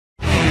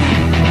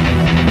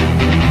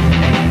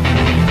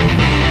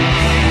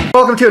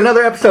Welcome to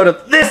another episode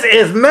of This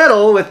Is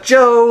Metal with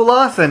Joe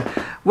Lawson.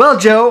 Well,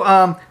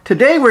 Joe,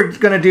 today we're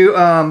going to do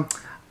an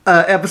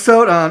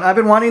episode on... I've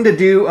been wanting to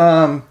do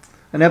an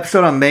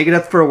episode on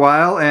Megadeth for a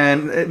while,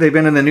 and they've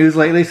been in the news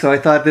lately, so I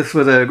thought this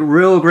was a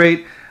real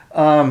great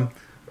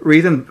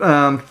reason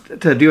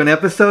to do an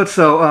episode.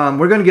 So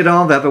we're going to get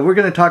on that, but we're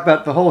going to talk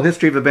about the whole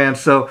history of the band.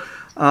 So,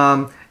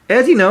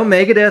 as you know,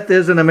 Megadeth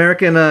is an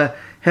American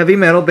heavy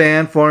metal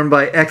band formed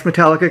by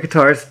ex-Metallica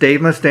guitarist Dave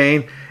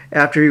Mustaine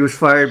after he was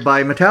fired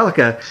by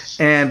Metallica.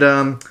 And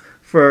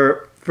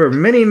for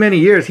many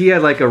years, he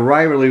had like a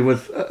rivalry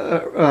with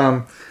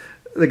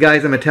the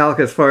guys in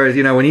Metallica as far as,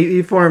 you know, when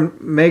he formed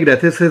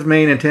Megadeth, his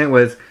main intent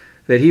was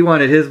that he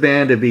wanted his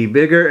band to be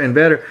bigger and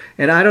better.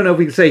 And I don't know if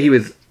we can say he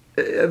was,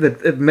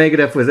 that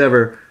Megadeth was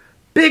ever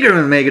bigger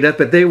than Megadeth,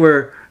 but they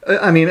were,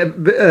 I mean,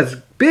 as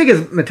big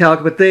as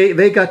Metallica, but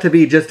they got to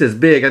be just as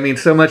big. I mean,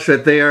 so much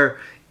that they are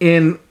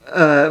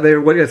they're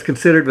what is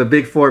considered the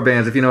big four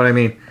bands, if you know what I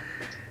mean.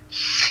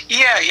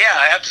 Yeah,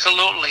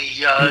 absolutely.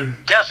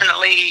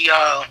 Definitely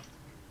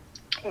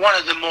one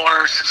of the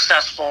more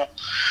successful,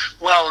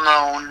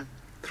 well-known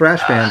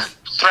thrash bands,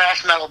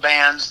 thrash metal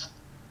bands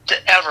to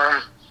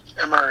ever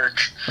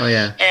emerge. Oh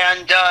yeah.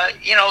 And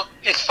you know,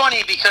 it's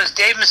funny because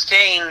Dave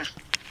Mustaine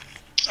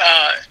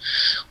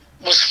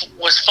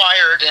was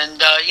fired,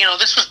 and you know,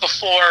 this was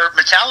before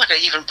Metallica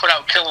even put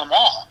out Kill 'Em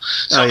All.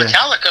 So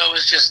Metallica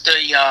was just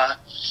an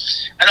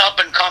up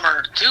and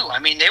comer too. I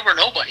mean, they were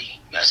nobody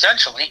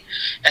essentially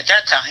at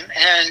that time,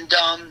 and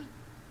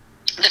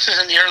this was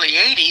in the early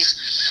 '80s,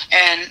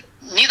 and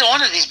neither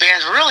one of these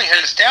bands really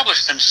had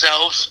established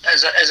themselves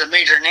as a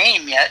major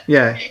name yet.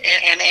 Yeah.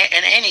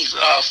 In any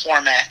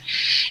format.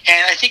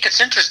 And I think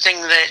it's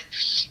interesting that,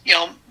 you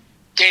know,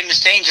 Dave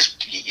Mustaine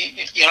just,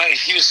 you know,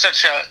 if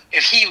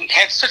he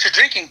had such a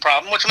drinking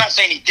problem, which I'm not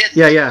saying he didn't.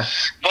 Yeah.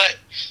 But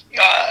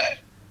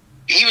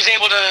he was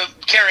able to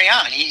carry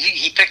on.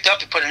 He picked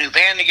up, he put a new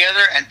band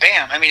together, and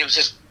bam! I mean, it was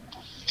just,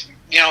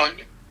 you know,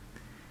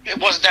 it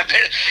wasn't that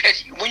bad.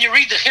 When you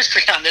read the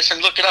history on this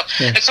and look it up,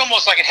 it's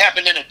almost like it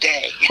happened in a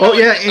day. You know?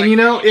 And like, you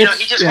know,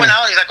 he just went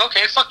out and he's like,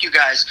 okay, fuck you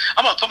guys.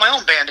 I'm going to put my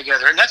own band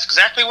together. And that's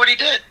exactly what he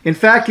did. In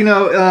fact, you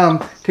know,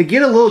 to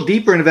get a little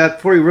deeper into that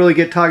before we really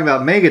get talking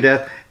about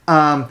Megadeth,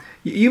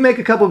 you make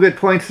a couple good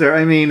points there.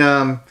 I mean,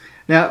 now,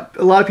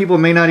 a lot of people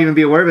may not even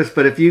be aware of this,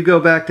 but if you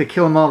go back to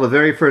Kill 'Em All, the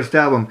very first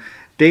album,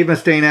 Dave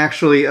Mustaine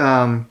actually,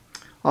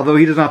 although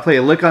he does not play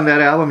a lick on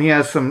that album, he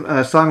has some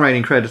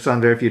songwriting credits on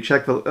there if you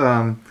check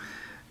the...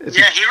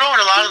 Yeah, he wrote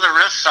a lot of the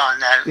riffs on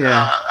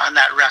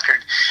that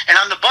record. And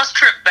on the bus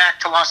trip back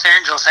to Los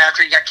Angeles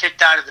after he got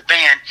kicked out of the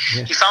band,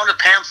 he found a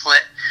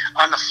pamphlet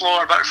on the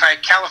floor by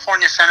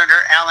California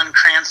Senator Alan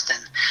Cranston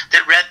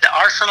that read, "The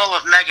arsenal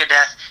of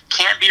Megadeth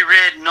can't be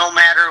rid no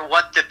matter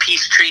what the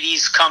peace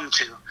treaties come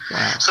to."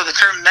 Wow. So the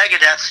term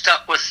Megadeth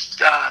stuck with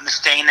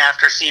Mustaine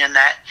after seeing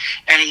that,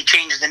 and he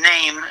changed the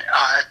name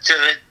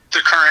to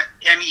the current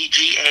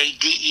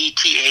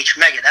Megadeth,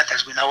 Megadeth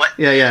as we know it.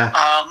 Yeah.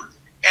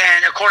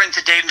 And according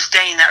to Dave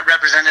Mustaine, that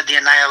represented the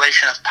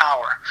annihilation of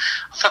power.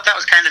 I thought that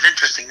was kind of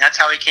interesting. That's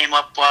how he came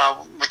up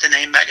with the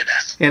name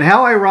Megadeth. And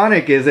how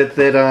ironic is it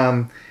that,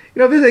 you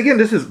know,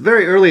 this is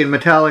very early in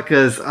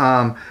Metallica's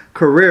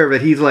career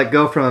that he's let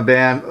go from a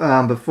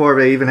band before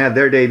they even had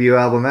their debut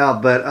album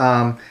out. But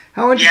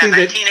how interesting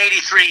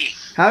 1983.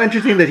 How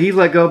interesting that he's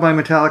let go by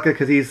Metallica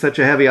because he's such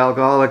a heavy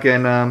alcoholic,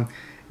 and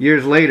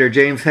years later,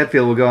 James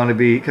Hetfield will go on to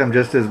become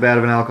just as bad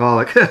of an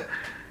alcoholic.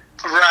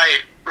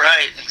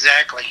 Right,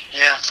 exactly.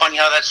 Yeah, funny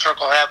how that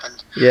circle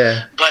happened.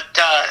 Yeah. But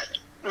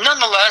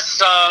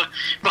nonetheless,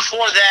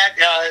 before that,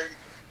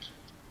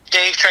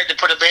 Dave tried to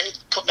put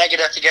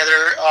Megadeth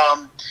together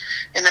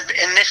in the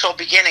initial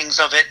beginnings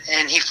of it,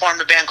 and he formed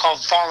a band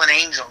called Fallen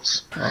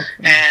Angels. Okay.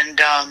 And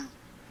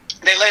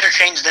they later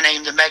changed the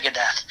name to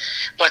Megadeth.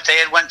 But they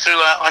had went through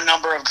a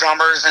number of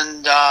drummers,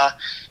 and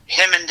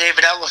him and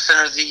David Ellefson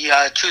are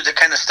the two that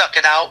kind of stuck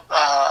it out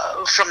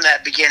from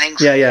that beginning.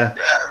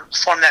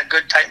 Formed that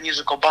good, tight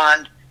musical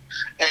bond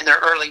in their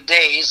early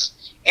days.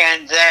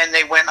 And then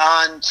they went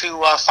on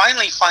to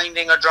finally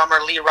finding a drummer,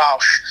 Lee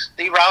Rausch.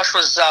 Lee Rausch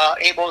was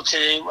able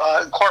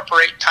to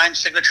incorporate time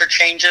signature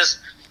changes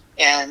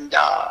and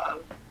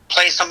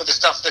play some of the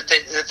stuff that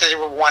they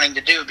were wanting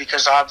to do,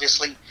 because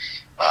obviously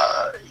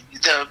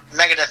the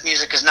Megadeth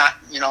music is not,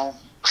 you know,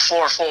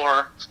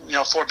 4/4, you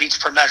know, 4 beats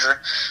per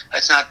measure.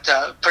 It's not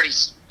pretty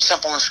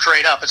simple and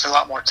straight up. It's a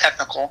lot more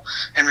technical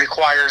and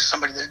requires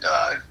somebody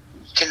that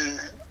can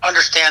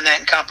understand that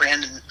and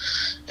comprehend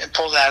and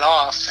pull that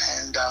off.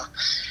 And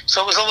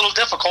so it was a little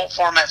difficult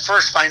for him at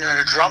first finding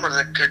a drummer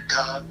that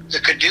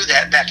could do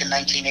that back in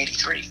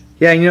 1983.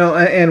 Yeah, you know,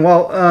 and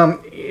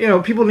while you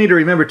know, people need to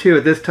remember too,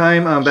 at this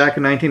time back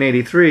in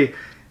 1983,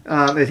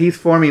 as he's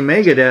forming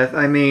Megadeth,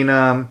 I mean.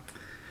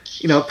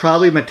 You know,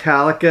 probably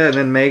Metallica and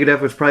then Megadeth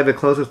was probably the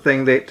closest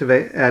thing they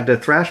had to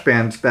thrash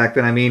bands back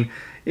then. I mean,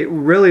 it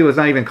really was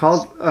not even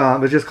called,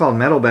 it was just called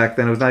metal back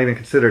then. It was not even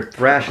considered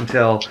thrash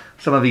until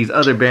some of these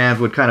other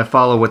bands would kind of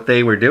follow what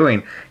they were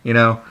doing, you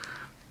know.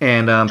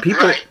 And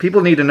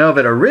people need to know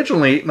that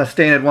originally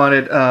Mustaine had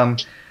wanted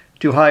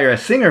to hire a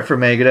singer for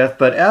Megadeth,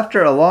 but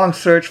after a long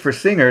search for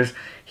singers,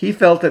 he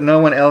felt that no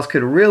one else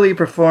could really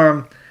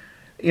perform,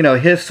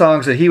 his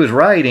songs that he was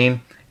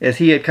writing, as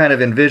he had kind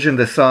of envisioned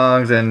the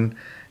songs and,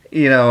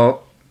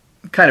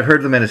 kind of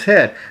heard them in his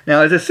head.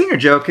 Now, as a singer,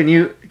 Joe, can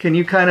you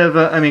kind of,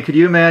 could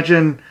you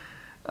imagine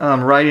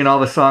writing all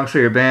the songs for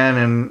your band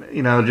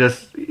and,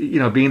 just,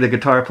 being the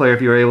guitar player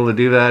if you were able to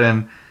do that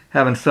and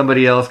having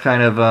somebody else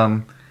kind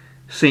of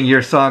sing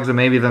your songs and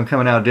maybe them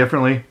coming out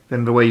differently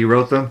than the way you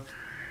wrote them?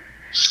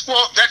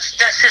 Well, that's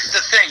just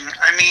the thing.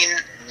 I mean,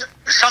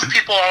 some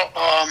people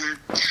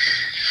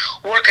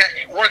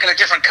work in a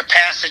different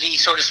capacity,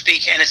 so to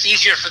speak, and it's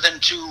easier for them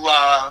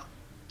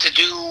to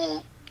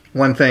do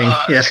one thing,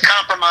 to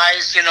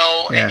compromise,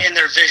 in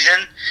their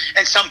vision.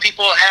 And some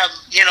people have,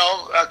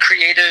 a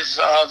creative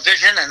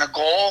vision and a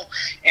goal,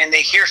 and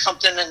they hear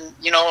something in,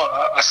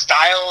 a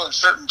style, a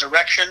certain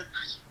direction,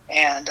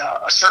 and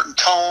a certain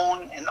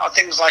tone, and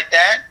things like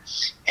that,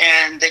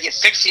 and they get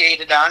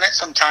fixated on it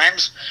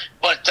sometimes.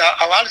 But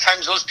a lot of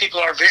times those people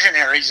are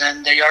visionaries,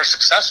 and they are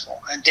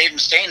successful. And Dave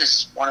Mustaine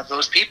is one of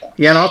those people.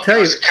 Yeah, and I'll tell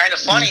you, it's kind of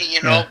funny,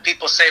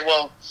 people say,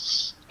 well,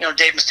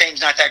 Dave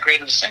Mustaine's not that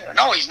great of a singer.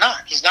 No, he's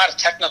not. He's not a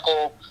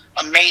technical,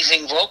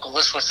 amazing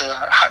vocalist with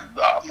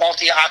a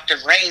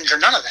multi-octave range or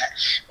none of that.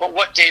 But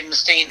what Dave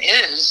Mustaine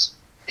is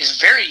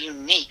very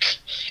unique.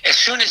 As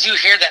soon as you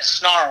hear that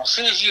snarl, as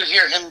soon as you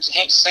hear him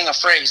sing a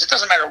phrase, it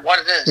doesn't matter what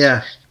it is.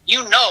 Yeah.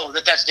 You know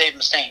that that's Dave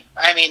Mustaine.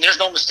 I mean, there's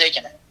no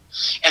mistaking it.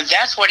 And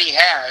that's what he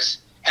has,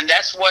 and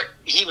that's what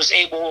he was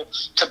able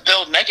to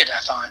build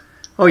Megadeth on.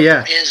 Oh,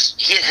 yeah. Is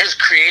his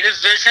creative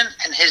vision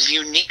and his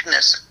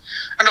uniqueness.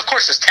 And, of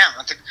course, his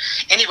talent.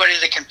 Anybody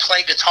that can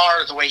play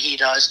guitar the way he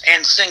does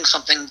and sing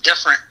something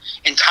different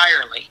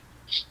entirely.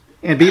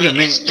 And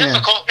it's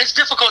difficult. It's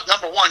difficult.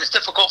 Number one, it's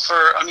difficult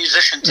for a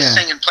musician to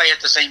sing and play at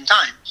the same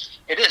time.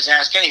 It is.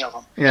 Ask any of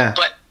them. Yeah.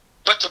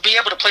 But to be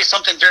able to play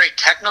something very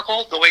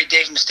technical the way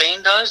Dave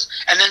Mustaine does,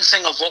 and then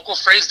sing a vocal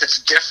phrase that's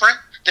different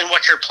than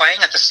what you're playing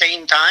at the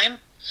same time,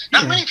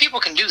 not many people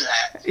can do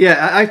that.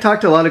 Yeah, I've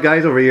talked to a lot of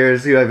guys over the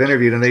years who I've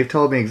interviewed, and they've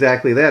told me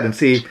exactly that. And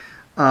see,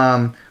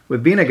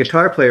 with being a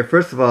guitar player,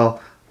 first of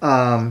all,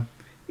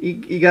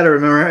 you got to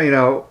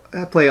remember,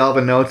 play all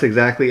the notes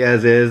exactly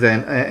as is,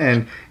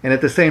 and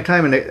at the same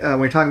time, when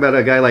we're talking about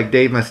a guy like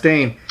Dave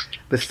Mustaine,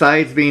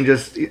 besides being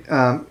just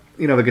the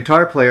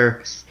guitar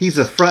player, he's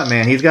a front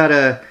man. He's got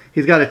to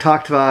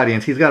talk to the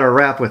audience. He's got to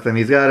rap with them.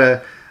 He's got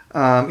to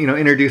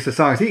introduce the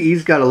songs.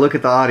 He's got to look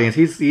at the audience.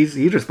 He's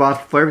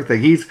responsible for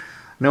everything. He's,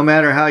 no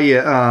matter how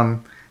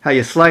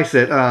you slice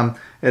it,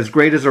 as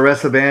great as the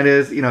rest of the band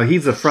is,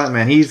 he's the front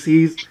man.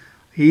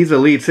 He's a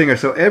lead singer,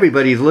 so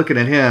everybody's looking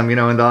at him,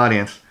 in the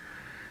audience.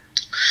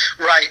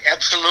 Right,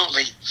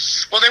 absolutely.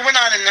 Well, they went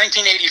on in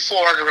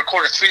 1984 to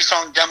record a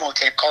 3-song demo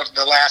tape called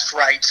The Last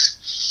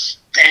Rites.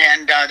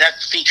 And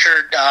that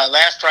featured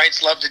Last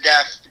Rites, Love to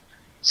Death,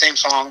 same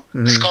song,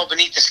 Skull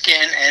Beneath the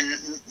Skin,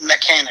 and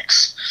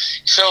Mechanics.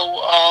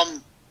 So,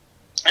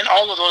 and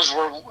all of those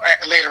were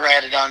later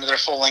added onto their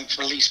full-length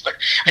release. But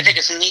I think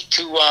it's neat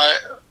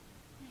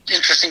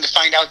interesting to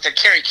find out that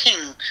Kerry King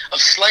of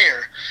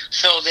Slayer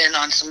filled in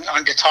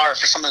on guitar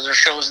for some of their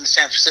shows in the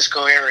San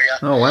Francisco area.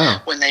 Oh,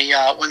 wow. When they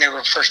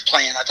were first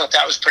playing. I thought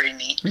that was pretty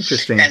neat.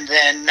 Interesting. And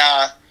then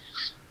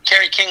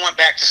Kerry King went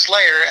back to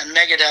Slayer, and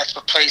Megadeth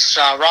replaced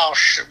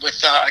Rausch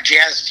with a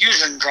jazz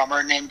fusion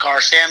drummer named Gar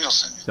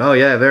Samuelson. Oh,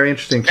 yeah, very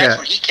interesting cat. That's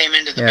when he came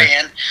into the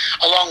band,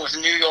 along with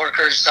New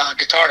Yorker's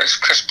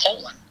guitarist Chris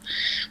Poland.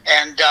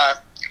 And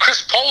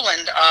Chris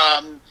Poland,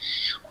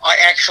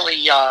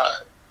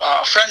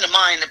 a friend of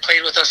mine that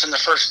played with us in the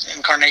first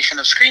incarnation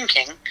of Scream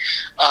King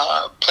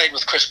played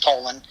with Chris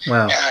Poland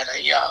at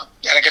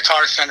a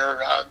Guitar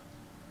Center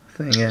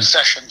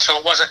session. So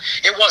it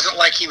wasn't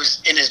like he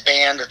was in his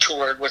band or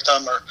toured with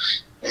them or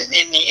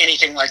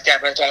anything like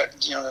that. But I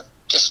thought,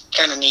 just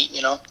kind of neat,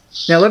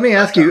 Now let me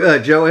ask you,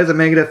 Joe, as a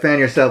Megadeth fan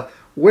yourself,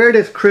 where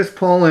does Chris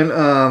Poland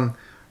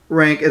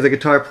rank as a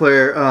guitar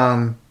player?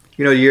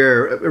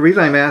 The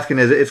reason I'm asking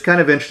is it's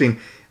kind of interesting.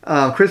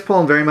 Chris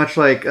Poland, very much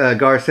like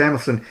Gar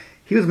Samuelson,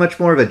 he was much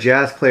more of a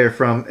jazz player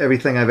from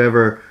everything I've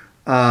ever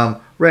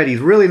read.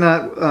 He's really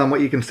not what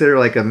you consider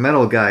like a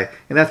metal guy.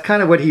 And that's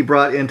kind of what he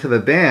brought into the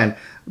band.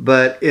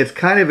 But it's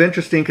kind of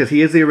interesting because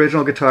he is the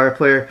original guitar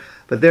player.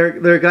 But there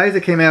are guys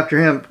that came after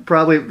him,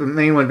 probably the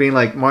main one being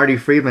like Marty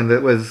Friedman,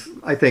 that was,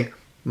 I think,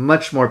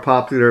 much more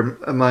popular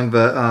among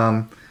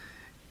the,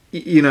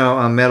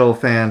 metal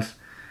fans.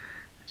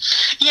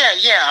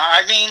 Yeah.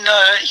 I mean,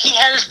 he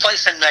had his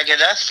place in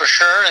Megadeth for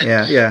sure. And,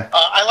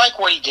 I like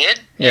what he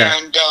did. Yeah.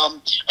 And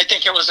I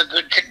think it was a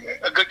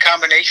good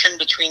combination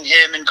between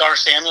him and Gar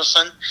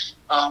Samuelson.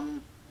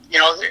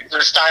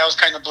 Their styles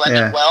kind of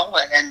blended well,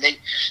 and they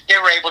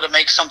were able to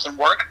make something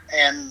work.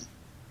 And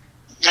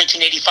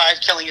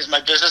 1985, Killing Is My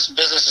Business and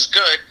Business Is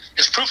Good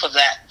is proof of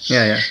that.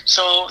 Yeah.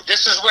 So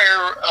this is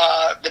where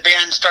the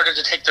band started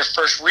to take their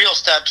first real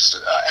steps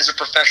as a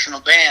professional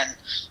band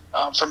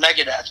for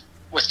Megadeth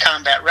with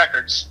Combat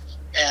Records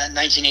in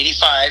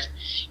 1985.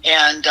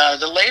 And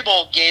the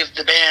label gave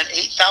the band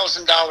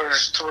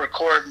 $8,000 to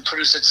record and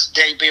produce its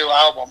debut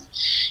album,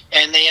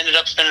 and they ended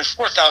up spending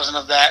 $4,000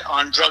 of that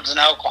on drugs and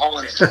alcohol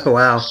and food.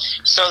 Wow.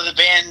 So the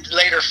band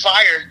later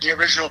fired the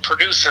original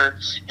producer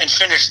and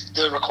finished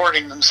the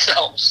recording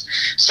themselves.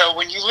 So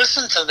when you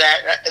listen to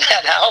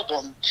that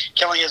album,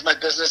 Killing Is My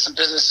Business and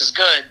Business Is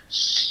Good,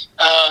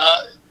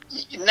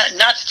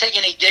 not to take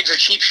any digs or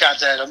cheap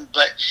shots at them,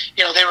 but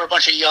they were a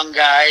bunch of young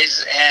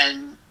guys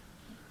and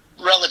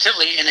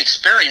relatively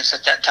inexperienced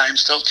at that time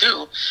still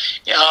too,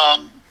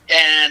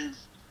 and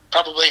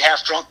probably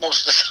half drunk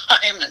most of the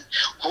time, and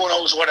who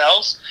knows what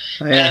else.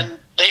 Oh, yeah. And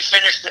they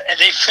finished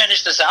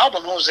this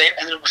album,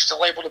 and they were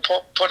still able to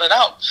put it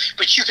out.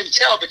 But you can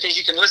tell, because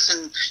you can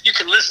listen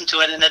to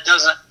it, and it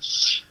doesn't,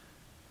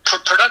 for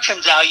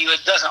production value,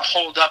 it doesn't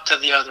hold up to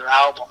the other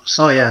albums.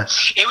 Oh yeah,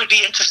 it would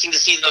be interesting to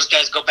see those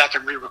guys go back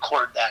and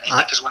re-record that. I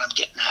think is what I'm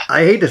getting at.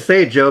 I hate to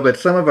say it, Joe, but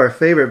some of our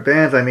favorite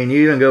bands, I mean,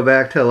 you even go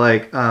back to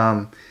like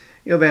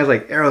bands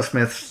like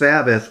Aerosmith,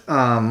 Sabbath,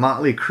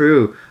 Motley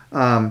Crue.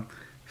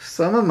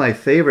 Some of my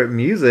favorite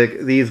music,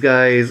 these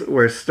guys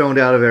were stoned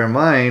out of their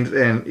minds,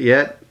 and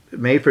yet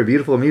made for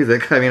beautiful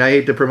music. I mean, I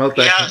hate to promote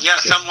that. Yeah.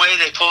 Some way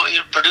they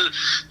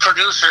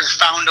producers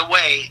found a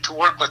way to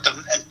work with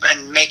them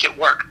and make it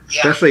work. Yeah,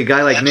 especially a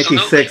guy like Nikki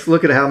Sixx.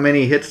 Look at how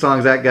many hit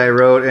songs that guy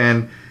wrote,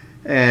 and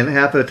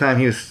half of the time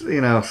he was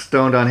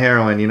stoned on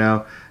heroin.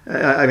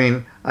 I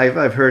mean,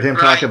 I've heard him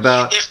talk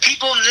about if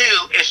people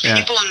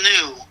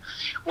knew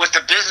what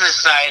the business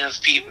side of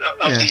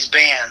these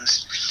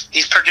bands,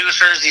 these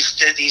producers,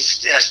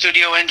 these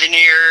studio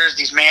engineers,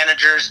 these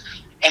managers,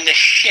 and the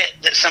shit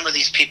that some of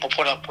these people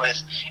put up with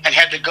and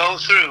had to go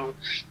through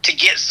to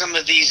get some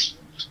of these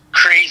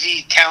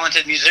crazy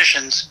talented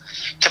musicians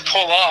to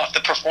pull off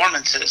the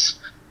performances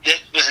that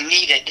was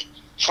needed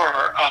for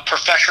a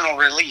professional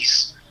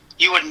release,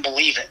 you wouldn't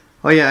believe it.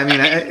 Oh yeah, I mean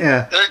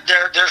yeah.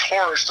 There's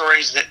horror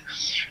stories that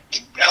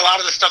a lot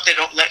of the stuff they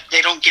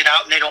don't get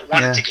out, and they don't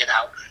want it to get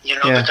out,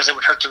 because it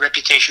would hurt the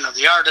reputation of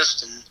the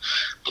artist and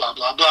blah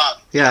blah blah.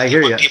 Yeah, I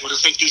hear you. People to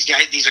think these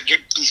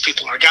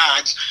people are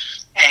gods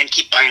and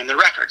keep buying the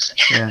records.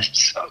 Yeah,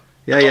 so,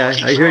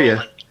 I hear you.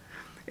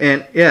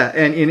 And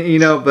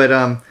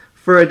but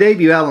for a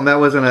debut album, that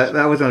wasn't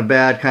a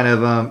bad kind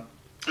of no,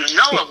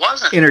 it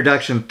wasn't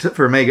introduction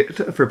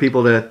for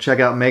people to check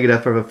out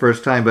Megadeth for the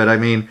first time. But I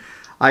mean,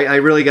 I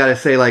really got to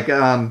say, like,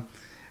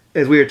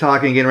 as we were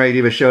talking, getting ready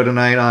to do a show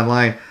tonight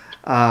online,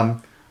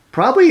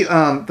 probably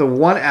the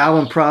one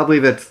album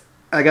that's,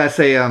 I got to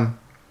say,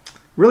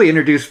 really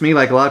introduced me,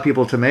 like a lot of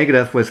people, to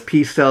Megadeth was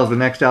Peace Sells, the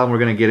next album we're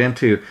going to get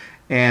into.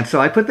 And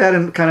so I put that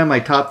in kind of my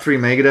top 3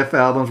 Megadeth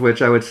albums,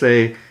 which I would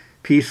say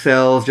Peace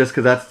Sells, just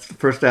because that's the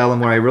first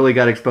album where I really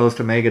got exposed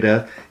to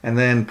Megadeth. And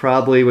then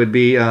probably would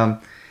be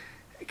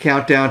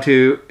Countdown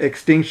to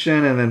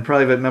Extinction, and then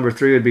probably at number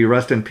 3 would be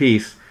Rust in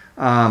Peace.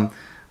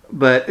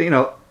 But,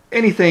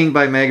 anything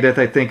by Megadeth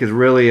I think is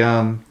really,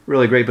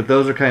 really great, but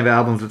those are kind of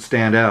albums that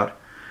stand out.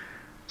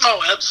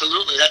 Oh,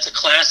 absolutely. That's a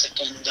classic,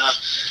 and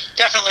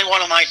definitely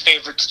one of my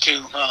favorites,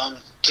 too.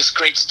 Just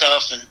great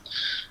stuff, and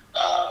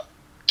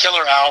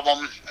killer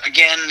album.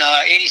 Again,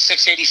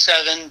 86,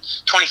 87,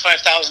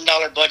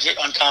 $25,000 budget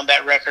on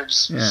Combat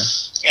Records. Yeah.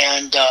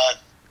 And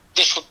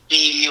this would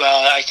be,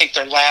 I think,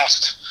 their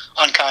last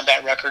on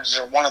Combat Records,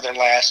 or one of their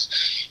last,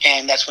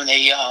 and that's when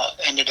they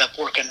ended up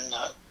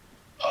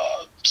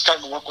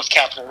starting to work with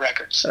Capitol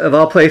Records. Of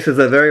all places,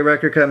 the very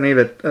record company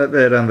that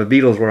the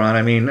Beatles were on.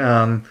 I mean,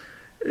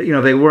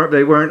 they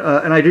weren't,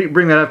 and I do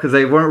bring that up because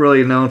they weren't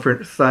really known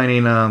for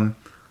signing a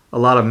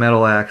lot of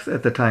metal acts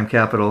at the time.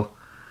 Capitol.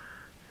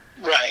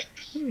 Right.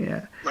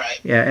 Yeah.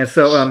 Right. Yeah, and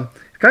so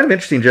kind of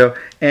interesting, Joe.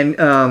 And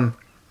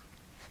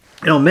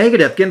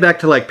Megadeth, getting back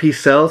to like Peace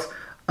Sells,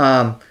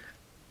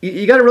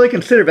 you got to really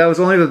consider that was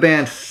only the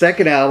band's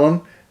second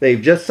album.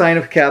 They've just signed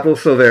with Capitol,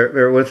 so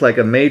they're with like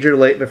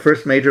the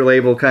first major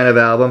label kind of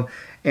album,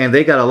 and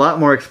they got a lot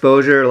more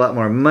exposure, a lot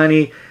more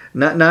money.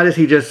 Not is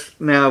he just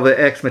now the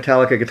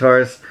ex-Metallica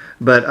guitarist,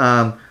 but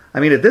I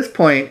mean, at this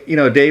point,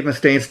 Dave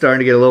Mustaine's starting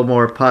to get a little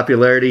more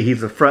popularity.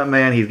 He's the front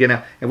man. He's getting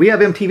out, and we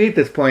have MTV at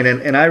this point.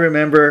 And I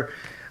remember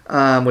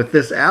with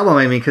this album,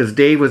 I mean, because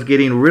Dave was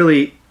getting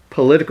really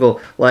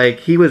political. Like,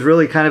 he was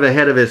really kind of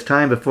ahead of his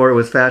time before it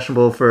was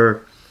fashionable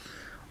for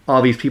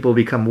all these people to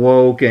become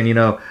woke and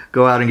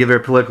go out and give their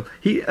political.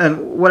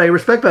 And what I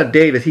respect about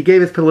Dave is he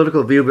gave his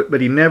political view,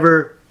 but he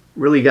never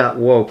really got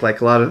woke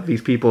like a lot of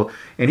these people.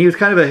 And he was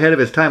kind of ahead of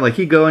his time. Like,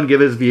 he'd go and give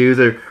his views,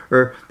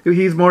 or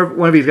he's more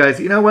one of these guys.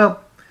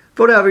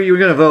 Vote however you were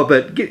going to vote,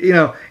 but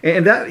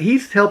and that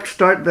he's helped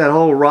start that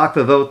whole rock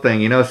the vote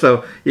thing.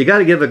 So you got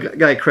to give the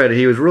guy credit.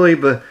 He was really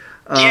he was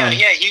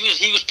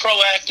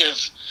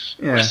proactive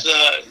with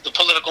the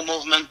political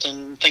movement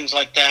and things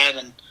like that,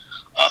 and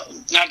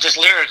not just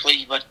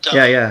lyrically, but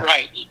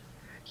right.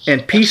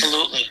 And Peace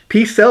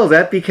Sells,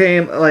 that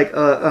became like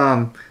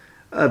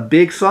a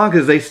big song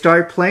because they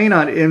started playing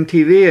on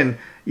MTV, and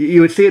you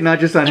would see it not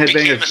just on Headbangers. It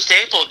became a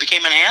staple. It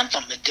became an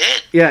anthem. It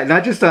did. Yeah,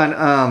 not just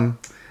on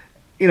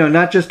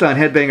not just on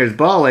Headbangers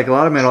Ball, like a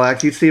lot of metal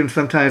acts, you'd see them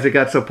sometimes. It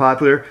got so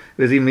popular,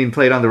 it was even being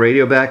played on the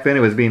radio back then.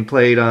 It was being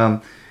played,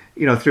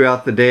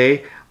 throughout the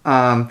day.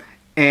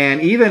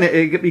 And even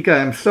it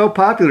became so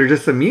popular,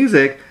 just the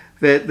music,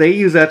 that they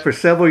used that for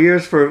several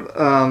years for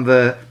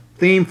the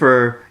theme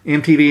for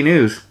MTV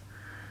News.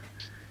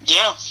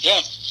 Yeah.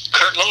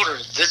 Kurt Loder,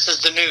 this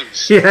is the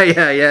news. Yeah.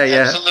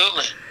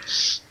 Absolutely.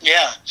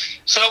 Yeah.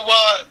 So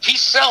Pete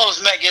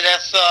Sells,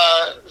 Megadeth,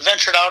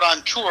 ventured out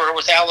on tour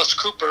with Alice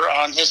Cooper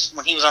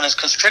when he was on his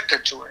Constrictor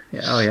tour.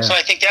 Yeah, oh yeah. So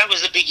I think that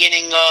was the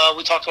beginning.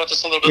 We talked about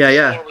this a little bit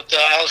before with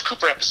the Alice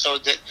Cooper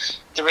episode, that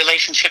the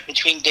relationship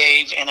between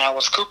Dave and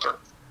Alice Cooper.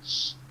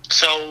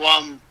 So,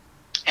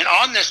 and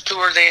on this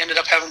tour, they ended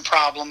up having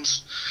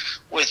problems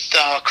with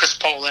Chris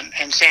Poland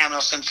and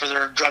Samuelson for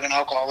their drug and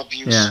alcohol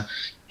abuse. Yeah.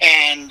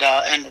 And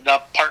ended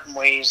up parting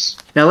ways.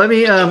 Now let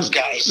me, those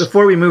guys.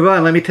 Before we move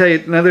on, let me tell you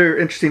another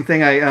interesting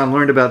thing I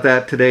learned about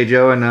that today,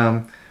 Joe,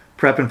 and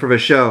prepping for the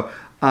show.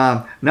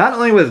 Not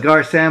only was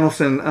Gar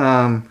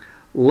Samuelson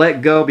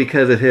let go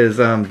because of his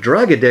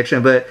drug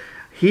addiction, but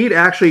he'd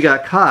actually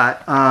got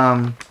caught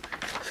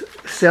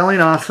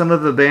selling off some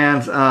of the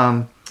band's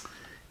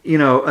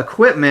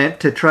equipment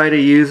to try to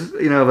use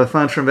the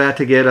funds from that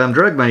to get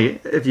drug money,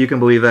 if you can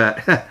believe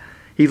that.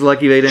 He's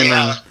lucky they didn't.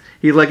 Yeah.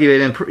 He's lucky they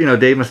didn't,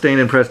 Dave Mustaine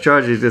didn't press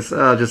charges. Just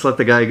let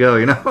the guy go,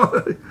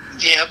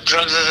 Yeah,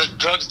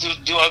 drugs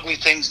do ugly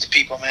things to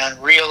people, man.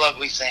 Real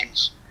ugly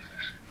things.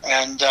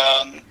 And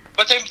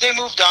but they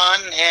moved on,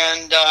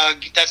 and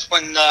that's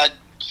when I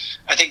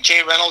think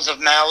Jay Reynolds of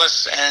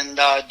Malice and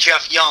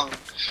Jeff Young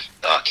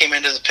came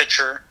into the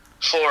picture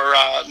for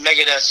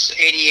Megadeth's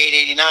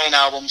 88-89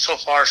 album. So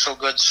Far, So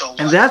Good, So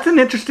What. And that's an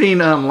interesting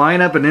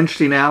lineup, an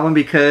interesting album,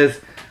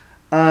 because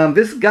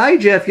this guy,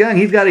 Jeff Young,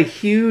 he's got a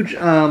huge,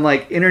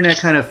 internet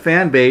kind of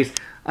fan base.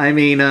 I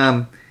mean,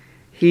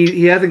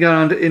 he hasn't gone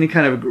on to any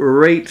kind of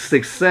great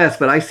success,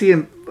 but I see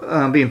him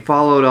being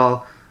followed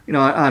all,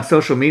 on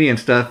social media and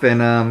stuff.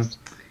 And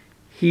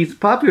he's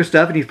popular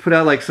stuff, and he's put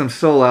out like some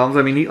solo albums.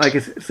 I mean, like I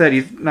said,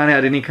 he's not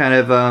had any kind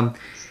of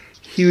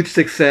huge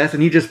success,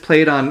 and he just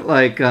played on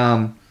like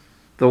the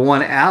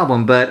one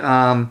album,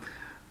 but.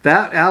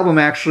 That album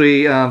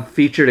actually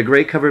featured a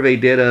great cover they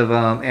did of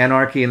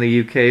Anarchy in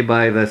the UK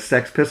by the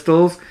Sex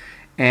Pistols.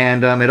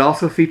 And it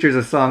also features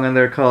a song in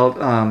there called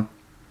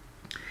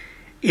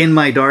In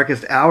My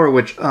Darkest Hour,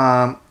 which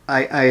I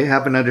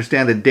happen to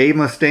understand that Dave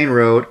Mustaine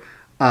wrote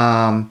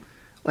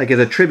as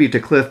a tribute to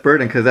Cliff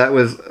Burton, because that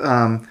was,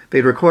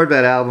 they'd record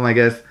that album, I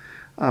guess,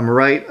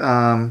 right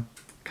kind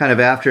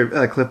of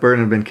after Cliff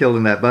Burton had been killed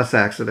in that bus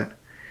accident.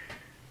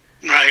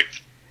 Right.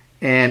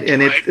 And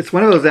it's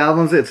one of those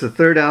albums. It's the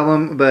third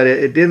album, but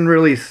it didn't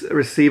really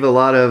receive a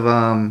lot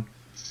of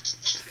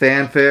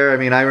fanfare. I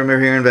mean, I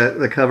remember hearing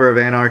the cover of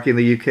Anarchy in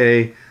the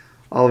UK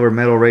all over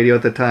metal radio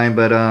at the time,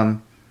 but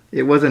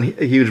it wasn't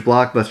a huge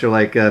blockbuster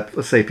like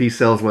let's say Peace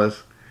Sells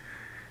was.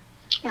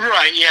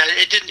 Right. Yeah.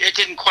 It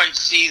didn't quite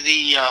see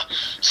the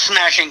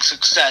smashing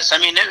success. I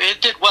mean,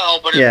 it did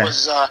well, but it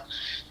was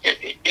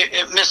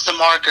it missed the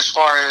mark as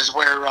far as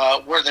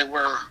where they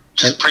were.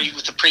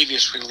 With the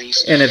previous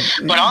release,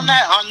 but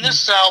on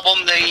this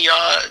album, they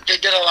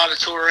did a lot of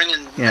touring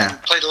and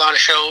played a lot of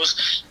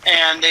shows,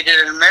 and they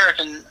did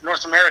an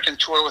North American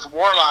tour with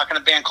Warlock and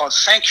a band called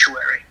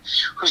Sanctuary,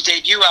 whose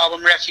debut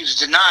album Refuge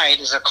Denied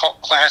is a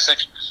cult classic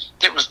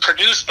that was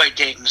produced by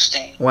Dave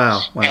Mustaine.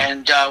 Wow.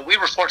 And we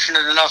were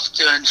fortunate enough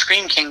in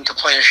Scream King to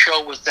play a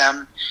show with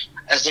them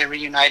as they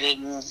reunited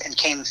and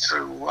came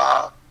through.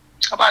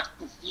 About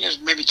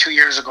maybe 2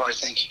 years ago, I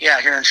think.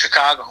 Yeah, here in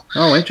Chicago.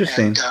 Oh,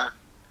 interesting. And,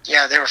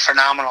 yeah, they were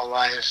phenomenal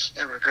live.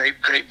 They were a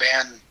great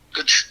band.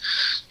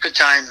 Good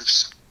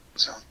times.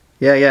 So.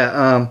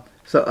 Yeah.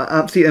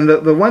 See, and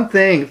the one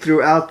thing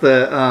throughout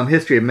the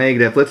history of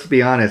Megadeth, let's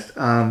be honest,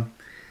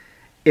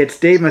 it's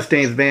Dave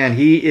Mustaine's band.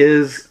 He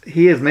is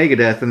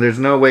Megadeth, and there's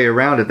no way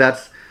around it.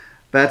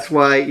 That's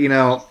why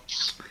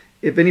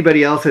if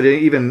anybody else had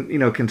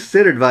even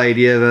considered the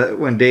idea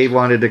when Dave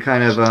wanted to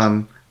kind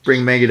of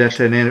bring Megadeth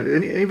to an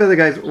end, any of the other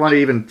guys wanted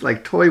to even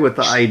toy with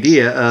the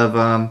idea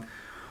of.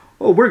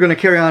 We're going to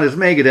carry on as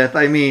Megadeth.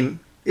 I mean,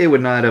 it would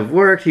not have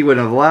worked. He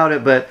wouldn't have allowed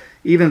it. But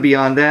even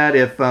beyond that,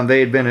 if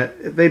they'd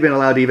been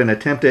allowed to even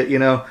attempt it,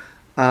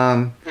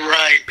 right,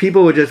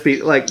 people would just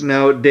be like,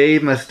 no,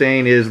 Dave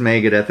Mustaine is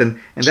Megadeth, and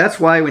that's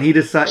why when he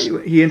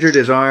injured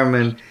his arm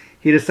and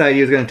he decided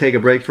he was going to take a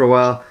break for a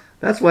while.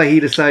 That's why he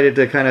decided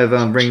to kind of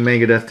bring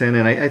Megadeth to an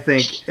end. I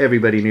think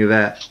everybody knew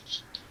that.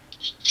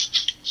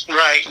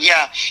 Right,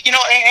 yeah.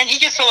 And he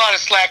gets a lot of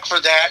slack for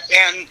that,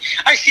 and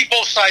I see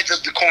both sides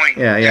of the coin.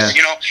 Yeah.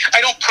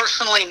 I don't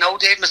personally know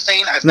Dave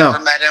Mustaine. I've never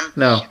met him.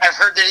 No. I've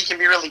heard that he can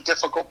be a really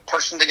difficult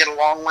person to get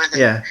along with.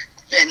 And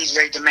he's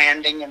very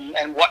demanding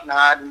and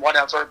whatnot and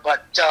whatever.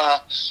 But,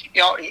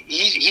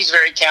 he's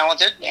very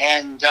talented,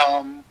 and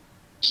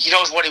he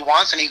knows what he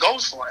wants, and he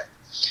goes for it.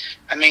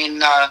 I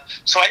mean,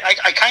 so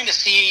I kind of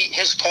see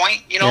his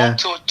point,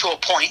 to a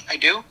point, I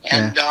do.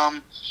 And,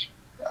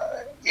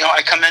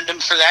 I commend him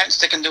for that and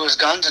sticking to his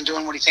guns and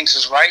doing what he thinks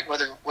is right,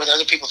 whether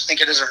other people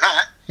think it is or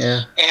not.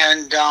 Yeah.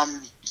 And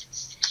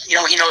he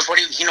knows what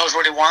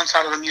he wants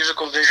out of a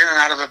musical vision and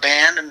out of a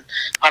band and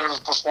out of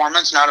a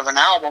performance and out of an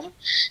album,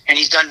 and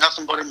he's done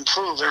nothing but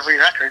improve every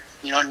record,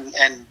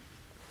 and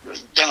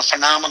done a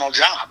phenomenal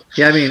job.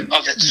 Yeah, I mean,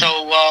 of it.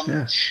 So,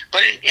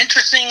 but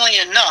interestingly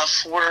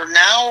enough, we're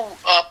now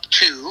up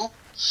to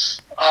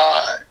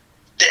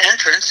the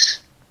entrance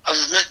of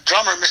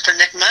drummer Mr.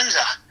 Nick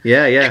Menza.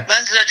 Yeah. Nick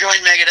Menza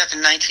joined Megadeth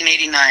in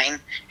 1989,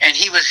 and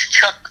he was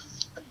Chuck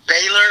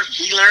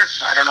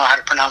Beeler, I don't know how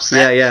to pronounce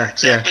that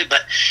exactly,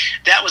 but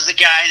that was the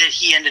guy that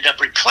he ended up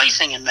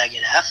replacing in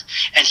Megadeth,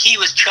 and he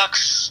was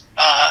Chuck's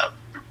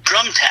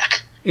drum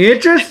tech.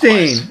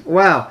 Interesting.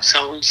 Wow.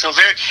 So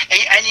very,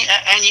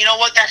 and you know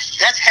what?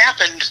 That's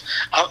happened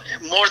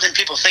more than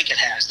people think it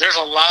has. There's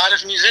a lot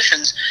of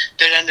musicians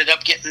that ended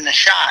up getting the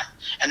shot,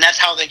 and that's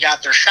how they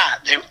got their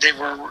shot. They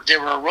were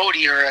a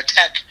roadie or a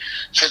tech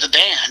for the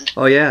band.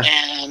 Oh yeah.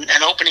 And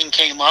an opening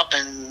came up,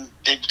 and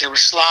they were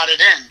slotted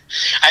in.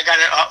 I got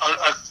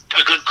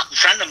a good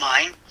friend of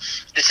mine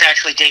that's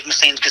actually Dave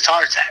Mustaine's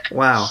guitar tech.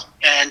 Wow.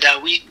 And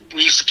we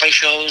used to play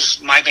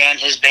shows, my band,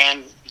 his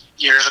band,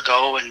 years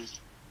ago, and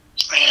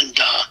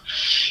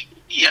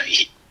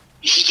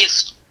he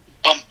gets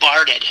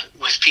bombarded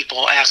with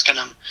people asking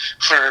him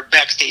for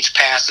backstage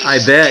passes. I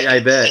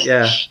bet,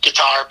 yeah.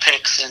 Guitar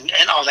picks and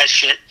all that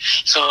shit.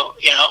 So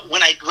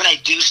when I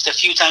do, the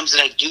few times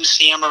that I do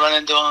see him or run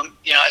into him,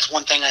 it's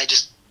one thing I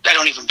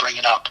don't even bring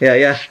it up.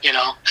 Yeah.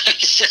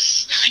 It's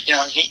just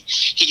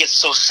he gets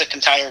so sick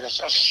and tired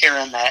of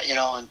hearing that,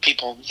 and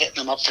people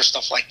hitting him up for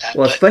stuff like that.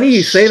 Well, it's funny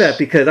you say that,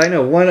 because I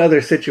know one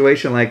other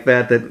situation like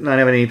that not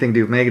having anything to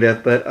do with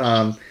Megadeth,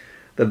 but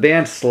the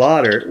band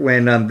Slaughter,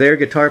 when their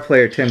guitar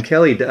player Tim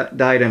Kelly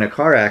died in a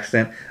car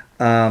accident,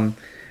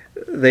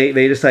 they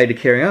decided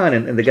to carry on,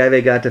 and the guy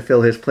they got to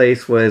fill his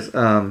place was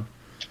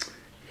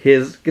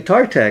his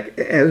guitar tech,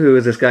 who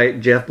was this guy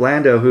Jeff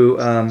Blando, who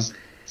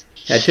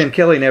had Tim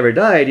Kelly never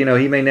died,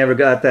 he may never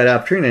got that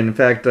opportunity. And in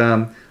fact,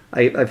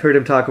 I've heard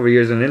him talk over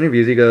years in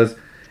interviews. He goes,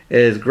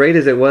 as great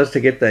as it was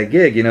to get that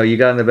gig, you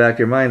got in the back of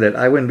your mind that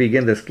I wouldn't be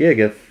getting this gig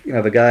if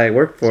the guy I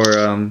worked for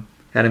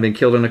hadn't been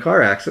killed in a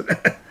car accident.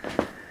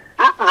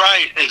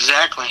 Right,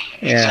 exactly.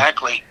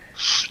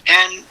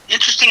 And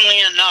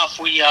interestingly enough,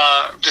 we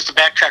just to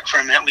backtrack for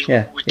a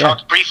minute, we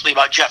talked briefly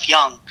about Jeff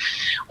Young.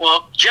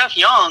 Well, Jeff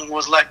Young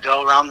was let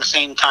go around the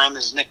same time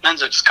as Nick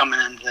Menza was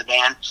coming into the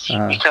band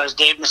because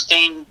Dave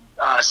Mustaine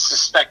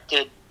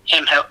suspected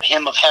him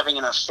of having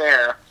an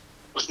affair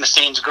with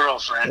Mustaine's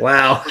girlfriend.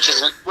 Wow. Which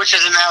is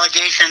an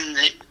allegation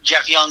that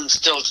Jeff Young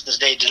still to this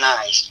day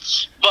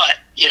denies. But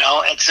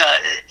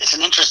it's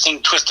an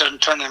interesting twist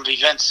and turn of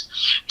events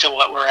to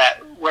where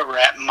we're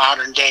at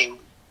modern day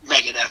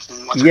Megadeth.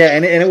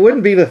 And it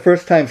wouldn't be the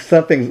first time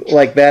something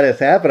like that has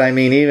happened. I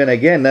mean, even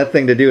again,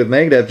 nothing to do with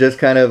Megadeth, just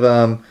kind of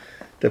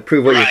to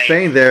prove what you're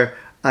saying there.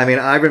 I mean,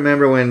 I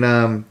remember when,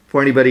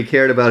 before anybody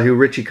cared about who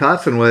Richie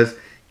Kotzen was,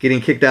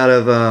 getting kicked out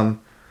of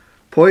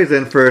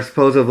Poison for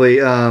supposedly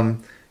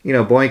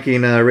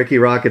boinking Ricky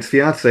Rocket's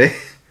fiance.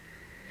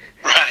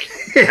 Right.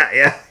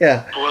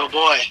 Yeah. Oh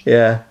boy.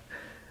 Yeah.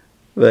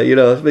 But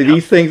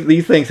these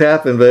things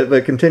happen.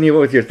 But continue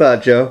with your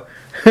thought, Joe.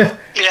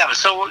 Yeah.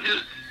 So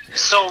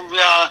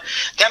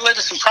that led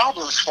to some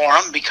problems for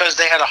them because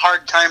they had a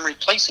hard time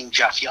replacing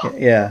Jeff Young.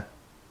 Yeah.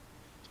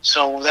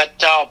 So that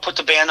put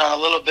the band on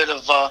a little bit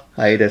of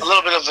hiatus, a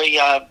little bit of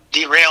a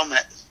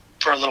derailment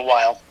for a little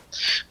while.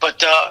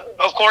 But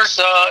of course,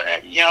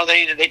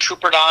 they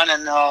troopered on,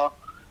 and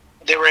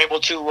they were able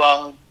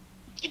to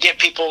get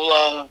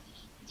people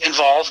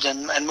involved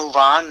and move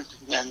on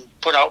and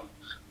put out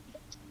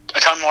a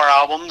ton more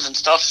albums and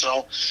stuff.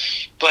 So,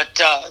 but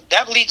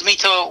that leads me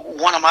to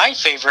one of my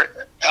favorite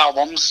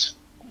albums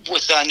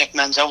with Nick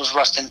Menza was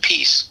Rust in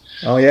Peace.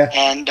 Oh yeah,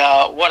 and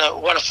what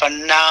a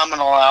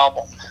phenomenal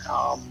album.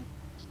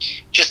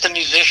 Just the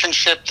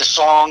musicianship, the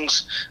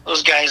songs.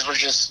 Those guys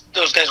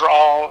were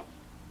all.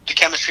 The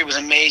chemistry was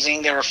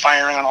amazing. They were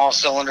firing on all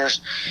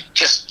cylinders.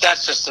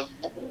 That's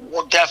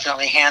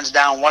definitely hands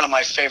down one of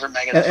my favorite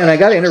Megadeth. And I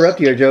got to interrupt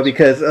you here, Joe,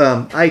 because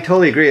I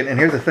totally agree. And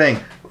here's the thing.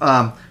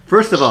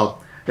 First of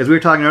all, as we were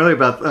talking earlier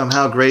about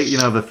how great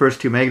the first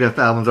two Megadeth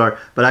albums are,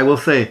 but I will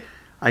say,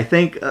 I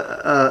think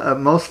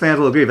most fans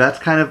will agree. That's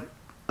kind of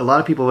a lot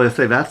of people will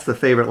say that's the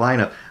favorite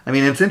lineup. I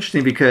mean, it's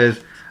interesting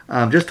because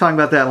just talking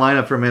about that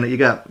lineup for a minute, you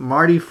got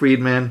Marty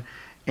Friedman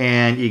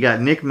and you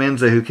got Nick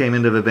Menza who came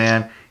into the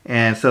band.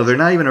 And so they're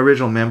not even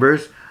original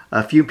members.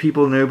 A few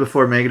people knew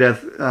before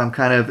Megadeth,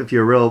 kind of, if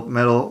you're a real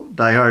metal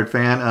diehard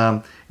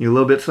fan, you knew a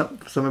little bit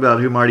some about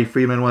who Marty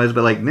Friedman was,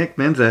 but like Nick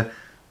Menza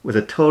was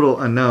a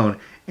total unknown.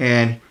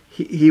 And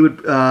he would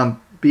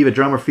be the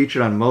drummer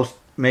featured on most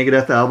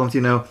Megadeth albums,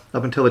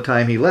 up until the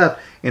time he left.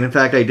 And in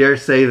fact, I dare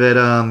say that,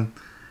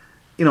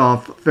 in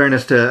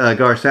fairness to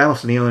Gar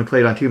Samuelson, he only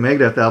played on 2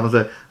 Megadeth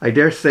albums. I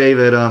dare say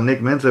that Nick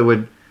Menza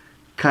would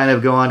kind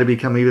of go on to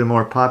become even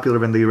more popular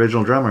than the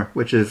original drummer,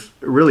 which is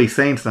really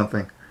saying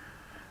something.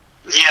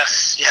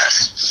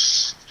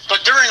 Yes.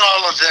 But during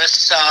all of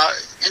this,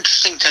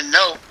 interesting to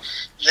note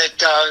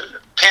that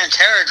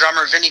Pantera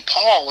drummer Vinnie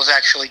Paul was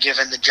actually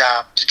given the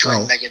job to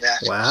join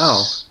Megadeth.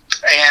 Wow.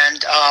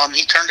 And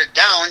he turned it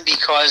down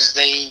because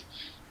Dave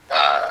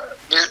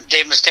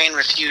Mustaine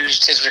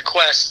refused his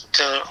request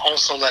to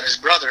also let his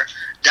brother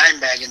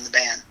Dimebag in the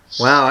band.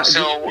 Wow.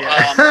 So who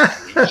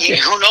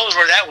knows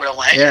where that would have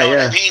went? Yeah, you know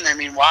what I mean? I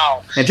mean,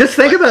 wow. And just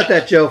think about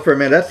that, Joe, for a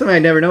minute. That's something I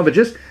never know. But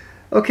just,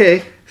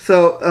 okay,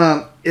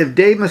 so if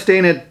Dave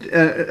Mustaine had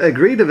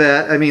agreed to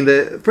that, I mean,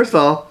 first of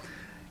all,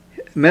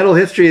 metal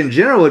history in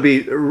general would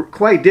be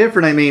quite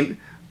different. I mean,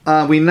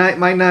 we might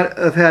not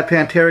have had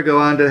Pantera go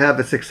on to have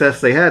the success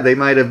they had. They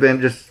might have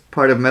been just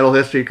part of metal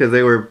history because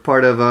they were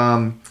part of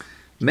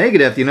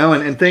Megadeth, you know,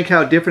 and think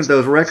how different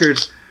those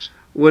records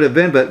would have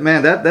been. But,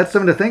 man, that's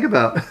something to think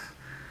about.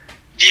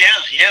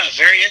 Yeah,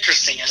 very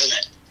interesting, isn't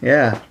it?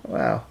 Yeah,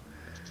 wow.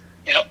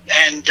 Yep,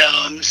 and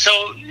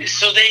so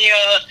they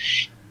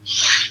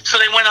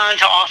went on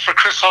to offer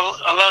Chris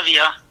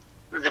Olivia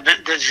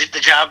the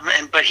job,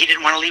 but he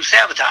didn't want to leave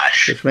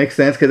Sabotage. Which makes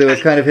sense because it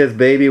was kind of his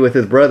baby with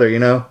his brother, you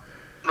know?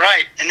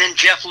 Right, and then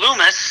Jeff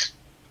Loomis,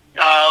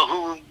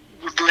 who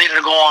would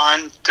later go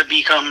on to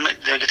become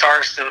the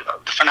guitarist,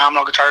 the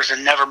phenomenal guitarist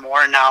in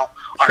Nevermore, and now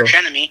Arch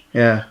Enemy,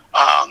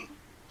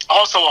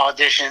 also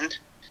auditioned.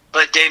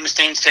 But Dave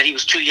Mustaine said he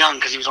was too young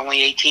because he was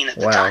only 18 at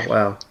the time.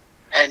 Wow.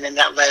 And then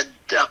that led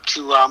up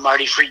to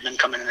Marty Friedman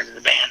coming into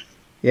the band.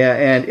 Yeah,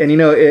 and you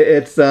know,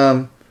 it's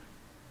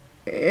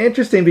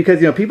interesting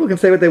because, you know, people can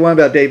say what they want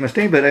about Dave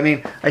Mustaine, but I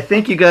mean, I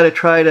think you got to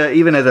try to,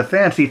 even as a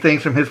fan, see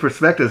things from his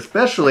perspective,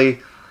 especially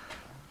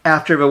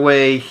after the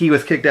way he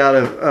was kicked out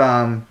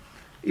of,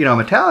 you know,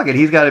 Metallica.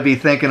 He's got to be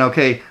thinking,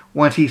 okay,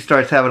 once he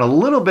starts having a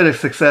little bit of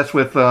success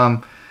with,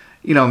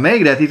 you know,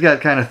 Megadeth, he's got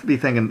to kind of be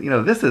thinking, you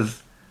know, this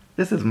is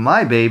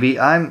my baby.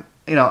 I'm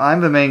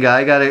the main guy.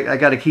 I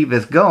gotta keep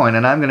this going,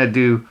 and I'm gonna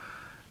do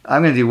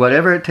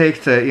whatever it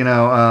takes to, you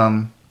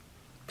know,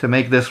 to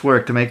make this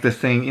work, to make this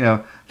thing, you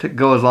know, to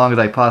go as long as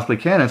I possibly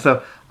can. And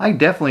so I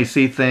definitely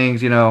see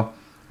things, you know,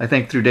 I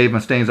think through Dave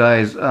Mustaine's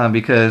eyes,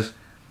 because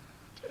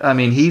I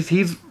mean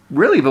he's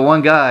really the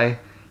one guy.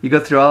 You go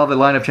through all the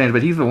lineup changes,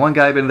 but he's the one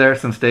guy been there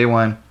since day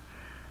one.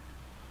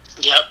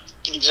 Yep,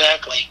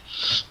 exactly.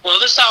 Well,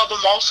 this album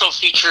also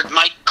featured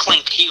Mike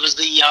Klink. He was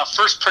the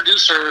first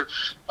producer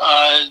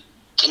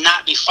to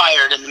not be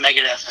fired in the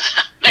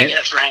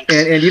Megadeth ranks.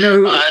 And you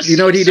know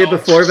what he did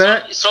before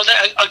that? So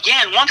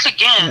that once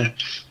again,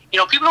 you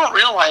know, people don't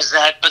realize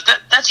that, but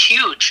that's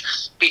huge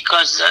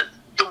because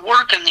the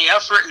work and the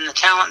effort and the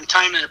talent and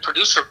time that a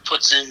producer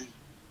puts in,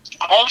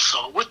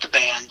 also with the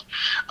band,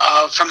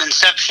 from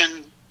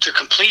inception to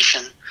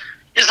completion,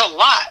 is a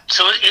lot.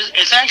 So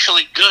it's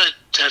actually good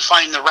to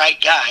find the right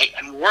guy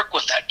and work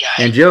with that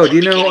guy. And Joe, do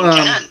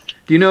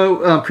you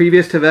know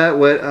previous to that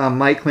what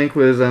Mike Klink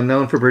was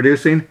known for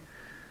producing?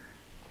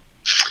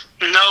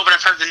 No, but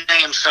I've heard the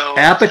name. So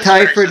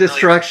Appetite for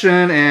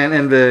Destruction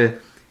and the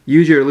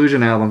Use Your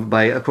Illusion album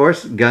by, of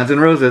course, Guns N'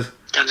 Roses.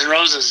 Guns N'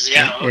 Roses,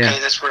 yeah. Okay,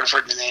 that's where I've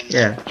heard the name.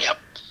 Yeah.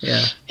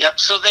 Yep.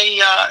 So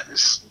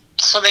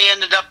they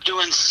ended up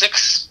doing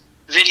 6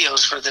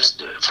 videos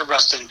for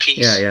Rust in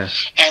Peace. Yeah.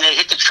 And it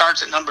hit the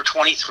charts at number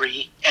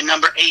 23 and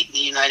number 8 in the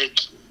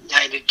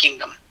United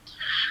Kingdom.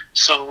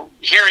 So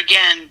here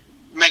again,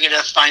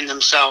 Megadeth find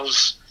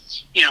themselves,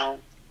 you know,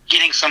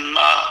 getting some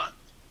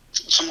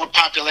more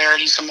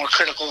popularity, some more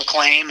critical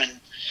acclaim, and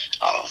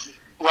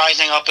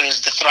rising up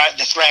as the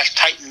thrash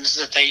titans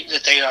that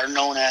they are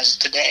known as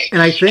today.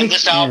 And I think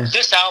this album,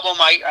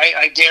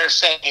 I dare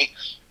say,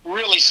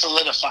 really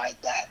solidified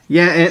that.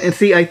 Yeah, and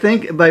see, I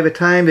think by the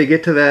time they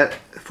get to that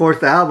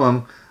 4th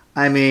album,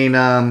 I mean,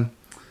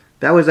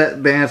 that was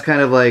that band's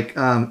kind of like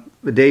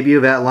the debut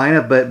of that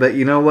lineup. But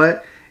you know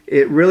what?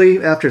 It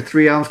really, after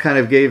 3 albums, kind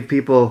of gave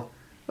people,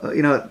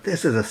 you know,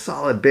 this is a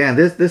solid band.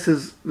 This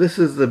is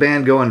the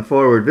band going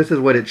forward. This is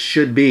what it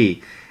should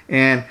be.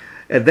 And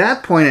at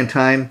that point in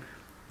time,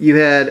 you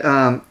had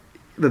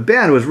the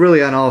band was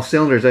really on all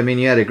cylinders. I mean,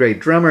 you had a great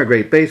drummer, a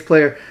great bass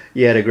player,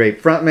 you had a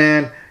great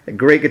frontman, a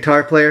great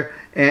guitar player,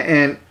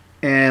 and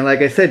like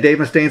I said, Dave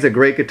Mustaine's a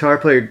great guitar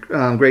player,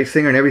 great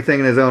singer, and everything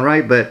in his own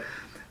right. But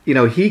you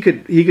know, he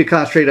could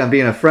concentrate on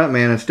being a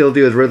frontman and still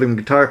do his rhythm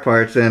guitar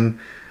parts and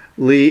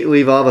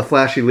leave all the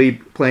flashy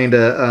lead playing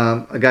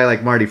to a guy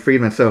like Marty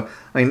Friedman. So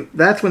I mean,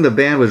 that's when the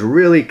band was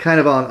really kind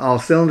of on all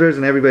cylinders,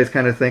 and everybody's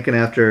kind of thinking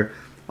after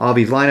all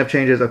these lineup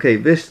changes, okay,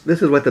 this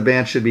is what the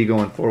band should be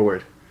going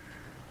forward.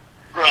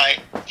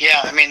 Right.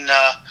 Yeah. I mean,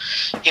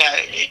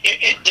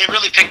 they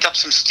really picked up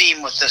some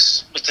steam with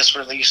this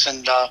release,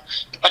 and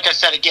like I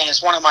said, again,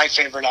 it's one of my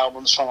favorite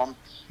albums from them.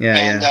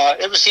 Yeah.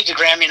 It received a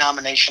Grammy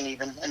nomination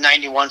even in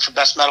 '91 for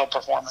Best Metal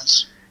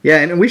Performance.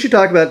 Yeah, and we should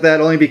talk about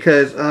that only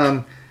because,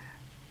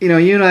 you know,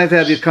 you and I have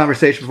had this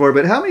conversation before,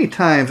 but how many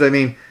times? I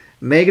mean,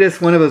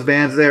 Megadeth's one of those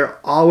bands. They're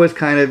always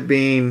kind of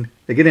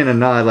they get in a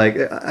nod. Like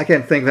I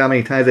can't think of how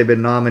many times they've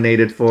been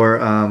nominated for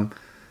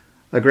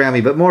a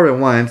Grammy, but more than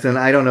once, and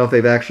I don't know if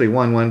they've actually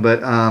won one, but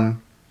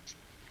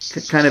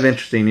kind of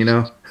interesting, you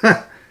know?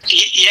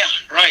 Yeah,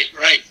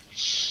 right.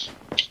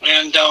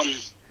 And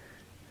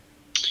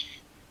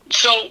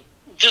so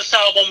this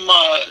album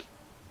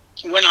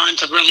went on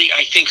to really,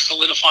 I think,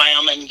 solidify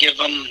them and give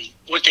them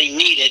what they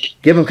needed.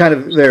 Give them kind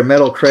of their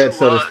metal cred,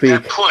 so to speak.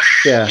 That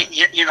push, yeah.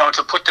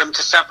 To put them,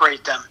 to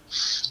separate them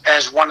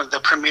as one of the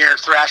premier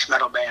thrash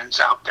metal bands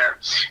out there.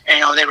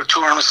 And, they were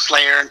touring with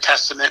Slayer and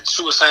Testament,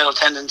 Suicidal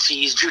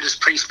Tendencies, Judas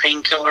Priest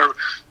Painkiller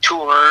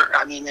tour.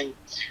 I mean,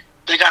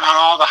 they got on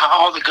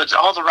all the goods,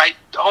 all the right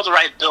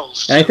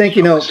bills. And I think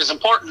which is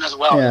important as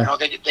well. Yeah.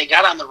 They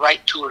got on the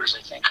right tours,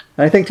 I think.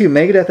 And I think too,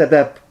 Megadeth at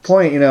that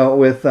point,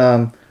 with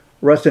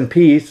Rust in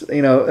Peace,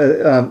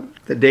 the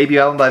debut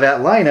album by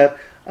that lineup.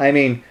 I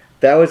mean,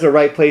 that was the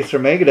right place for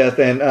Megadeth,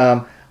 and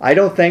I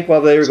don't think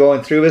while they were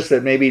going through this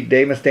that maybe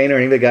Dave Mustaine or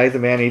any of the guys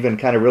in the band even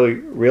kind of really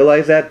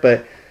realized that,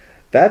 but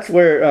that's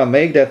where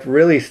Megadeth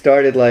really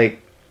started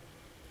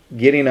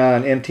getting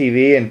on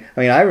MTV. And I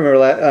mean, I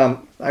remember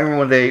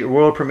when they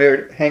world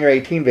premiered Hangar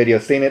 18 video,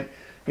 seeing it,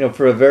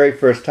 for the very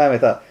first time. I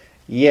thought,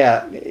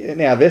 yeah,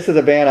 now this is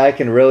a band I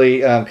can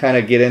really kind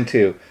of get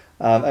into.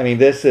 I mean,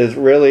 this is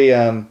really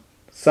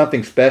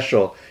something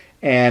special,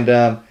 and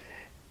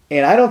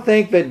I don't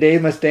think that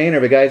Dave Mustaine or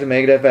the guys at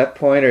Megadeth at that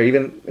point, or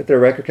even at their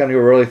record company,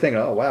 were really thinking,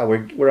 oh wow,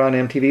 we're on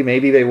MTV.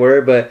 Maybe they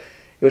were, but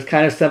it was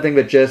kind of something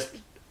that just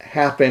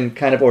happened,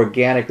 kind of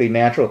organically,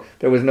 natural.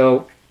 There was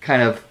no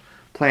kind of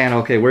plan.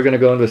 Okay, we're going to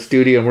go into the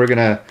studio and we're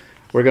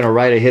gonna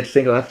write a hit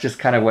single. That's just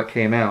kind of what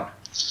came out.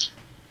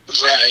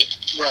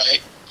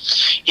 Right.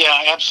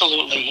 Yeah,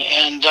 absolutely,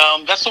 and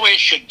that's the way it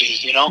should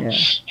be, Yeah.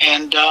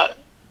 And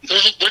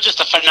they're just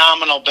a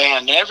phenomenal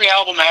band. And every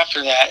album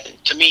after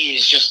that, to me,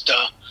 is just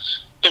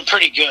been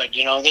pretty good.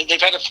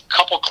 They've had a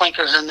couple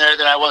clinkers in there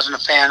that I wasn't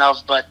a fan of,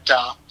 but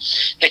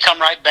they come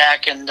right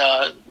back and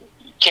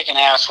kicking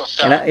ass with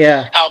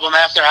album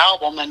after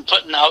album and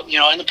putting out,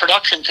 and the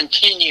production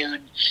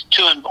continued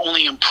to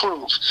only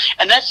improve.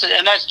 And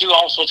that's due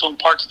also to in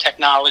part to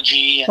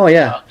technology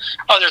and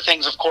other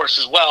things, of course,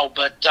 as well.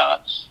 But they're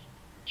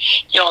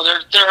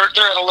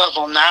at a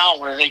level now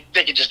where they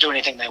could just do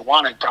anything they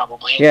wanted,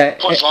 probably. Yeah,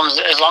 as long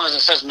as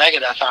it says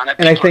Megadeth on it.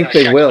 And I think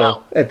they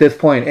will at this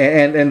point.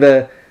 And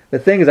the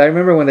thing is, I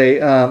remember when they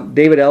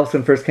David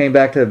Ellefson first came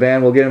back to the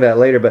band. We'll get into that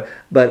later, but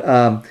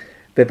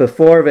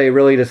before they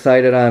really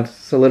decided on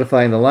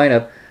solidifying the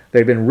lineup, there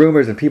had been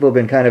rumors and people have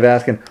been kind of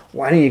asking,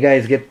 why don't you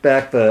guys get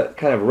back the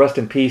kind of Rust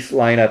in Peace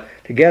lineup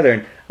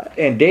together?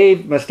 And Dave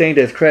Mustaine,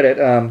 to his credit,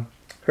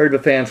 heard the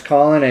fans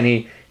calling, and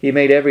he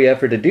made every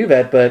effort to do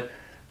that, but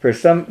for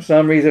some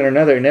reason or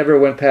another, it never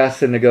went past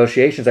the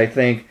negotiations. I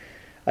think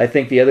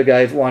the other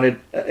guys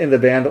in the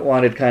band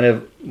wanted kind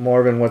of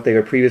more than what they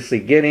were previously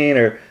getting,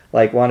 or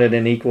wanted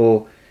an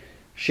equal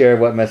share of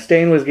what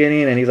Mustaine was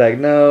getting, and he's like,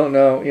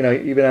 no,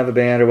 you've been out of the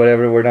band or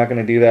whatever, we're not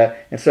going to do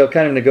that. And so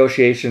kind of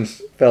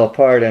negotiations fell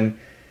apart, and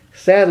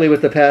sadly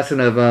with the passing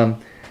of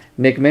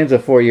Nick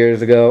Menza 4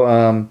 years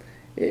ago,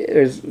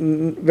 there's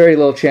very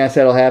little chance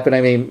that'll happen.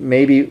 I mean,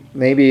 maybe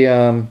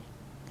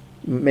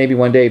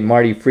one day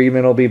Marty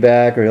Friedman will be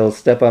back, or he'll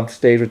step up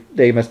stage with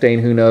Dave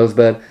Mustaine, who knows,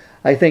 but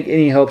I think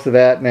any hopes of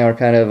that now are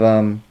kind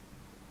of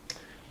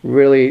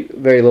really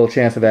very little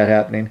chance of that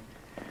happening.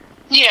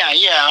 Yeah.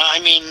 I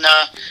mean,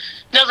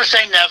 never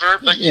say never,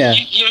 but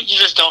you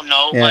just don't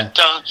know. Yeah.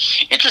 But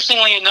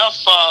interestingly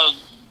enough,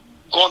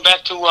 going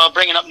back to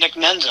bringing up Nick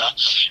Menza,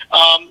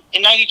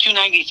 in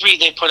 92-93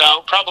 they put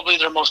out probably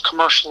their most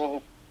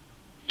commercial,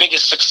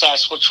 biggest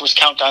success, which was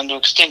Countdown to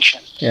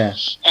Extinction. Yeah.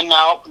 And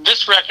now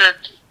this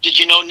record, did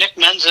you know Nick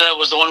Menza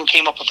was the one who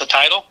came up with the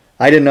title?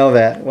 I didn't know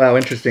that. Wow,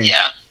 interesting.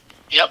 Yeah.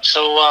 Yep.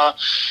 So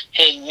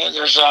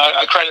there's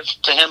a credit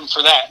to him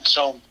for that.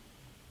 So.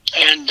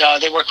 And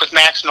they worked with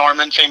Max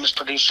Norman, famous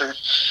producer,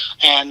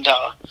 and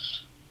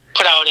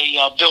put out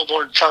a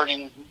Billboard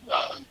charting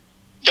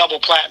double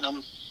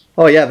platinum.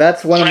 Oh yeah,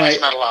 that's one of my.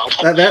 Metal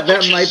album,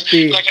 that might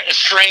be like a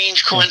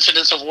strange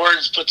coincidence of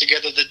words put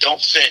together that don't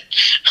fit,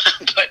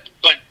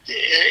 but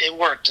it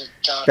worked.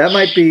 That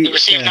might be. It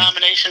received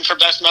nomination for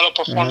Best Metal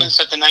Performance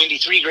at the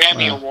 '93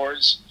 Grammy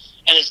Awards,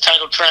 and its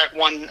title track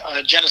won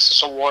a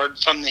Genesis Award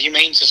from the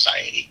Humane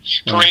Society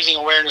for raising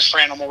awareness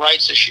for animal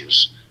rights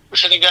issues.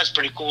 Which I think that's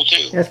pretty cool,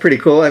 too. That's pretty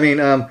cool. I mean,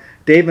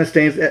 Dave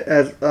Mustaine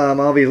has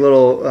all these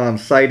little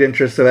side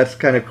interests, so that's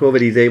kind of cool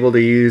that he's able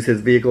to use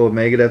his vehicle with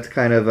Megadeth to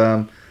kind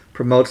of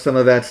promote some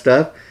of that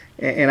stuff.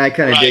 And I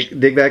kind of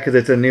dig that because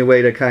it's a new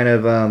way to kind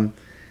of,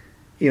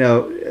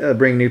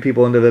 bring new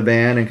people into the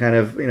band and kind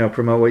of,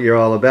 promote what you're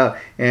all about.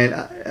 And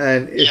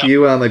if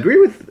you agree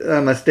with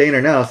Mustaine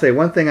or not, I'll say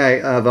one thing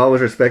I've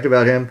always respected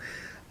about him.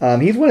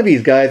 He's one of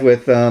these guys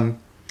with...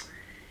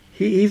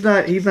 He's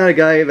not a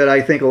guy that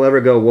I think will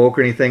ever go woke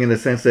or anything, in the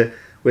sense that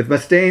with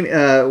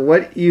Mustaine,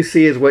 what you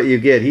see is what you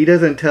get. He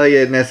doesn't tell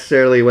you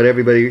necessarily what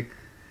everybody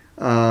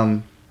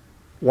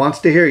wants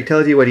to hear. He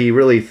tells you what he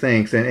really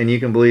thinks, and you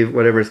can believe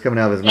whatever is coming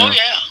out of his mouth. Oh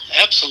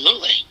yeah,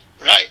 absolutely,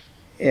 right,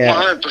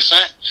 yeah,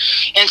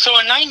 100%. And so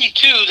in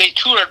 '92 they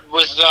toured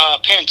with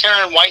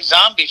Pantera and White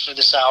Zombie for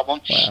this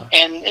album. Wow.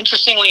 And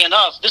interestingly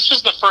enough, this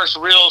was the first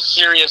real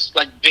serious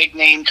big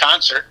name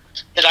concert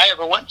that I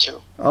ever went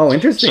to. Oh,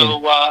 interesting.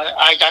 So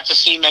I got to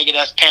see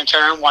Megadeth,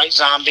 Pantera, and White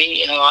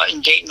Zombie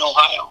in Dayton,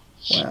 Ohio.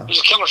 Wow. It was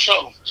a killer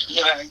show.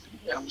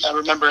 I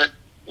remember it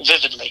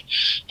vividly.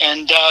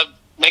 And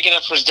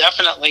Megadeth was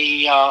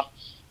definitely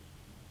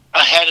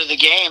ahead of the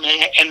game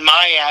in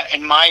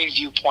my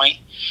viewpoint.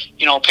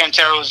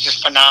 Pantera was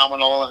just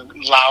phenomenal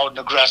and loud and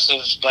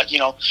aggressive, but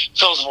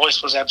Phil's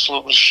voice was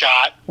absolutely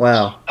shot.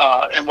 Wow.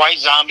 And White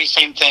Zombie,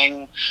 same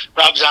thing.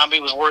 Rob Zombie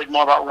was worried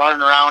more about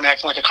running around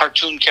acting like a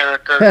cartoon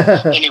character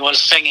than he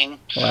was singing.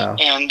 Wow.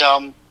 And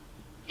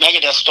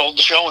Megadeth stole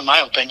the show, in my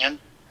opinion.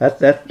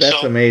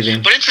 That's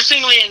amazing. But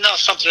interestingly enough,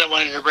 something I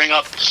wanted to bring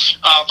up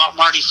about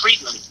Marty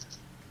Friedman.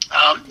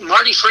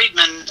 Marty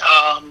Friedman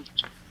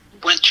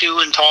went to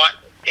and taught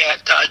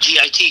at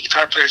GIT,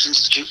 Guitar Players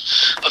Institute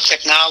of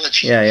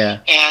Technology. Yeah.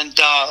 And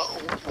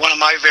one of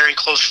my very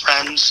close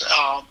friends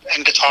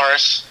and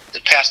guitarist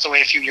that passed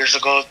away a few years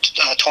ago,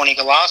 Tony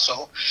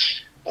Galasso,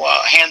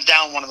 hands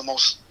down one of the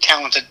most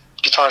talented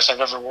guitarists I've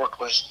ever worked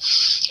with,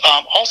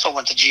 also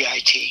went to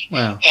GIT.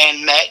 Wow.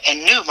 And met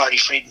and knew Marty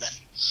Friedman.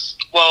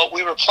 Well,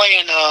 we were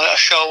playing a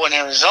show in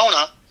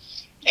Arizona,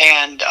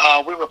 and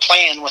we were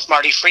playing with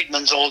Marty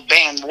Friedman's old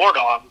band, War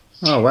Dog.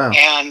 Oh, wow.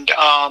 And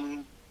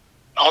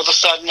all of a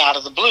sudden, out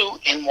of the blue,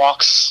 in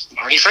walks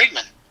Marty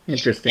Friedman.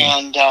 Interesting.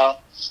 And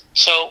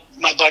so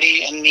my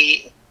buddy and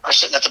me are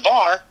sitting at the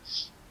bar,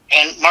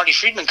 and Marty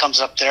Friedman comes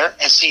up there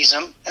and sees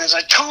him, and is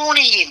like,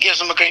 "Tony!" and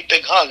gives him a great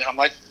big hug. And I'm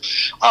like,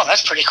 "Oh,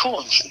 that's pretty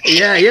cool."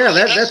 Yeah. He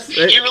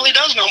really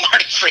does know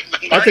Marty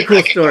Friedman. That's a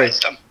cool story.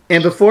 Him.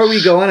 And before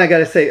we go on, I got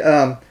to say,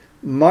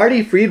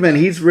 Marty Friedman,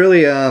 he's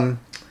really,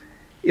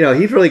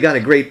 he's really got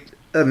a great,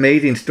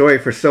 amazing story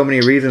for so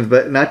many reasons,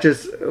 but not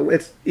just,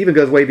 it even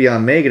goes way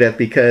beyond Megadeth,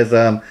 because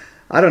I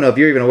don't know if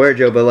you're even aware,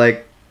 Joe, but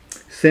like,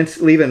 since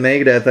leaving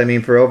Megadeth, I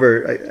mean, for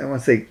over, I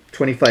want to say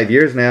 25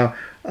 years now,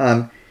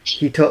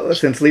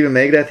 since leaving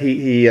Megadeth,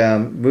 he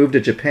moved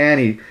to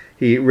Japan.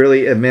 He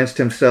really immersed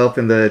himself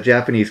in the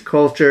Japanese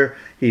culture.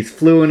 He's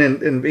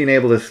fluent in being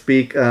able to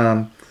speak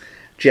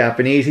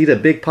Japanese. He's a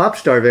big pop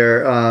star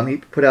there. He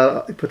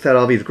puts out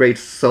all these great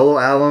solo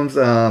albums.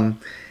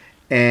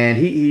 And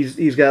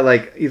he's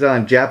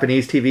on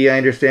Japanese TV, I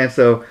understand.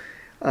 So,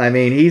 I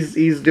mean,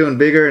 he's doing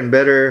bigger and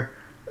better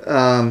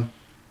than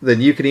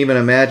you can even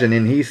imagine,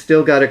 and he's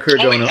still got a career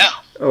going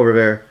over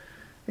there.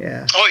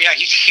 Yeah. Oh yeah,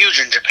 he's huge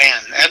in Japan.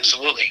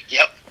 Absolutely.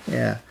 Yep.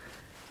 Yeah.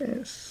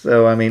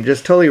 So I mean,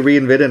 just totally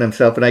reinvented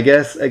himself, and I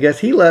guess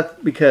he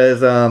left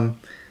because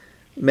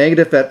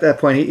Megadeth at that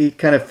point he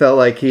kind of felt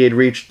like he had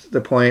reached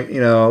the point,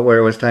 where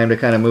it was time to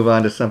kind of move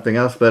on to something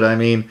else. But I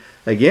mean,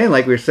 again,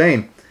 like we were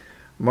saying,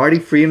 Marty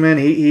Friedman,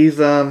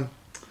 he's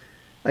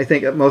I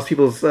think most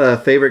people's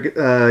favorite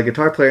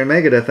guitar player in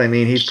Megadeth. I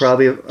mean, he's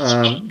probably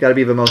got to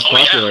be the most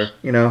popular,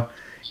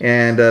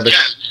 And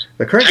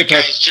the current that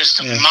guitar guy's just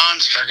a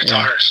monster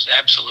guitarist,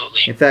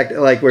 absolutely. In fact,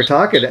 like we're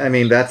talking, I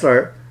mean, that's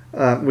our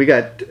we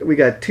got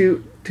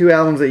two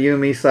albums that you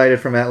and me cited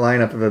from that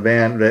lineup of a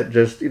band that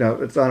just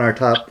it's on our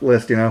top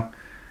list. Yep.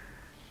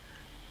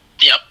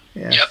 Yeah.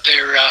 Yep.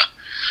 They're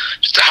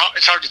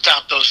it's hard to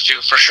top those two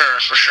for sure.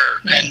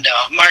 Yeah. And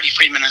Marty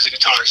Friedman as a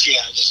guitarist,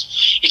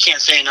 you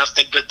can't say enough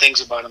good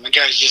things about him. The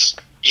guy's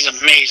he's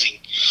amazing,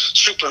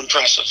 super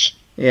impressive.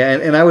 Yeah,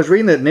 and I was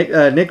reading that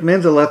Nick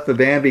Menza left the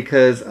band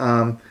because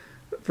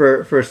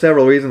for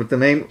several reasons, but the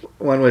main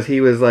one was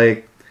he was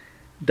like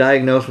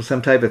diagnosed with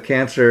some type of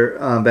cancer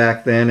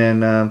back then,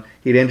 and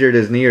he'd injured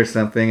his knee or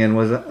something and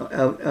was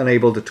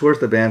unable to tour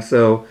with the band.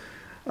 So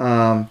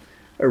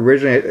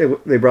originally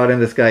they brought in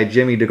this guy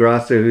Jimmy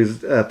DeGrasso, who's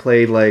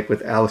played like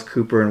with Alice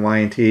Cooper and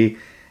Y&T,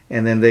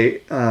 and then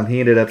he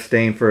ended up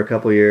staying for a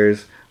couple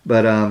years.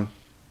 But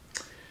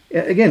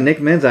again, Nick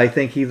Menza, I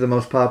think he's the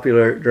most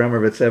popular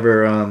drummer that's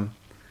ever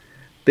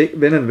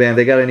been in the band.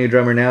 They got a new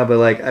drummer now,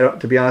 but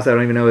to be honest, I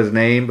don't even know his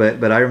name.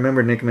 But I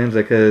remember Nick Menza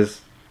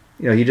because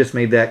he just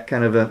made that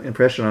kind of an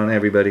impression on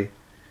everybody.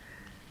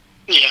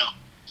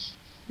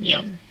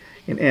 Yeah.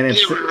 And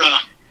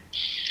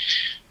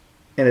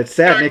it's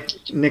sad.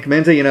 Nick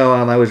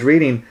Menza, I was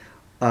reading,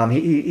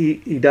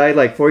 he died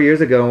like 4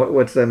 years ago.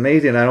 What's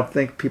amazing, I don't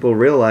think people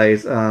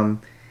realize,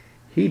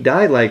 he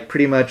died like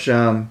pretty much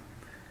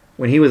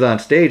when he was on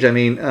stage. I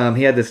mean,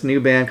 he had this new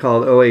band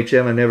called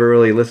OHM. I never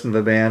really listened to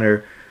the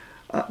band,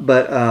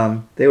 but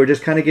they were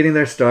just kind of getting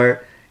their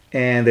start,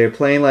 and they were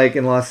playing like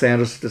in Los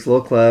Angeles, this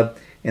little club,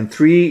 and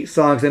 3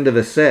 songs into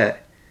the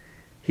set,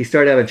 he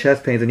started having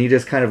chest pains, and he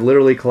just kind of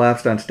literally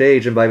collapsed on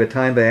stage, and by the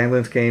time the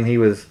ambulance came, he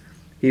was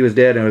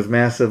dead, and it was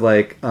massive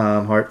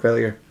heart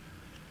failure.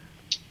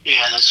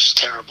 Yeah, that's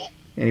terrible.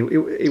 And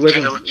he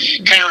wasn't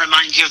kind of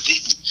reminds you of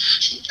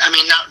I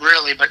mean, not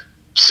really, but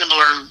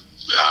similar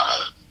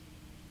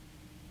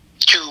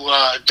to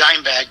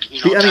Dimebag.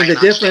 I mean,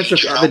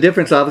 the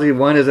difference obviously,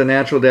 one is a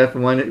natural death,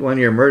 and one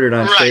you're murdered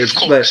on stage. Of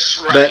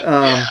course, but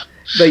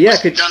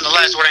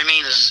nonetheless, what I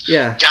mean is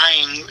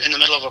dying in the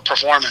middle of a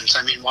performance.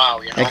 I mean,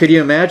 wow. And could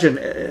you imagine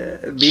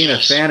being a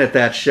fan at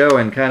that show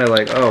and kind of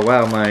like, oh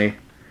wow,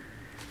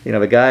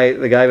 the guy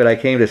that I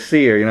came to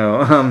see, or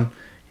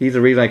he's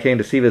the reason I came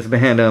to see this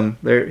band.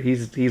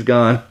 He's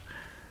gone.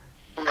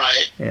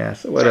 Right. Yeah.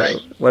 So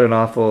what an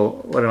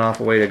awful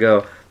way to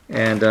go.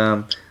 And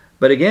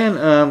but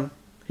again,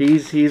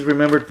 he's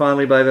remembered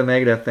fondly by the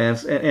Megadeth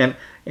fans,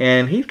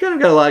 and he's kind of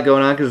got a lot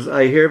going on because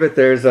I hear that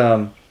there's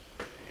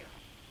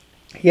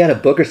he had a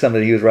book or something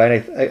that he was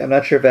writing. I'm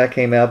not sure if that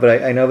came out,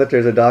 but I know that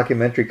there's a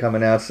documentary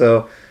coming out,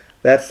 so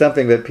that's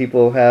something that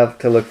people have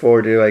to look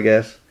forward to, I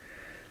guess.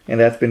 And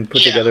that's been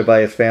put together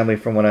by his family,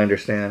 from what I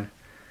understand.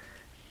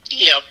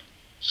 Yep.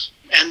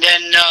 And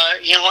then,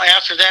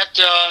 after that,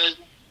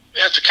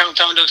 after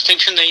Countdown to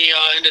Extinction, they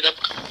ended up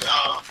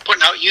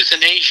putting out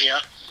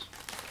Euthanasia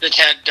that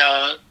had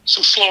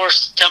some slower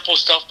tempo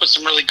stuff, but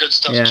some really good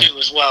stuff too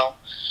as well.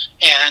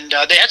 And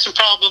they had some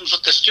problems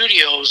with the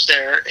studios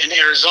there in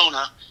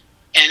Arizona,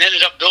 and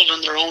ended up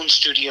building their own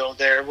studio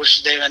there,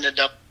 which they ended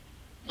up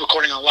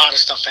recording a lot of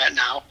stuff at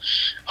now.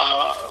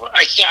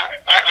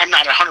 I'm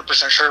not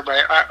 100% sure,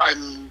 but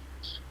I'm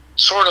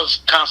sort of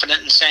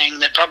confident in saying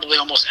that probably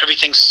almost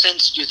everything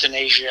since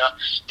Euthanasia,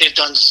 they've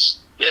done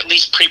at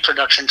least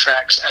pre-production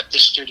tracks at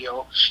this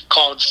studio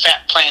called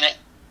Fat Planet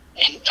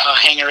and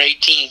Hangar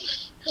 18.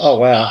 Oh,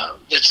 wow.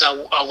 It's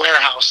a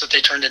warehouse that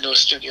they turned into a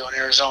studio in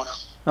Arizona.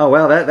 Oh,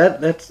 wow,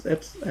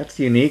 that's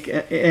unique.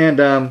 And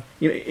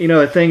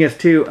the thing is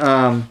too,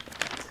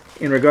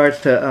 in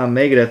regards to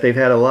Megadeth, they've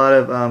had a lot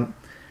of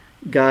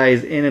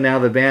guys in and out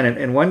of the band,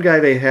 and one guy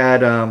they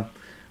had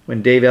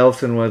when Dave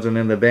Ellefson wasn't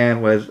in the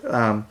band was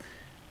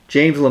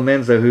James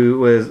Laminza, who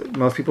was,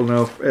 most people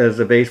know as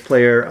a bass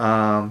player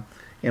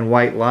in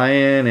White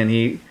Lion, and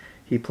he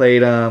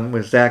played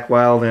with Zakk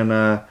Wylde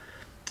in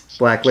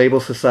Black Label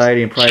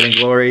Society and Pride and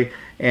Glory,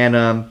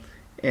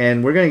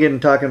 and we're going to get into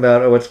talking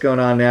about what's going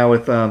on now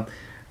with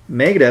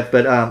Megadeth,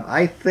 but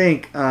I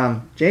think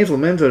James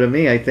Laminza, to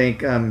me, I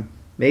think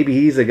maybe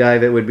he's a guy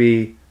that would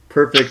be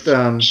perfect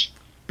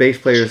bass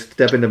player to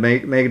step into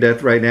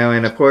Megadeth right now.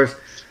 And of course,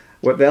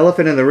 what the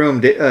elephant in the room,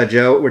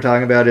 Joe, we're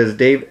talking about is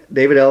David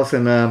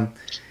Ellefson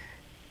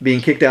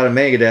being kicked out of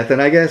Megadeth.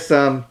 And I guess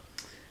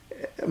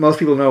most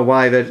people know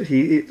why. That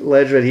he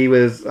alleged that he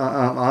was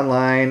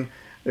online.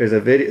 There's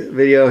a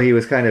video he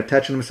was kind of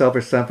touching himself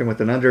or something with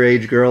an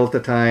underage girl at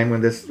the time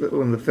when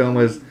the film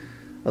was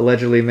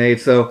allegedly made.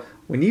 So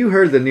when you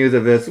heard the news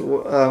of this,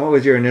 what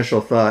was your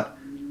initial thought?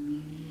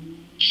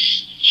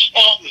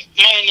 Well,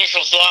 my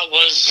initial thought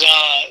was,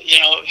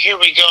 here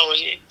we go.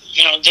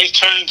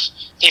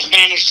 They've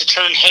managed to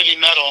turn heavy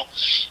metal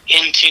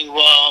into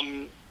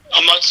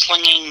a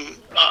mudslinging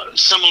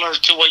similar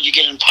to what you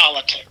get in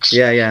politics.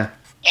 Yeah, yeah.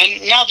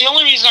 And now the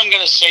only reason I'm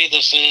going to say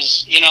this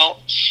is,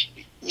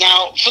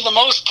 now for the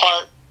most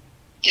part,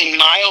 in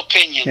my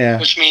opinion,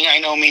 which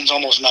means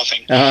almost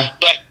nothing,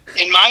 but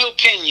in my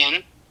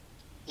opinion,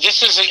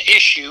 this is an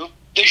issue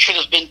that should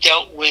have been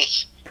dealt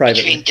with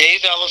privately between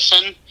Dave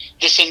Ellefson,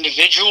 this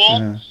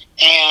individual,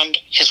 and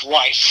his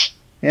wife,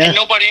 and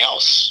nobody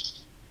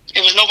else.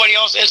 It was nobody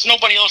else. It's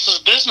nobody else's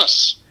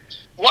business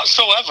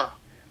whatsoever.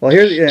 Well,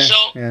 here's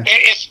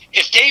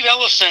if Dave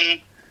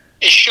Ellefson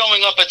is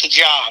showing up at the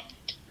job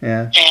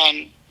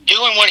and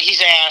doing what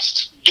he's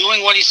asked,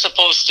 doing what he's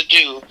supposed to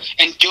do,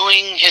 and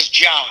doing his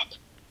job,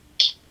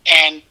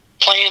 and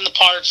playing the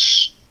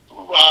parts,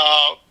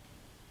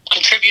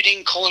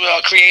 contributing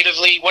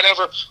creatively,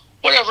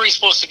 whatever he's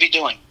supposed to be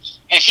doing,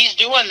 and if he's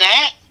doing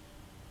that,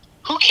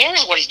 who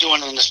cares what he's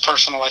doing in his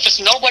personal life? It's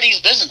nobody's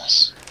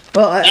business.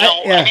 Well,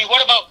 I mean,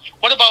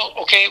 what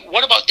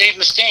about Dave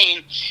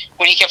Mustaine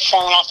when he kept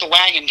falling off the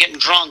wagon, getting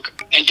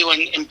drunk, and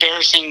doing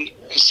embarrassing,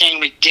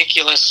 saying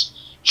ridiculous,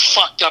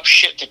 fucked up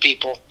shit to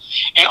people,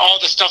 and all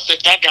the stuff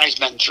that guy's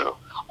been through,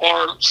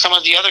 or some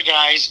of the other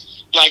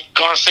guys like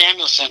Gar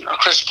Samuelson or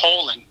Chris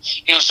Poland,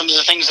 some of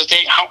the things that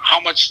how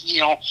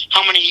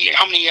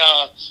many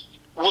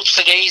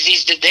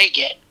whoops-a-daisies did they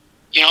get?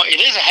 It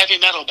is a heavy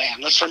metal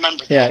band. Let's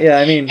remember that. Yeah,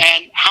 I mean,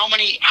 and how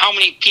many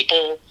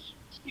people,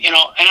 and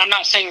I'm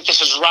not saying that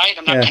this is right.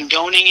 I'm not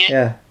condoning it.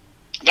 Yeah.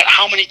 But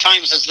how many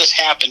times has this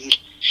happened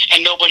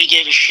and nobody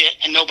gave a shit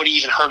and nobody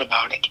even heard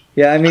about it?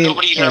 Yeah, I mean,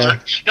 nobody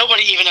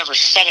even ever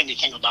said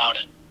anything about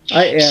it.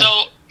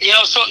 So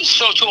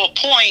to a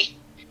point,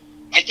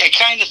 I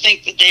kind of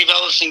think that Dave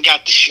Ellefson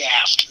got the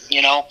shaft.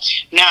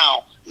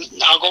 Now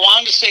I'll go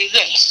on to say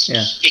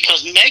this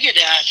because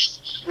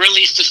Megadeth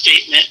released a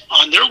statement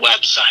on their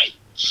website.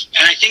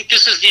 And I think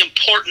this is the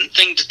important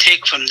thing to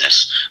take from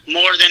this,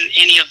 more than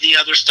any of the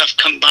other stuff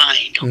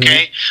combined,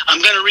 okay? Mm-hmm.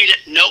 I'm going to read it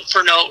note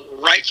for note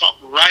right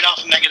off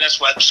of Megadeth's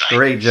website.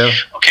 Great, Joe.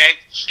 Okay?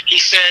 He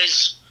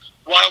says,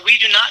 while we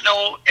do not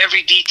know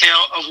every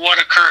detail of what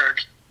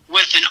occurred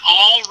with an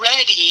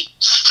already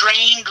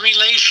strained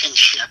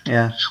relationship,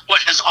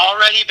 what has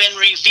already been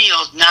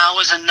revealed now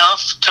is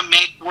enough to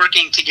make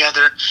working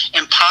together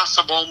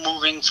impossible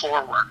moving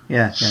forward.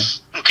 Yeah.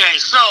 Okay,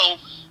 so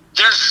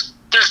there's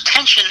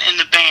tension in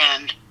the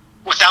band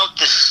without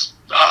this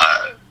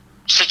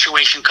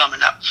situation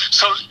coming up.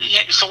 So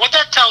what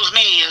that tells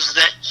me is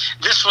that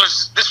this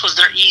was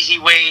their easy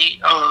way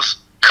of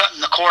cutting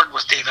the cord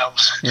with Dave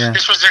Ellefson. Yeah.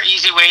 This was their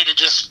easy way to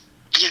just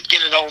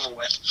get it over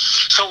with.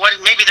 So what?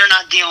 Maybe they're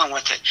not dealing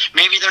with it.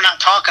 Maybe they're not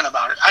talking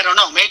about it. I don't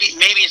know. Maybe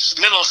it's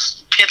little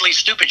piddly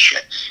stupid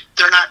shit.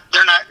 They're not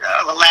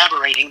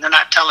elaborating. They're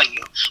not telling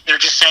you. They're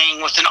just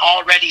saying with an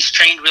already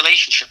strained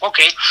relationship.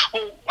 Okay,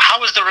 well,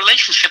 how is the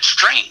relationship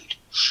strained?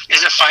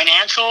 Is it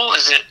financial?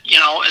 Is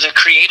it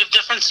creative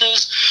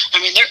differences?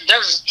 I mean,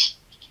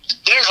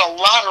 there's a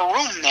lot of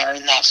room there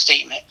in that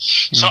statement.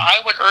 Mm-hmm. So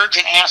I would urge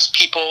and ask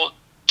people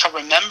to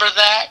remember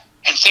that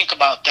and think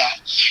about that.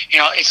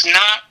 It's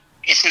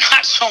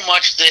not so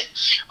much that,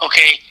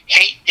 okay,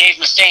 hate Dave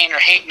Mustaine or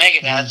hate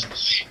Megadeth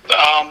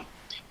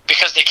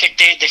because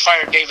they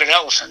fired David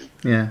Ellefson.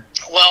 Yeah.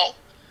 Well,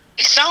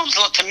 it sounds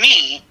to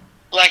me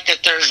like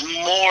that there's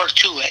more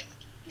to it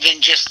than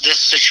just this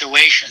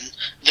situation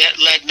that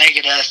led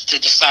Megadeth to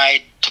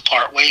decide to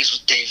part ways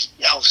with Dave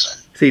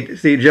Ellefson.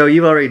 See, Joe,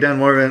 you've already done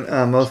more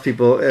than most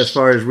people as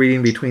far as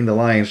reading between the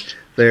lines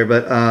there.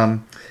 But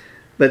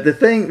the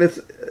thing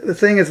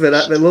is that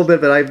a little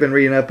bit that I've been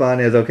reading up on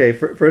is, okay,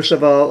 first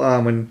of all,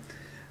 when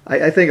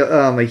I think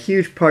a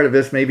huge part of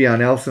this may be on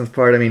Ellefson's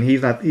part. I mean, he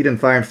didn't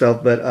fire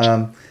himself, but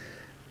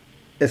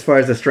as far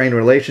as the strained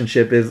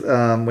relationship is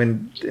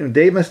when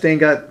Dave Mustaine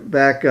got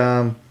back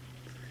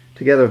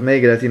together with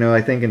Megadeth,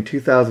 I think in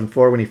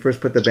 2004 when he first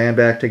put the band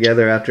back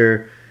together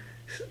after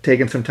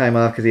taking some time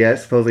off because he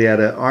supposedly had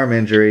an arm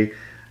injury,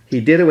 he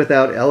did it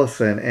without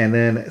Ellefson, and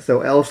then so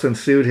Ellefson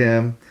sued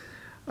him,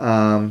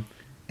 and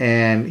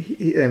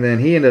then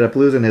he ended up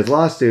losing his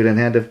lawsuit and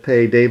had to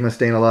pay Dave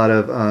Mustaine a lot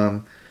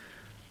of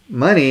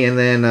money, and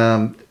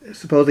then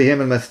supposedly him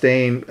and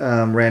Mustaine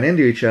ran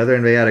into each other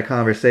and they had a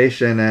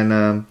conversation,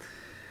 and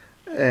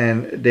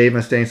Dave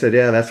Mustaine said,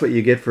 yeah, that's what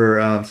you get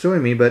for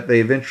suing me, but they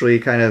eventually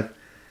kind of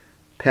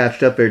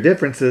patched up their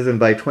differences, and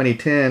by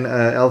 2010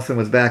 Ellefson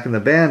was back in the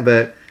band,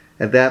 but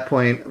at that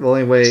point the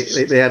only way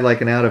they had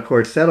like an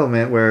out-of-court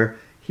settlement where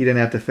he didn't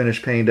have to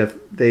finish paying to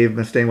Dave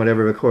Mustaine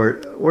whatever the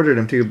court ordered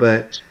him to,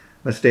 but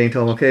Mustaine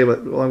told him, okay,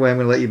 but the only way I'm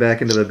going to let you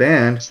back into the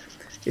band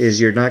is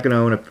you're not going to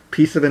own a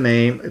piece of the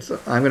name.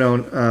 I'm going to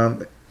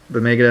own the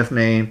Megadeth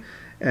name,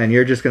 and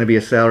you're just going to be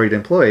a salaried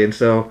employee. And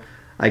so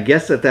I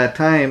guess at that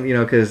time,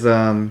 because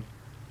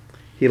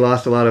he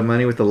lost a lot of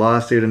money with the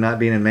lawsuit and not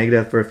being in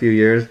Megadeth for a few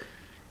years,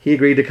 he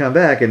agreed to come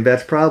back, and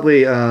that's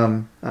probably,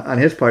 on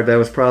his part, that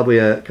was probably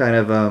a kind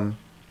of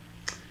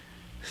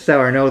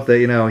sour note that,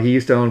 he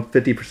used to own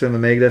 50% of the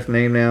Megadeth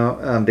name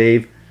now.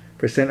 Dave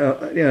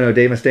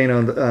Mustaine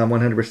owned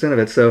 100% of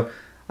it. So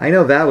I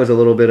know that was a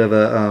little bit of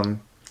a, thing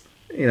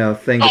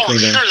between them. Oh,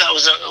 sure, that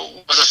was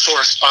a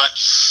sore spot.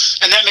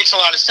 And that makes a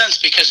lot of sense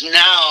because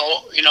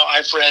now,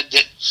 I've read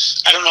that,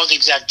 I don't know the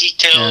exact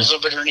details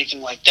of it or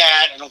anything like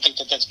that. I don't think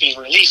that that's being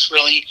released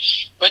really.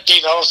 But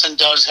Dave Ellefson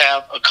does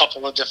have a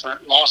couple of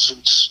different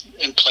lawsuits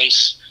in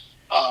place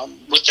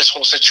with this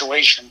whole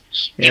situation.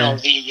 Yeah.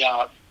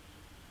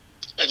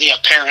 The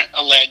apparent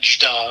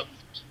alleged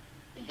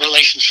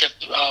relationship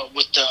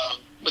with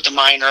the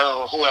minor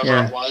or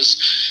whoever it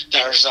was.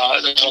 There's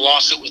a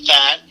lawsuit with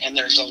that, and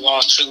there's a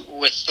lawsuit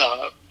with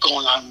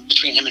going on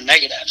between him and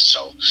Megadeth.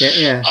 So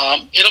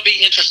it'll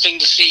be interesting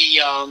to see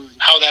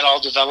how that all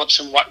develops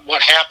and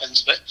what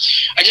happens. But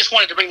I just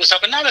wanted to bring this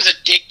up, and not as a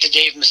dig to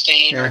Dave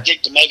Mustaine or a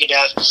dig to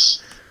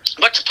Megadeth,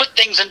 but to put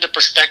things into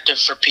perspective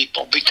for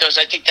people, because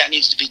I think that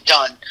needs to be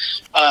done.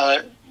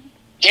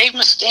 Dave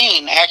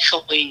Mustaine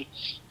actually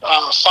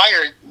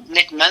fired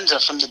Nick Menza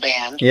from the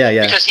band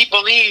because he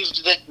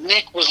believed that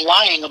Nick was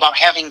lying about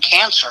having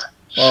cancer.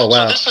 Oh,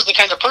 wow. So this is the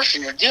kind of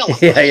person you're dealing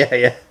with.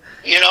 Yeah.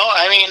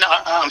 I mean,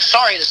 I'm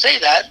sorry to say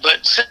that,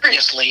 but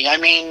seriously, I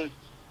mean,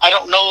 I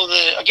don't know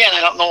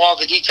all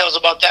the details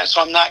about that,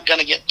 so I'm not going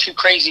to get too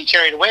crazy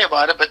carried away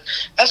about it, but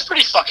that's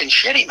pretty fucking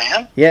shitty,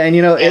 man. Yeah, and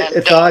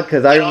it's odd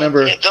because I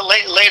remember... later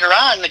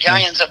on, the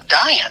guy ends up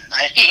dying.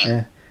 I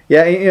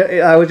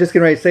mean, I was just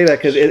getting ready to say that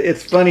because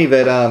it's funny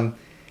that...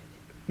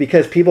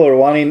 because people are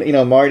wanting,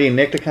 Marty and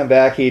Nick to come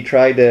back, he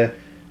tried to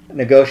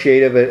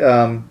negotiate it, but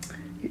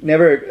he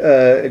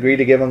never agreed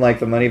to give them like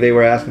the money they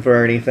were asking for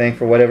or anything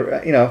for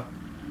whatever.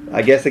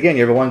 I guess again,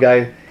 you're the one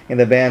guy in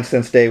the band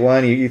since day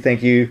one. You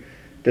think you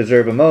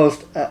deserve the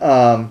most,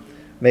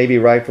 maybe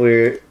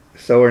rightfully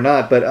so or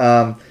not. But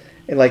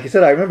and like you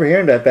said, I remember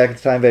hearing that back at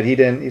the time that he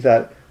didn't. He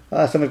thought,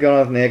 something's going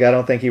on with Nick. I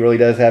don't think he really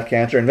does have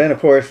cancer. And then of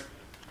course,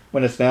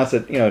 when it's announced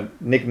that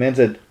Nick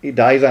Menza he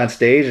dies on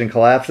stage and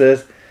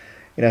collapses.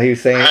 He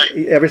was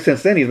saying, ever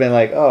since then, he's been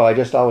like, oh, I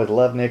just always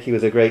loved Nick. He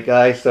was a great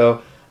guy.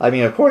 So, I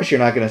mean, of course, you're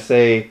not going to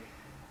say,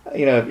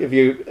 if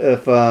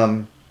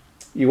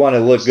you want to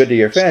look good to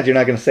your fans, you're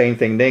not going to say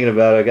anything negative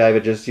about a guy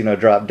that just,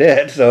 dropped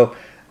dead. So,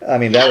 I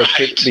mean, that would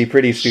be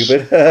pretty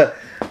stupid.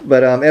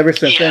 But ever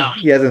since then,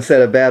 he hasn't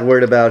said a bad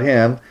word about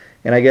him.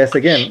 And I guess,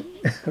 again,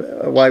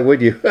 why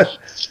would you?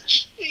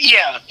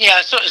 Yeah.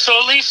 So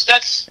at least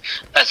that's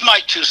my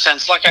 2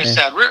 cents. Like I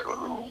said,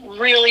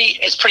 really,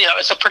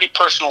 it's a pretty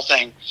personal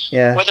thing.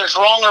 Yeah. Whether it's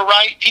wrong or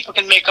right, people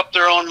can make up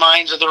their own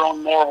minds or their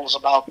own morals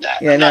about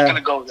that. I'm not going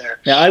to go there.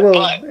 Yeah, I will.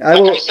 But like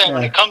I said,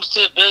 when it comes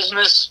to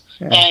business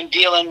and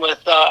dealing with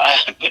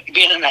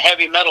being in a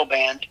heavy metal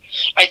band.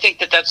 I think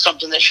that that's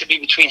something that should be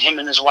between him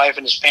and his wife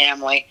and his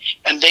family,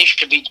 and they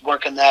should be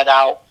working that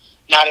out.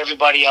 Not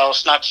everybody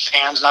else, not the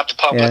fans, not the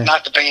public,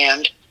 not the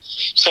band.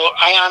 So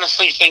I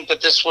honestly think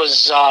that this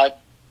was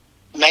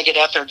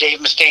Megadeth or Dave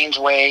Mustaine's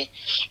way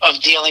of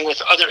dealing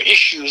with other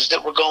issues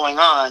that were going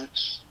on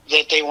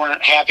that they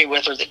weren't happy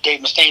with, or that Dave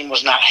Mustaine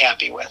was not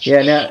happy with.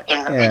 Yeah, now,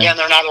 Again,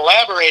 they're not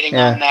elaborating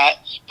on that,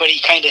 but he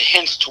kind of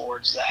hints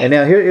towards that. And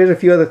now here's a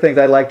few other things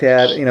I'd like to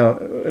add, you know,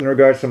 in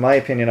regards to my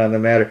opinion on the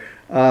matter.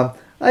 I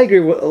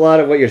agree with a lot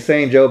of what you're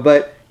saying, Joe,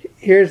 but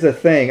here's the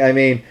thing. I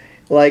mean,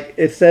 like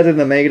it said in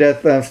the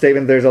Megadeth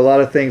statement, there's a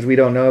lot of things we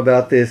don't know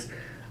about this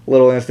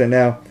little incident.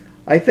 Now,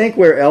 I think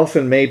where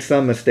Ellefson made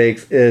some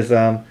mistakes is,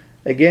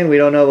 again, we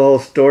don't know the whole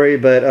story,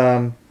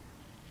 but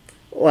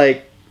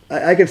like,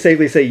 I could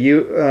safely say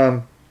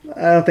I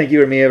don't think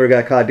you or me ever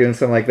got caught doing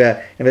something like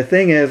that. And the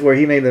thing is, where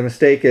he made the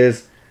mistake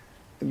is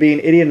being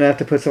idiot enough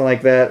to put something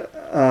like that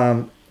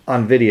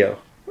on video,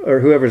 or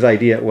whoever's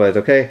idea it was,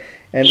 okay?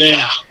 And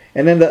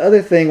then the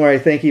other thing where I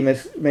think he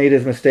made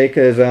his mistake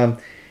is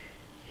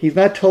he's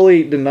not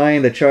totally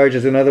denying the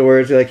charges. In other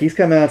words, like he's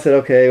come out and said,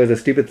 okay, it was a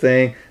stupid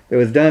thing that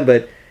was done,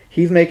 but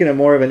he's making it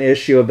more of an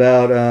issue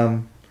about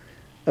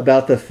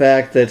the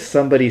fact that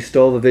somebody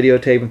stole the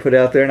videotape and put it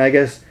out there. And I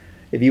guess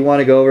if you want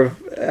to go over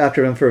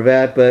after him for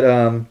that, but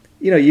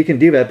you know, you can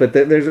do that. But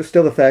there's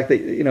still the fact that,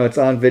 you know, it's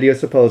on video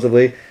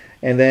supposedly,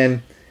 and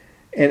then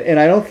and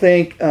I don't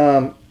think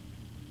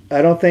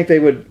they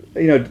would,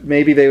 you know,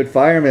 maybe they would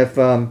fire him if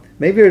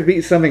maybe there'd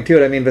be something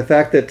to it. I mean, the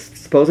fact that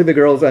supposedly the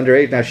girl's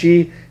underage. Now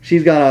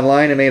she's gone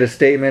online and made a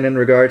statement in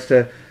regards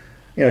to,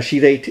 you know,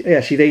 she's 18. Yeah,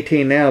 she's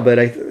 18 now, but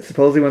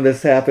supposedly when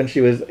this happened, she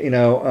was, you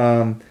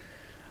know,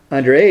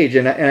 underage,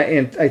 and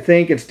I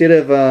think instead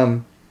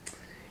of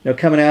you know,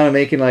 coming out and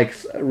making like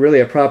really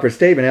a proper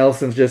statement,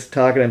 Ellefson's just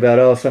talking about,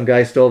 oh, some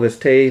guy stole this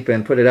tape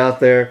and put it out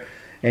there,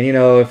 and you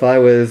know, if I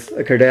was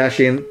a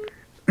Kardashian.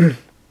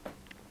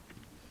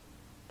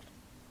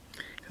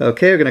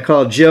 Okay, we're gonna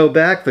call Joe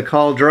back. The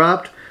call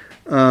dropped.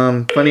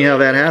 Funny how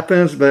that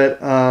happens, but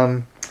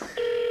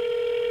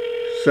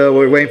so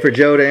we're waiting for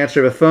Joe to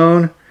answer the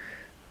phone.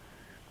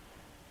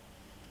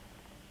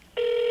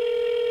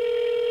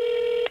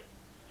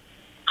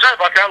 Sorry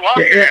about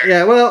that.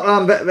 Yeah.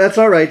 Well, that's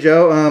all right,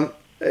 Joe.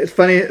 It's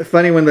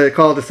funny when the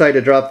call decided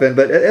to drop in.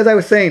 But as I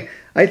was saying,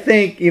 I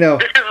think, you know,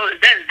 that's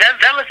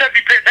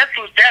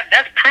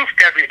proof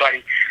to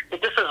everybody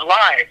that this is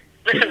live.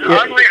 This is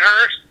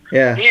unrehearsed.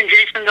 Yeah. Me and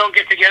Jason don't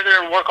get together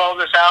and work all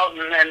this out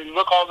and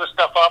look all this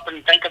stuff up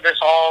and think of this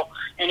all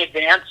in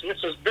advance.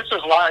 This is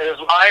live, as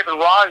live and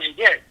raw as you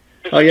get.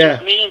 This is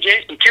just me and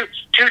Jason, two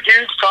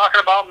dudes talking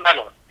about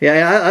metal.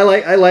 Yeah, I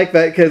like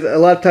that, because a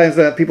lot of times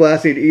people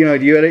ask me, you know,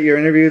 do you edit your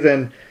interviews?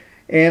 And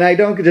I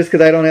don't, just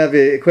because I don't have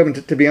the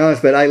equipment to be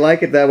honest, but I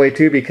like it that way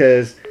too,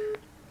 because...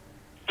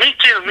 Me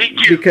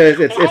too. Because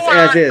it's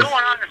as is. Go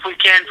on if we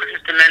can for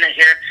just a minute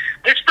here.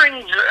 This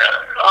brings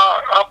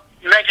up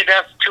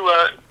Megadeth to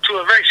a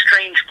very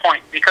strange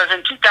point, because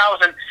in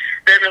 2000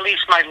 they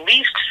released my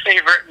least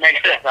favorite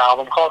Megadeth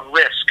album called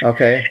Risk.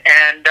 Okay.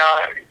 And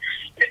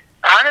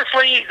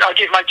honestly, I'll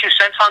give my 2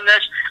 cents on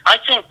this. I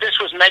think this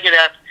was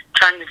Megadeth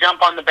trying to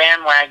jump on the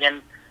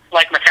bandwagon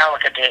like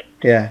Metallica did.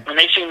 Yeah. When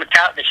they seen the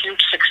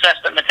huge success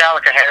that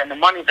Metallica had and the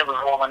money that was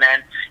rolling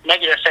in,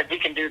 Megadeth said, we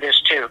can do this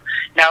too.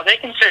 Now, they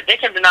can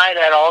deny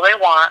that all they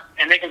want,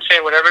 and they can say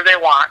whatever they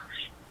want,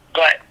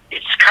 but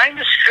it's kind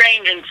of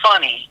strange and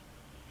funny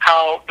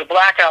how the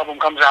Black Album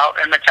comes out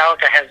and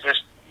Metallica has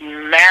this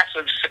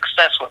massive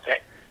success with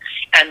it.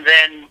 And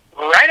then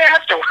right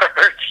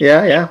afterwards,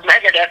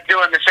 Megadeth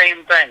doing the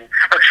same thing,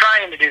 or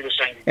trying to do the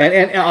same thing.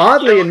 And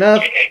oddly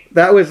enough,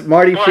 that was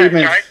Marty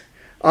Friedman's...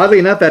 Oddly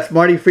enough, that's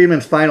Marty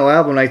Friedman's final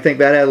album, and I think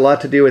that had a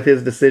lot to do with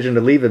his decision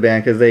to leave the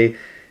band, because they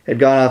had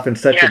gone off in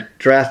such a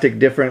drastic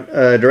different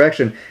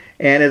direction.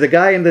 And as a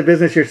guy in the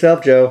business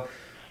yourself, Joe,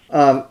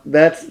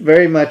 that's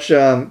very much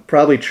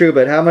probably true,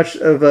 but how much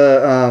of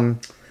a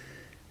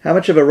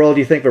role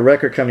do you think the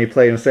record company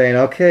played in saying,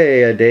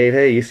 okay, Dave,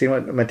 hey, you seen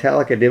what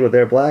Metallica did with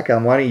their Black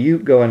Album, why don't you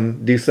go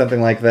and do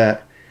something like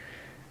that?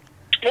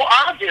 Well,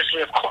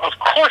 obviously, of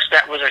course,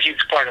 that was a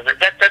huge part of it.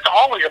 That's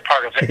always a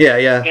part of it. Yeah.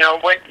 You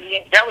know,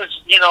 that was,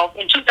 you know,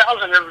 in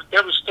 2000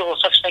 there was still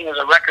such thing as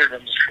a record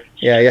industry.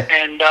 Yeah.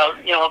 And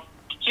you know,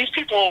 these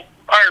people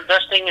are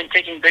investing and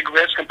taking big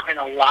risks and putting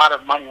a lot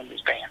of money in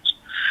these bands,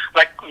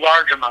 like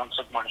large amounts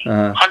of money,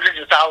 hundreds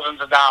of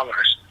thousands of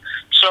dollars.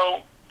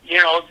 So, you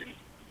know,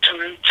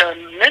 to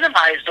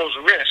minimize those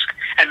risks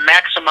and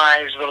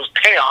maximize those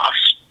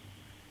payoffs,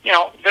 you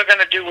know, they're going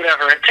to do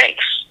whatever it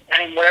takes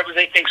and whatever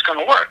they think is going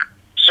to work.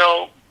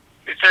 So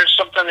if there's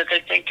something that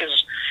they think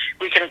is,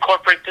 we can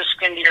incorporate this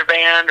into your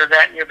band or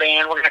that in your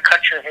band, we're going to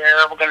cut your hair,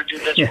 we're going to do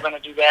this, we're going to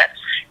do that.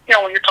 You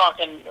know, when you're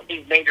talking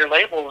these major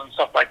labels and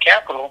stuff like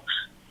Capitol,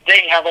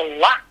 they have a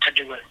lot to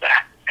do with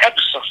that.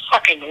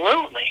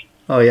 Absolutely.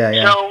 Oh, yeah.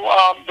 So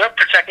they're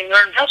protecting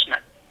their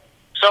investment.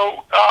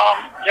 So,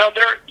 you know,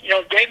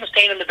 Dave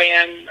Mustaine and the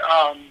band,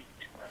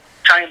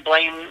 try and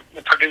blame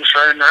the producer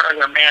or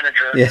their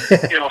manager,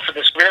 you know, for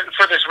this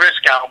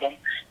Risk album.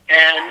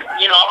 And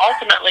you know,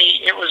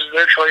 ultimately, it was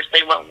their choice.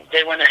 They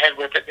went ahead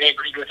with it. They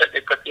agreed with it.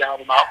 They put the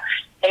album out.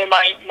 And in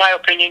my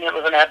opinion, it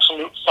was an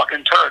absolute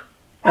fucking turd.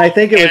 I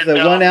think it was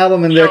the one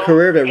album in their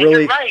career that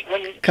really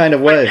kind of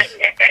was.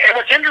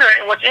 And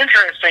what's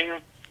interesting, and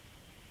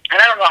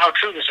I don't know how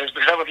true this is,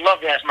 because I would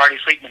love to ask Marty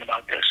Friedman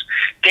about this.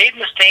 Dave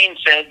Mustaine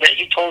said that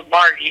he told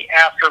Marty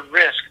after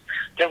Risk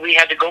that we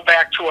had to go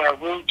back to our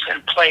roots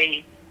and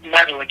play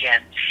metal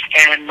again,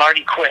 and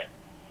Marty quit.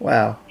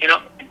 Wow. You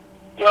know,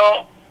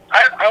 well,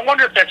 I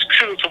wonder if that's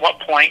true to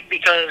what point,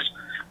 because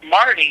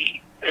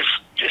Marty is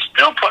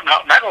still putting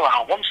out metal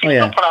albums. He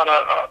still put out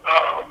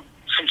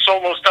some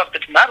solo stuff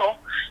that's metal.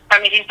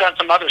 I mean, he's done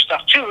some other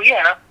stuff too,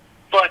 yeah,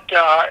 but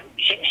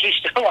he's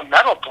still a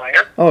metal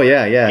player. Oh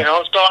yeah, yeah. You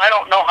know, so I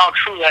don't know how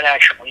true that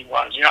actually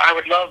was. You know, I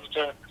would love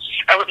to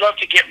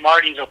get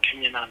Marty's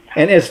opinion on that.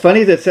 And as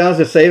funny as it sounds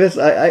to say this,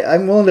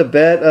 I'm willing to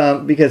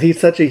bet, because he's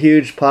such a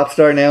huge pop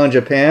star now in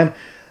Japan.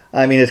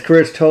 I mean, his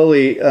career's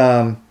totally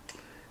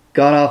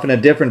gone off in a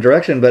different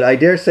direction, but I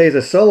dare say as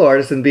a solo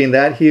artist and being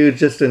that huge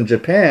just in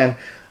Japan,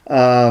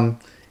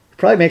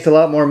 probably makes a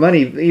lot more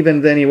money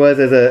even than he was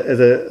as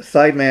a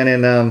sideman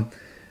in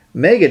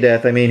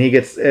Megadeth. I mean, he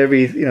gets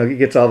he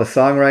gets all the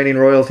songwriting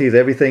royalties,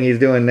 everything he's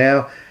doing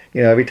now.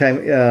 You know, every time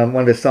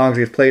one of his songs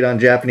gets played on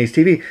Japanese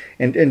TV.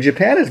 And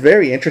Japan is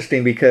very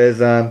interesting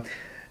because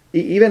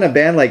even a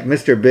band like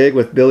Mr. Big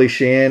with Billy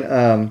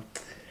Sheehan,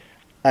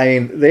 I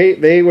mean,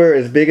 they were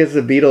as big as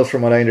the Beatles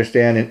from what I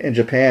understand in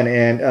Japan.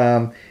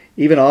 And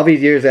even all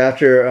these years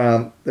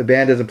after, the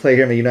band doesn't play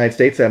here in the United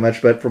States that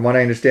much, but from what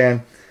I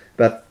understand,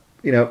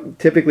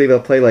 typically they'll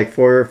play like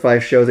 4 or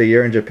 5 shows a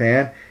year in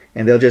Japan,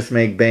 and they'll just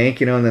make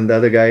bank, and then the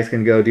other guys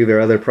can go do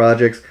their other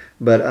projects.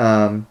 But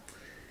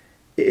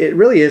it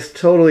really is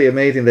totally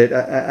amazing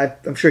that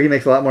I'm sure he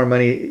makes a lot more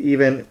money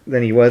even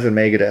than he was in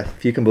Megadeth,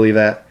 if you can believe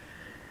that.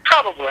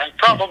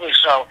 Probably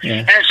so. Yeah.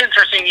 And it's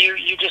interesting,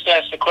 you just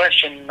asked the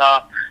question,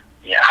 how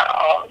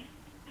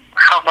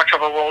much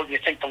of a role do you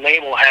think the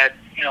label had,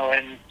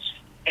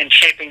 in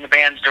shaping the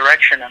band's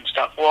direction and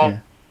stuff? Well,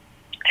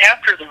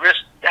 after the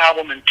Risk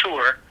album and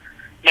tour,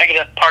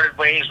 Megadeth parted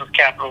ways with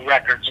Capitol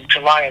Records in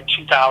July of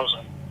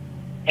 2000.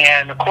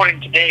 And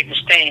according to Dave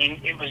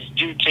Mustaine, it was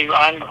due to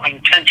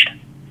ongoing tension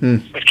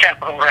with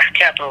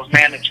Capitol's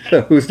management.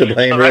 So who's to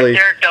blame, so really? Right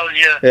there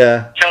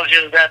tells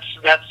you that's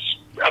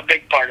a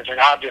big part of it.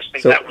 Obviously,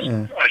 that was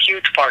a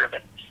huge part of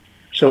it.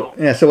 So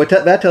what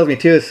that tells me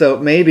too is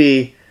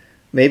maybe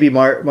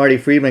Marty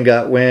Friedman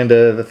got wind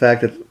of the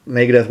fact that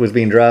Megadeth was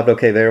being dropped.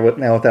 Okay, they're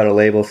now without a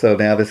label, so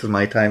now this is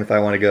my time if I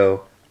want to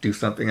go do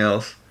something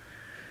else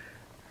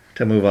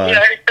to move on.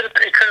 Yeah, it could have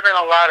been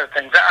a lot of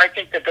things. I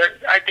think it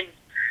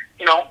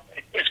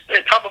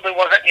probably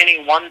wasn't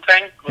any one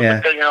thing.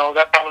 But,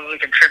 that probably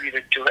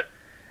contributed to it.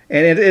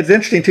 And it's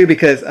interesting too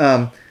because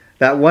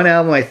that one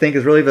album I think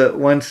is really the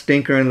one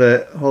stinker in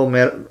the whole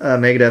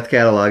Megadeth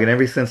catalog, and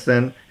ever since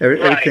then,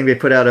 everything they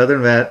put out other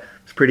than that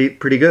is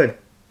pretty good.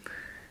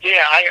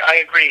 Yeah,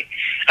 I agree.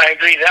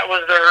 That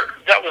was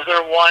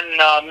their one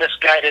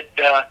misguided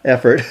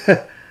effort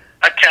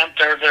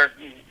attempt, or their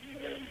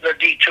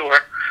detour.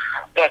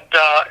 But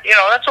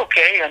that's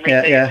okay. I mean,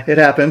 it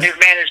happens. They've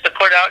managed to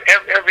put out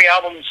every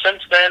album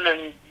since then,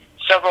 and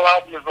several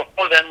albums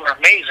before then were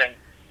amazing.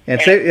 And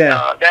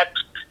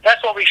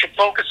that's what we should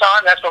focus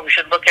on. That's what we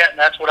should look at, and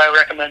that's what I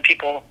recommend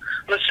people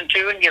listen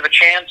to and give a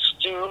chance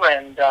to.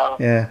 And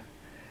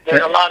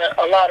there's a lot of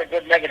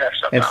good Megadeth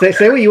stuff. And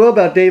say what you will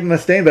about Dave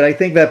Mustaine, but I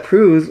think that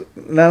proves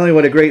not only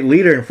what a great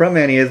leader and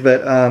frontman he is,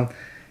 but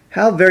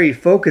how very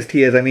focused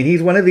he is. I mean,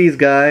 he's one of these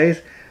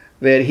guys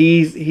that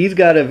he's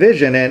got a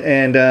vision,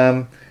 and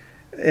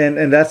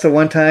that's the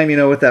one time,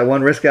 with that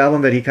one Risk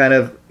album that he kind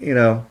of,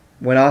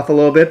 went off a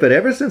little bit, but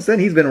ever since then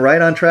he's been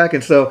right on track,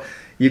 and so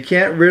you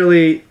can't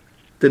really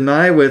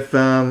deny with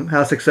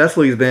how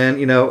successful he's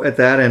been, at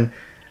that, and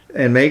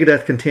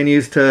Megadeth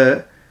continues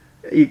to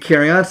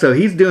carry on, so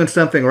he's doing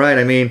something right.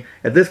 I mean,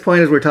 at this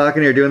point as we're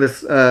talking here, doing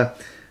this,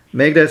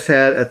 Megadeth's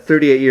had a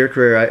 38-year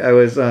career. I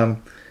was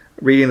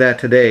reading that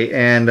today,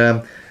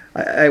 and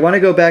I want to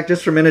go back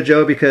just for a minute,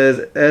 Joe, because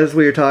as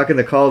we were talking,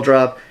 the call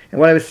dropped, and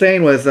what I was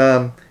saying was,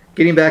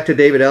 getting back to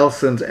David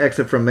Ellefson's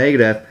exit from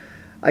Megadeth,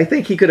 I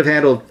think he could have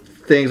handled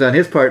things on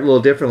his part a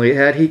little differently.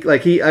 I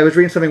was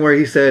reading something where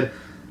he said,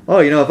 "Oh,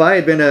 if I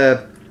had been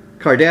a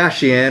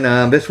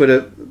Kardashian, this would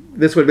have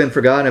been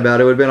forgotten about.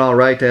 It would have been all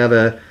right to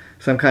have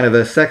some kind of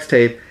a sex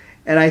tape."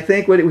 And I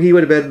think what he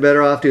would have been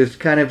better off to is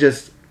kind of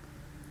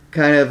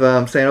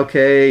saying,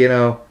 "Okay,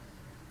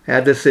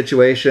 had this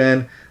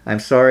situation. I'm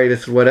sorry.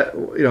 This is what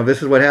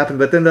happened."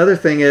 But then the other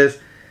thing is,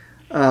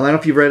 I don't know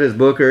if you've read his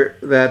book or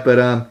that,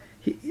 but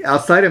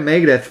outside of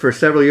Megadeth for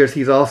several years,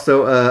 he's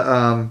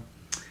also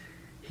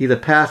he's a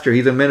pastor.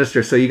 He's a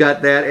minister. So you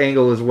got that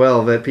angle as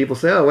well. That people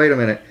say, "Oh, wait a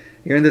minute,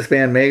 you're in this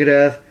band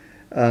Megadeth.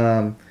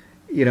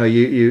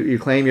 You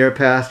claim you're a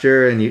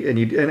pastor, and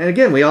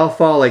again, we all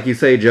fall, like you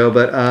say, Joe.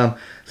 But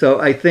so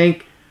I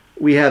think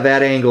we have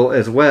that angle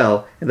as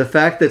well. And the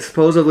fact that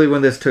supposedly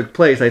when this took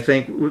place, I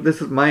think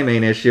this is my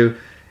main issue,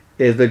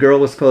 is the girl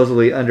was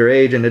supposedly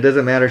underage, and it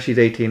doesn't matter if she's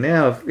 18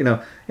 now,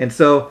 And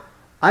so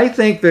I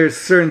think there's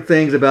certain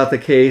things about the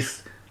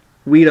case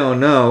we don't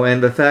know,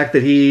 and the fact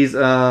that he's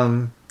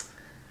got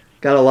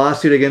a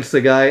lawsuit against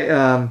the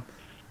guy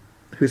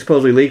who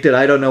supposedly leaked it,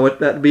 I don't know.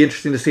 That'd be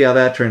interesting to see how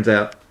that turns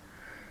out.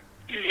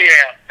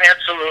 Yeah,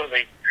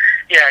 absolutely.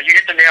 Yeah, you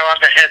hit the nail on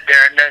the head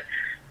there,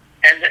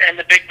 and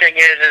the big thing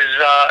is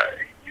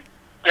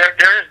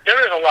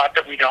there is a lot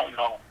that we don't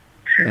know.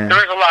 Yeah.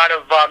 There is a lot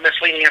of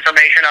misleading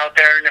information out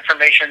there, and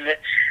information that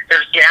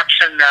there's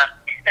gaps in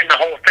the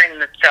whole thing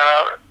that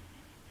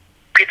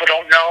people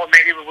don't know.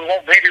 Maybe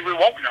we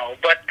won't know.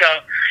 But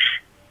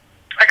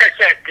like I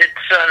said,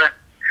 it's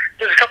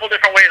there's a couple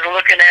different ways of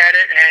looking at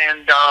it,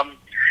 and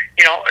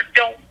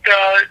don't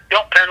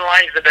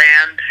penalize the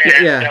band,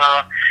 and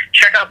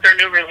check out their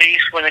new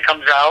release when it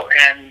comes out,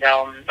 and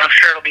I'm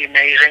sure it'll be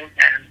amazing.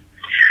 And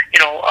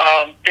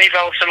Dave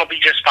Ellefson will be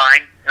just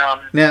fine.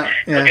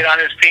 He'll get on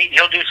his feet.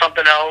 He'll do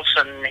something else,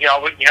 and he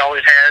always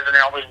has, and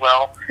he always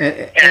will.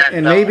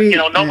 And maybe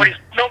nobody's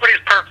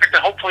perfect,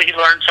 and hopefully he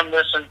learns from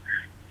this and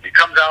he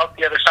comes out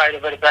the other side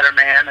of it a better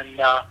man, and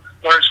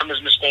learns from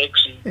his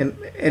mistakes.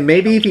 And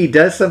maybe if he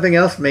does something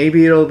else,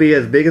 maybe it'll be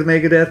as big as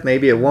Megadeth.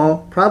 Maybe it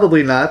won't.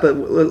 Probably not. But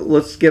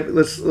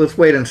let's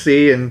wait and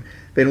see, and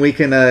then we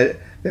can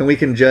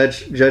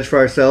judge for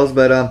ourselves.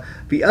 But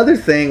the other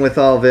thing with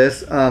all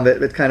this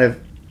that kind of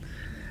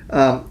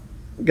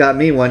got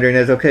me wondering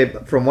is, okay,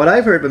 from what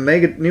I've heard, the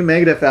new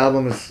Megadeth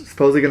album is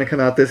supposedly going to come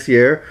out this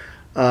year.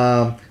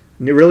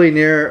 Really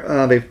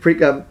near, they've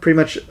got pretty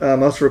much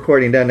most of the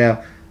recording done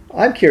now.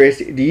 I'm curious,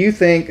 do you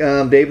think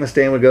Dave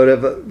Mustaine would go to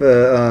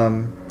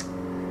the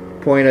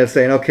point of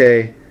saying,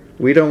 okay,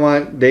 we don't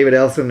want David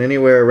Ellefson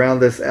anywhere around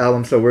this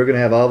album, so we're going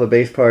to have all the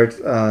bass parts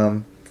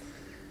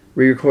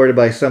re-recorded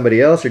by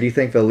somebody else, or do you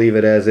think they'll leave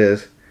it as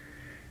is?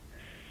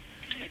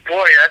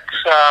 Boy,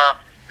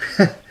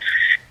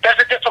 that's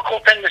a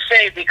difficult thing to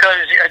say,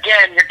 because,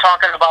 again, you're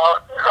talking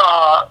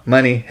about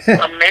money.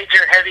 A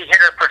major heavy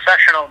hitter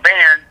professional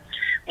band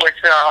with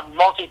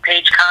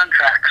multi-page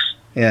contracts.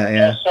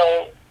 Yeah.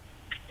 So,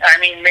 I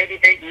mean, maybe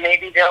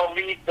they'll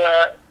leave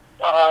the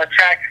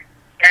track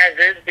as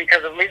is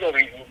because of legal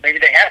reasons. Maybe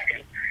they have to.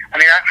 I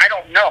mean, I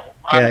don't know.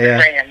 I'm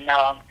just saying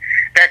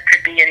that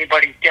could be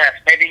anybody's guess.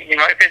 Maybe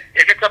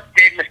if it's up to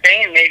Dave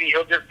Mustaine, maybe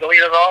he'll just delete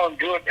it all and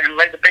do it and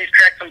lay the bass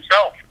tracks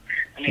himself.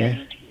 I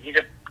mean, he's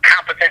a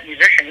competent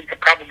musician. He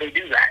could probably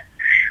do that.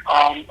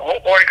 Or he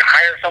could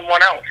hire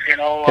someone else.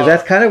 Because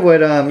that's kind of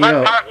what a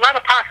lot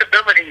of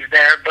possibilities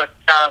there. But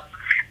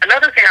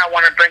another thing I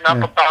want to bring up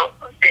about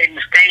Dave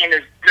Mustaine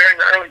is during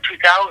the early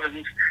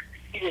 2000s,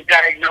 he was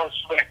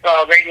diagnosed with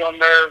radial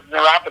nerve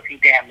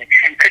neuropathy damage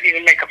and couldn't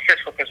even make a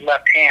fist with his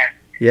left hand.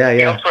 He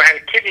also had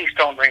a kidney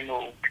stone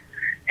removed.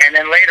 And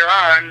then later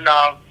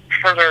on,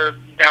 further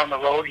down the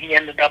road, he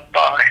ended up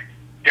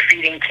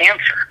defeating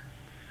cancer.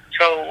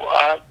 So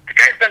the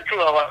guy's been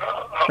through a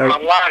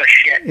lot of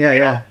shit.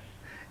 Yeah.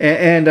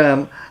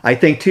 And I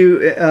think,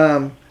 too,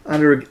 on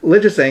the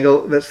religious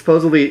angle, that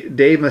supposedly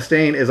Dave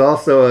Mustaine is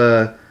also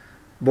a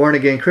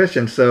born-again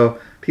Christian. So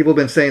people have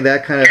been saying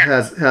that kind of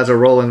has a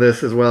role in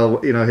this as well.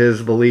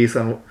 His beliefs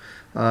on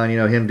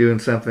him doing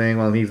something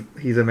while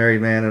he's a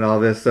married man and all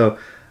this. So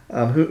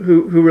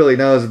who really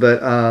knows?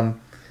 But on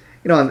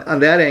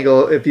that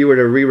angle, if you were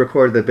to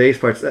re-record the bass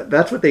parts,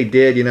 that's what they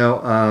did.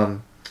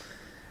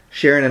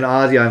 Sharon and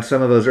Ozzy on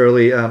some of those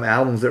early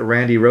albums that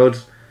Randy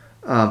Rhoads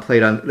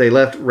played on. They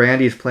left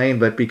Randy's playing,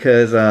 but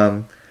because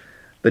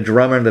the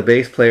drummer and the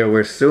bass player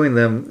were suing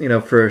them,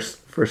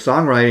 for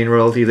songwriting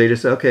royalties, they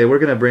just said, okay, we're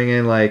going to bring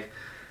in like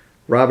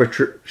Robert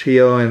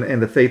Trujillo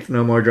and the Faith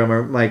No More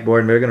drummer Mike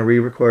Borden. They're going to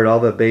re-record all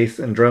the bass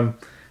and drum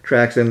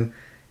tracks, and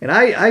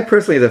I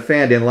personally as a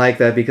fan didn't like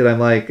that, because I'm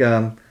like,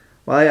 well,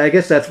 I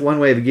guess that's one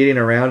way of getting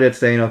around it,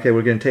 saying, okay,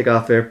 we're going to take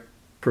off their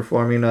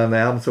performing on the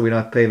album so we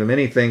don't have to pay them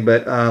anything.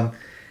 But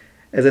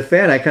as a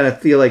fan, I kind of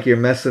feel like you're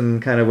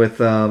messing kind of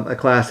with a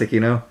classic,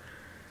 Yeah,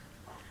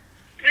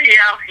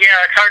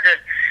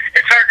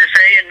 it's hard to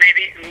say, and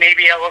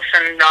maybe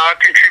Ellefson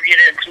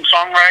contributed in some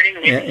songwriting.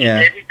 Maybe he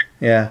didn't.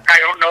 Yeah. I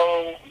don't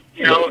know.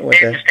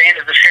 Dave Mustaine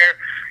is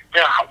the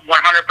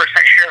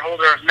 100%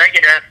 shareholder of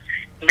Megadeth.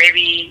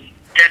 Maybe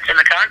that's in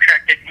the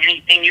contract that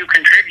anything you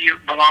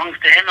contribute belongs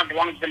to him and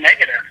belongs to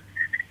Megadeth,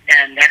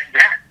 and that's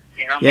that.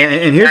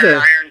 And here's an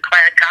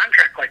ironclad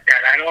contract like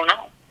that. I don't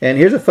know. And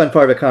here's a fun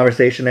part of a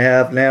conversation to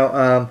have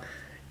now.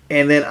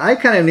 And then I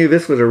kind of knew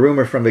this was a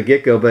rumor from the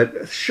get-go,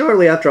 but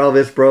shortly after all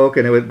this broke,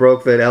 and it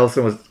broke that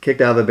Ellefson was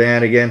kicked out of the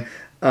band again,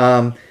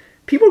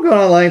 people were going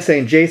online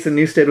saying Jason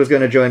Newsted was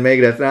going to join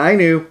Megadeth. Now,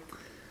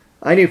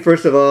 I knew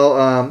first of all,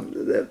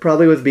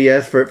 probably was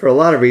BS for a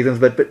lot of reasons,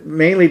 but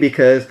mainly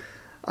because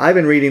I've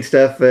been reading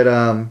stuff that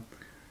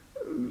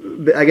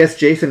I guess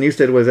Jason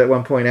Newsted was at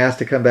one point asked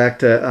to come back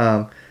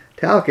to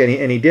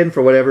Metallica, and he didn't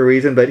for whatever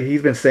reason, but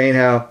he's been saying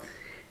how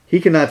he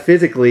cannot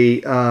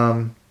physically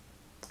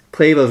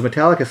play those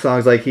Metallica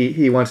songs like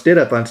he once did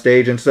up on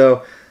stage. And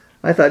so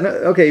I thought, no,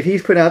 okay, if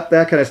he's putting out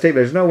that kind of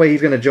statement, there's no way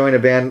he's going to join a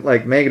band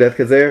like Megadeth,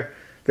 because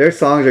their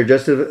songs are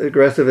just as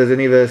aggressive as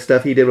any of the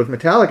stuff he did with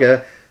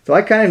Metallica. So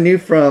I kind of knew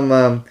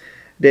from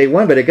day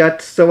one, but it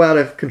got so out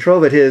of control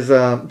that his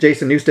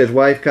Jason Newsted's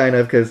wife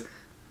because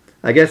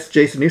I guess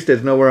Jason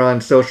Newsted's nowhere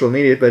on social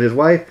media, but his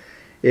wife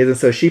is, and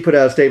so she put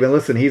out a statement,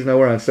 listen, he's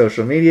nowhere on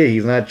social media,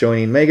 he's not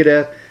joining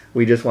Megadeth,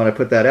 we just want to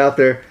put that out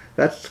there.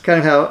 That's kind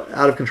of how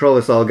out of control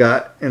this all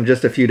got in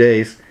just a few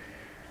days.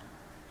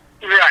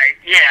 Right,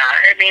 yeah.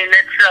 I mean,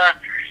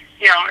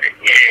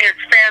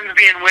 it's fans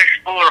being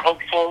wishful or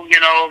hopeful,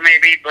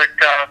 maybe, but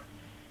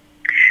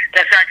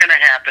that's not going to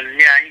happen.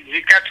 Yeah,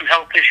 he's got some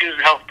health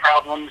issues, health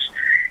problems,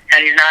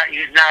 and he's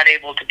not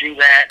able to do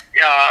that.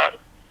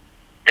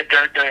 The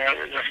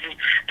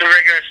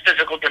rigorous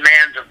physical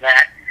demands of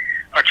that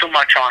are too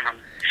much on him.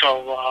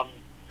 So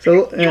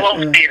you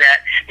won't see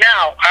that.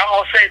 Now,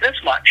 I'll say this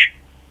much.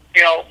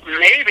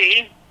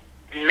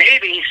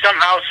 Maybe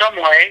somehow, some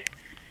way,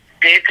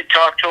 Dave could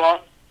talk to him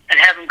and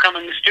have him come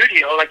in the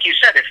studio. Like you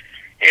said,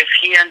 if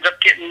he ends up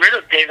getting rid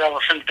of Dave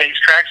Ellefson's bass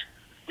tracks,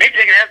 maybe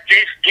they could have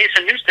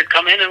Jason Newsted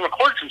come in and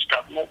record some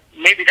stuff. Well,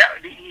 maybe that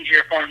would be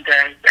easier for him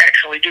to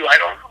actually do. I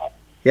don't know.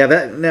 Yeah,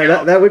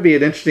 that would be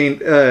an interesting.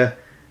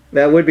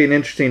 That would be an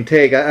interesting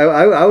take.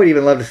 I would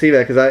even love to see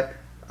that, because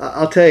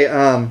I'll tell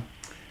you,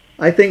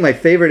 I think my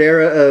favorite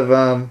era of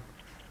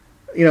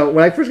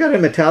when I first got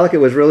into Metallica, it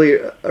was really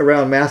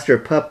around Master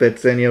of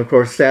Puppets, and of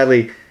course,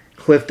 sadly,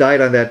 Cliff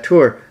died on that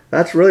tour.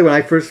 That's really when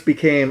I first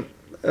became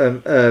a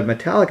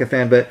Metallica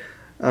fan. But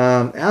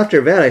after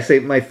that, I say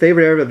my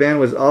favorite era of the band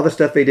was all the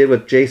stuff they did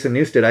with Jason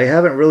Newsted. I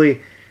haven't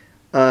really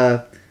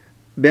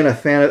been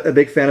a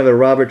big fan of the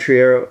Robert Tree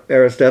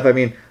era stuff. I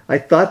mean, I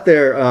thought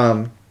their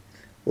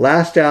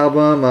last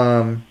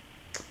album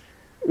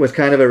was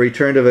kind of a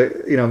return to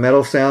the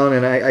metal sound,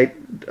 and I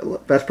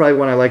that's probably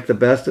one I like the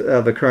best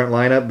of the current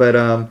lineup. But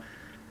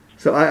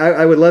so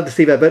I would love to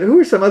see that. But who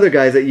are some other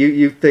guys that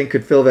you think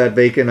could fill that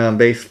vacant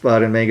bass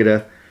spot in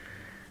Megadeth?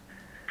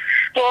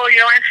 Well,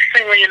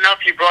 interestingly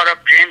enough, you brought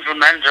up James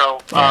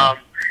Lomenzo. Yeah.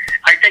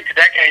 I think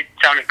that guy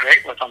sounded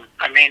great with him.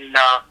 I mean,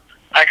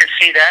 I could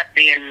see that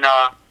being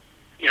a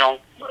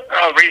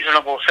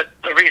reasonable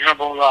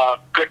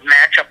good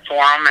matchup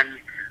for him, and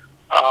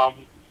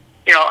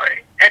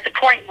at the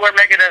point where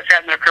Megadeth's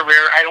at in their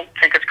career, I don't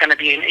think it's going to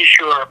be an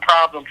issue or a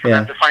problem for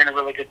them to find a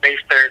really good bass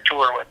player to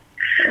tour with.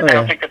 Oh, I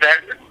don't think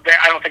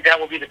I don't think that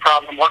will be the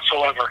problem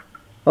whatsoever.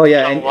 Oh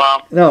yeah,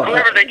 so,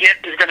 whoever they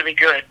get is going to be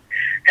good,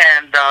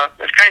 and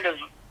it's kind of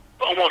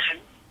almost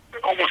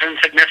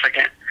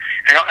insignificant.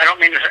 I don't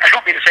mean to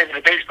say that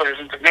the bass player is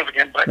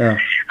insignificant, but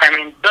I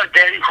mean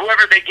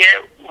whoever they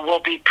get will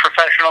be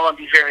professional and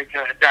be very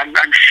good. I'm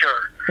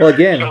sure. Well,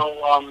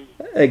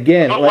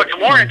 again, but what's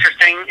more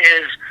interesting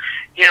is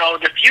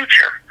the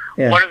future.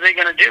 Yeah. What are they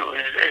going to do?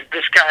 Is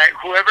this guy,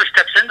 whoever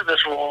steps into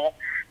this role,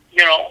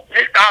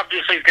 it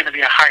obviously is going to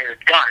be a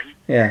hired gun.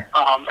 Yeah.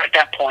 At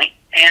that point,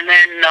 and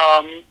then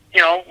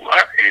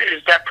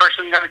is that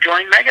person going to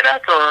join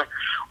Megadeth, or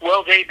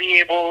will they be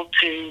able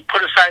to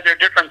put aside their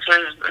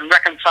differences and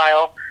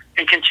reconcile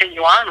and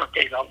continue on with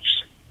Dave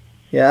Ellefson?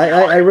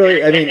 Yeah, I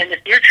mean, in the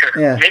future,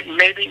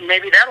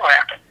 maybe that'll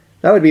happen.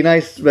 That would be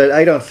nice, but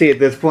I don't see it at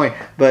this point.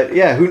 But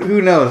yeah,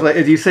 who knows? Like,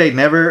 as you say,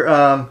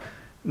 never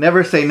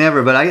say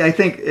never. But I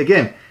think,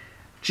 again,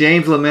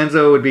 James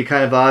Lomenzo would be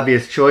kind of the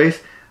obvious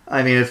choice.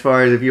 I mean, as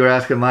far as if you were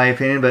asking my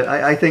opinion, but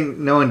I think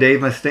knowing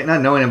Dave Mustaine,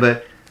 not knowing him,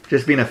 but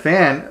just being a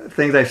fan,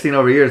 things I've seen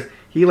over years,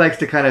 he likes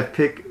to kind of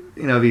pick,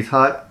 these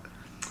hot,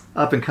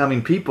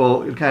 up-and-coming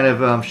people and kind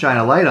of shine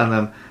a light on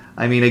them.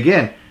 I mean,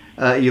 again,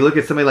 you look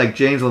at somebody like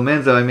James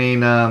Lomenzo, I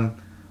mean,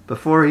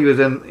 before he was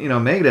in,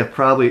 Megadeth,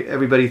 probably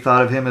everybody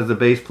thought of him as the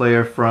bass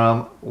player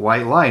from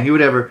White Lion. Who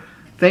would ever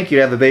think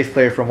you'd have a bass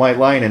player from White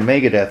Lion in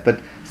Megadeth? But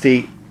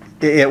see,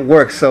 it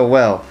works so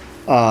well.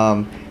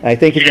 I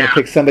think he's going to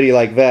pick somebody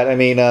like that. I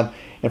mean,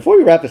 before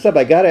we wrap this up,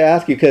 I got to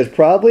ask you, because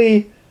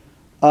probably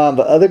the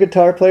other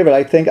guitar player, but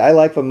I think I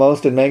like the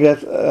most in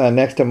Megadeth,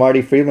 next to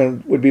Marty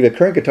Friedman, would be the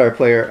current guitar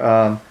player,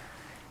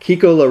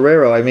 Kiko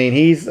Loureiro. I mean,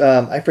 he's,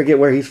 I forget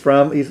where he's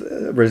from. He's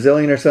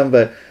Brazilian or something,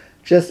 but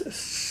just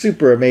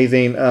super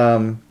amazing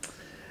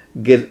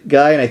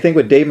guy. And I think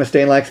what Dave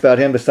Mustaine likes about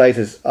him, besides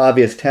his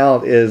obvious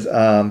talent, is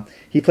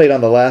he played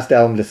on the last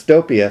album,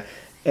 Dystopia,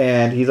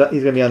 and he's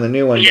going to be on the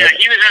new one. Yeah,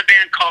 he was in a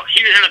band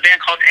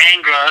called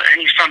Angra,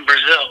 and he's from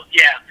Brazil.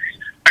 Yeah,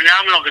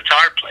 phenomenal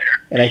guitar player.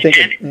 And I think,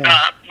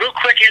 real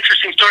quick,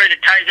 interesting story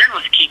that ties in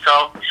with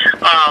Kiko.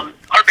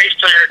 Our bass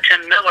player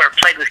Tim Miller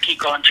played with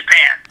Kiko in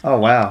Japan. Oh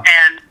wow!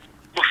 And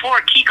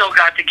before Kiko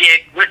got the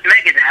gig with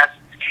Megadeth,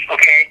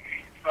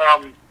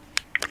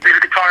 there's a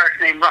guitarist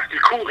named Rusty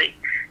Cooley,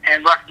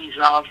 and Rusty's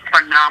a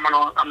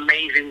phenomenal,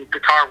 amazing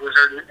guitar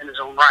wizard in his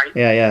own right.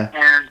 Yeah.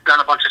 And done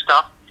a bunch of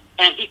stuff.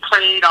 And he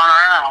played on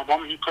our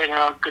album. He played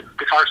a good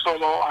guitar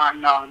solo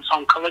on the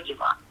song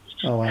Caligula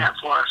for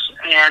us.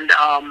 And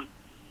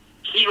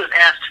he was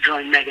asked to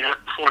join Megadeth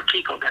before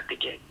Kiko got the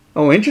gig.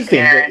 Oh, interesting.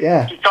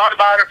 And he thought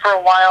about it for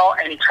a while,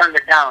 and he turned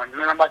it down.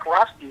 And then I'm like,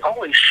 Rusty,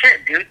 holy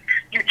shit, dude.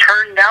 you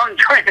turned down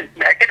joining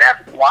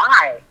Megadeth?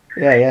 Why?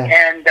 Yeah, yeah.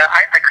 And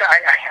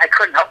I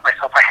couldn't help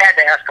myself. I had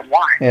to ask him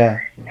why. Yeah.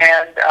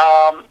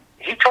 And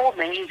he told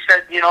me, he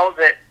said, you know,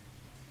 that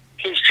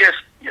he's just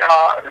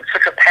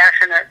such a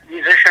passionate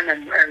musician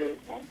and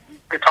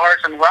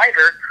guitarist and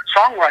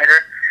songwriter,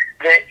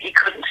 that he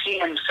couldn't see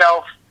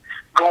himself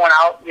going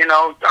out, you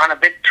know, on a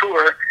big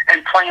tour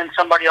and playing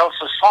somebody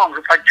else's songs.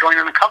 It's like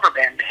joining a cover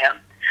band to him.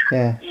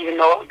 Yeah. Even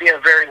though it would be a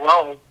very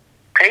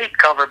well-paid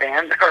cover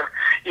band or,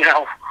 you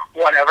know,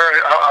 whatever,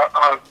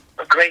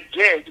 a great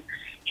gig,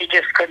 he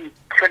just couldn't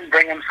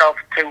bring himself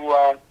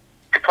to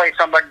play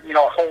somebody, you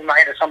know, a whole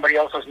night of somebody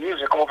else's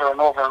music over and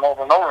over and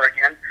over and over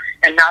again,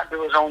 and not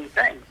do his own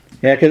thing.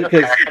 Yeah, because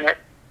passionate,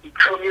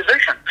 true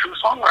musician, true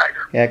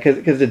songwriter. Yeah,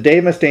 because to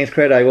Dave Mustaine's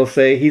credit, I will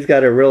say he's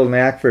got a real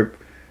knack for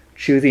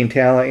choosing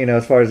talent. You know,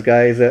 as far as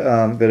guys that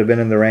have been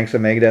in the ranks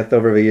of Megadeth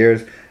over the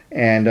years,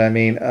 and I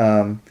mean,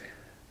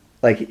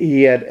 like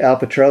he had Al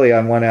Pitrelli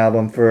on one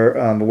album for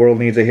 "The World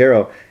Needs a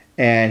Hero,"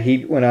 and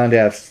he went on to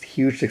have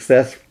huge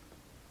success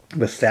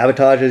with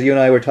Sabotage, as you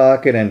and I were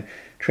talking, and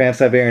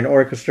Trans-Siberian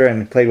Orchestra,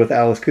 and played with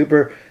Alice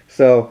Cooper.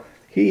 So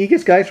he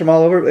gets guys from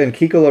all over. And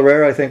Kiko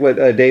Loureiro, I think what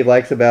Dave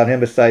likes about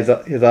him, besides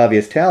his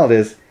obvious talent,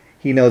 is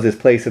he knows his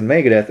place in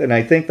Megadeth. And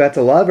I think that's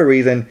a lot of the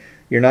reason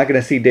you're not going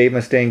to see Dave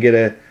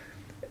Mustaine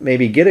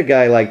maybe get a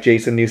guy like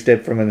Jason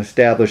Newsted from an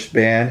established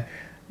band,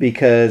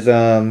 because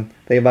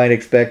they might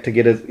expect to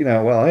get a, you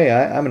know, well, hey,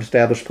 I'm an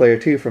established player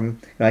too.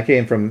 I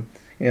came from,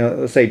 you know,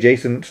 let's say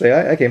Jason,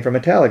 I came from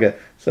Metallica,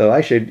 so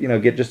I should, you know,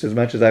 get just as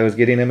much as I was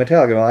getting in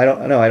Metallica.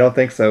 Well, I don't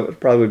think so. It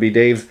probably would be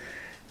Dave's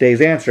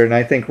answer, and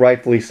I think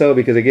rightfully so,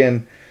 because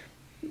again,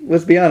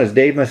 let's be honest,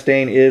 Dave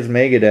Mustaine is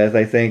Megadeth.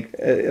 I think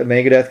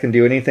Megadeth can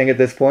do anything at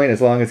this point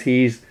as long as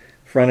he's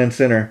front and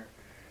center.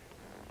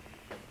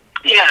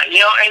 Yeah, you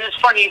know, and it's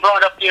funny you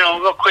brought up, you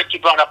know, real quick, you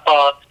brought up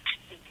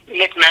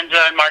Nick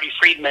Menza and Marty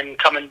Friedman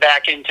coming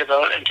back into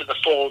the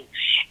fold,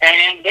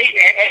 and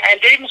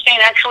Dave Mustaine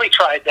actually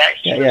tried that.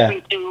 He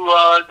listened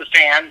to the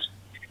fans,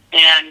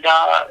 and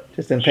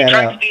just didn't he pan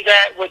tried out. to do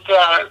that with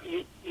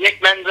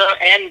Nick Menza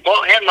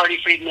and Marty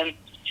Friedman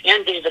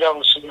and David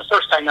Ellefson. The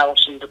first time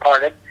Ellefson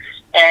departed,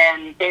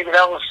 and David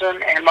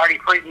Ellefson and Marty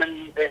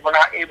Friedman, they were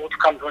not able to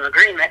come to an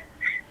agreement.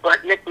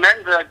 But Nick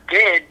Menza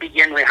did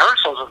begin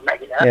rehearsals of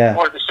Megadeth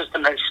for the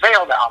System Has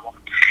Failed album.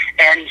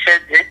 And he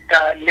said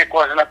that Nick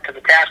wasn't up to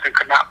the task and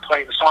could not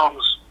play the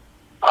songs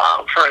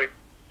for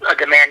a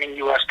demanding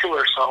U.S.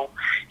 tour, so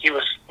he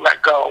was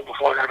let go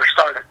before it ever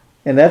started.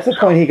 And that's the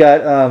point he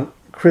got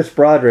Chris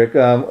Broderick.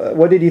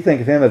 What did you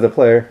think of him as a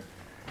player?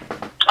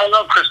 I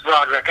love Chris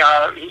Broderick.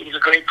 He's a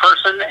great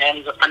person, and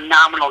he's a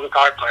phenomenal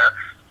guitar player.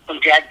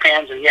 From Jag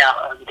fans, and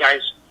the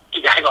guy's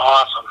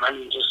awesome. I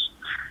mean, just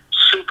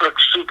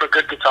super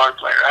good guitar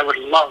player. I would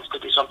love to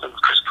do something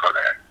with Chris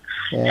Broderick.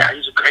 Yeah,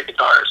 he's a great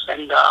guitarist.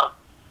 And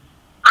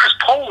Chris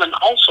Poland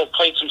also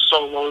played some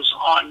solos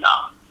on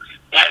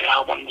that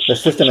album. The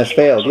System Has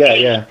Failed. He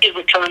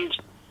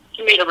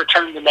made a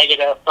return to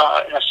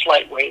Megadeth in a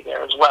slight way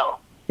there as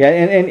well. Yeah,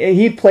 and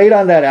he played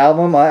on that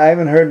album. I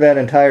haven't heard that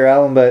entire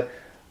album, but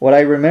what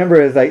I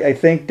remember is I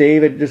think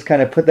David just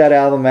kind of put that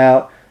album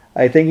out.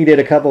 I think he did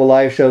a couple of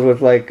live shows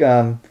with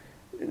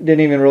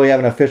didn't even really have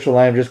an official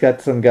lineup, just got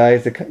some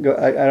guys to go,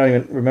 I don't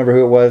even remember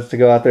who it was, to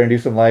go out there and do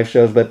some live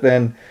shows, but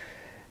then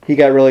he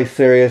got really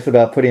serious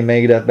about putting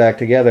Megadeth back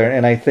together,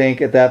 and I think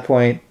at that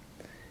point,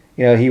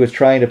 you know, he was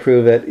trying to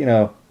prove that, you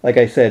know, like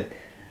I said,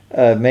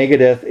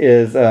 Megadeth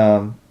is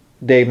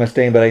Dave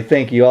Mustaine, but I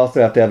think you also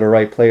have to have the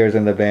right players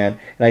in the band,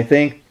 and I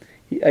think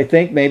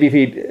maybe if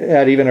he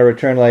had even a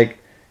return like,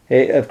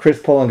 hey, if Chris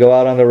Poland go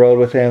out on the road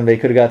with him, they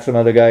could have got some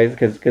other guys,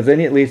 because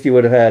then at least you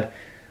would have had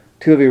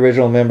two of the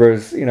original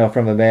members, you know,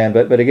 from the band.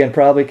 But again,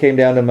 probably came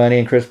down to money,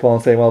 and Chris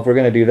Poland saying, well, if we're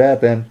going to do that,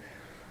 then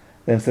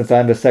since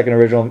I'm the second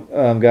original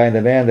guy in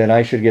the band, then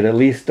I should get at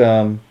least, you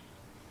know,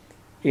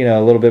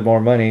 a little bit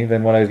more money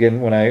than what I was getting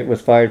when I was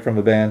fired from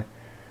the band.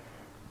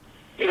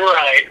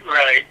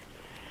 Right.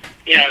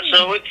 Yeah,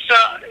 so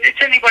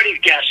it's anybody's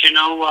guess, you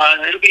know.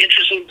 It'll be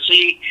interesting to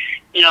see,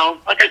 you know,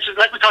 like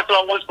we talked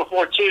about once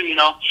before too, you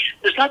know,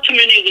 there's not too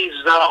many of these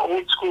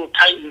old school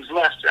titans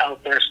left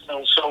out there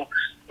still. So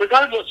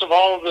regardless of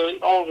all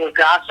the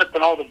gossip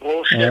and all the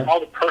bullshit and all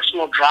the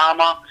personal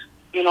drama,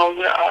 you know,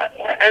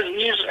 as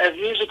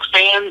music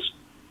fans,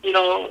 you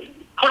know,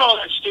 put all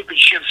that stupid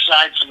shit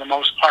aside for the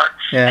most part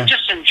and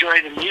just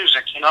enjoy the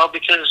music, you know,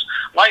 because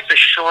life is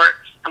short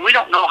and we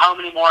don't know how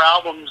many more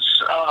albums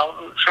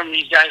from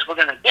these guys we're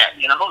going to get,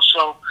 you know.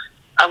 So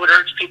I would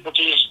urge people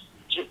to just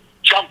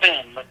jump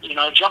in, you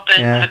know,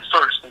 head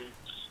first and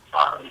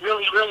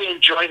really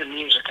enjoy the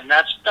music, and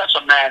that's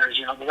what matters,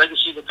 you know. The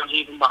legacy that they're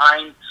leaving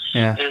behind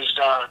is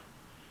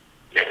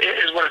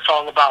what it's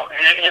all about.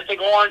 And if they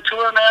go on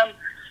tour, man,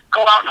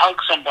 go out and hug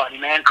somebody,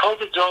 man.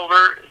 COVID's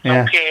over.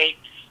 It's okay.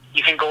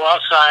 You can go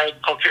outside,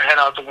 poke your head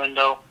out the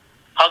window,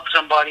 hug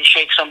somebody,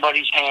 shake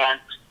somebody's hand,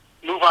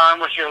 move on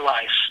with your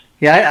life.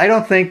 Yeah, I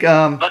don't think...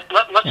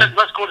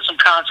 Let's go to some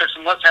concerts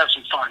and let's have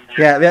some fun,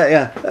 man.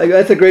 Yeah.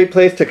 That's a great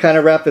place to kind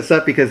of wrap this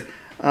up, because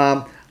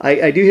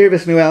I do hear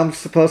this new album's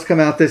supposed to come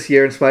out this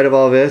year in spite of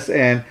all this,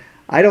 and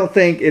I don't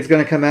think it's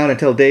going to come out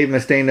until Dave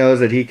Mustaine knows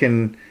that he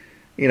can,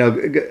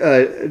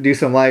 do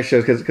some live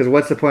shows. Because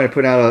what's the point of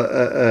putting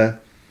out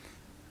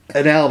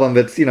an album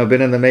that's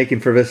been in the making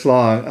for this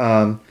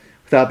long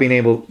without being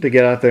able to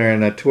get out there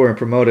and tour and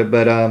promote it?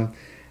 But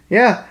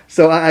yeah,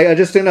 so I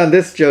just end on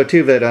this, Joe,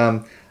 too, that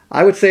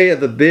I would say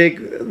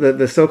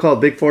the so-called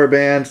big four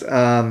bands,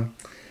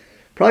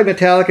 probably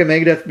Metallica and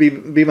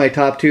Megadeth be my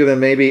top two, then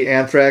maybe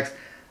Anthrax.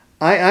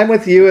 I'm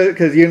with you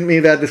because you and me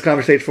have had this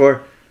conversation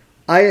before.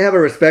 I have a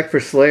respect for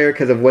Slayer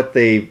because of what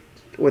they've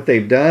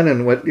done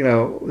and what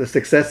the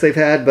success they've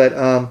had.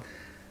 But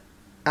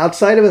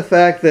outside of the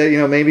fact that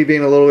maybe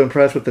being a little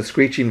impressed with the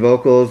screeching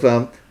vocals,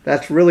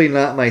 that's really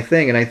not my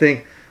thing. And I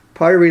think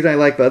part of the reason I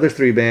like the other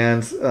three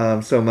bands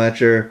so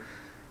much are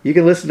you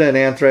can listen to an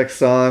Anthrax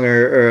song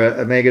or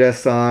a Megadeth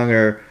song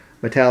or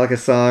Metallica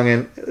song,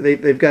 and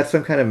they've got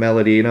some kind of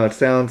melody.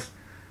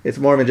 It's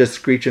more than just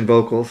screeching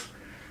vocals.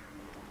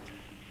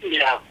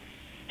 Yeah.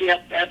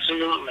 Yep,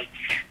 absolutely.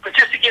 But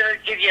just to give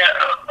you,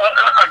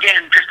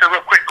 again, just a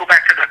real quick, go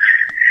back to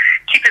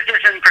keep this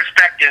in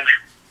perspective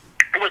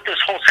with this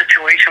whole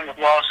situation with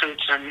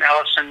lawsuits and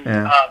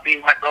Ellefson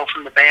being let go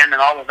from the band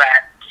and all of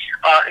that.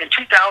 In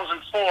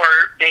 2004,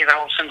 Dave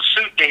Ellefson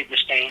sued Dave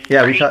Mustaine for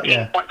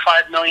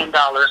 $18.5 million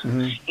in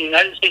the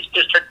United States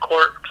District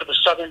Court for the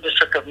Southern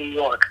District of New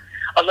York,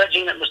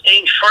 alleging that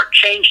Mustaine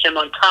shortchanged him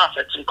on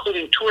profits,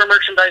 including tour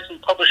merchandise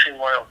and publishing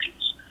royalties.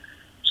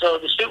 So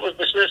the suit was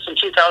dismissed in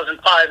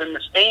 2005, and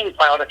Mustaine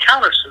filed a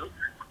countersuit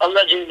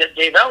alleging that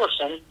Dave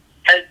Ellefson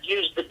had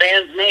used the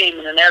band's name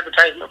in an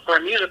advertisement for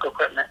musical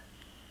equipment.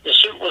 The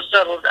suit was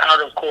settled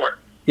out of court.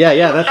 Yeah,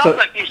 so it sounds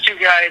like these two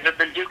guys have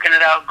been duking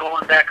it out,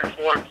 going back and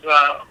forth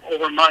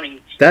over money.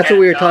 That's what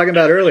we were talking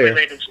about earlier.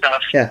 Related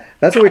stuff. Yeah,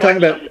 that's what we were talking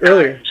about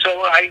earlier. So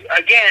I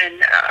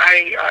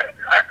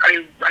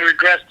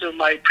regress to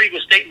my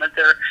previous statement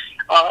there.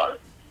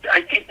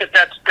 I think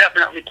that's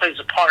definitely plays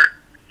a part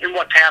in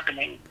what's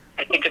happening.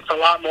 I think it's a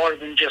lot more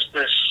than just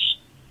this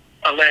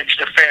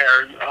alleged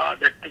affair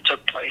that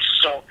took place.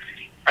 So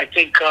I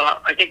think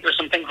there's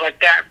some things like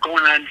that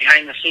going on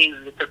behind the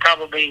scenes that they're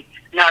probably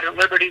not at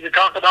liberty to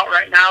talk about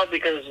right now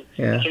because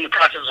it's in the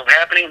process of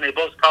happening, and they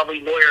both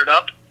probably lawyered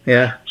up.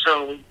 Yeah.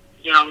 So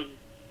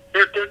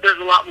there's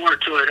a lot more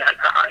to it.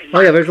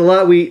 There's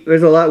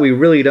a lot we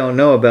really don't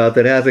know about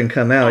that hasn't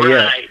come out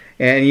yet.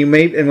 And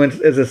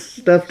as the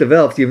stuff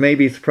develops, you may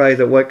be surprised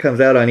at what comes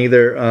out on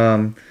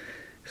either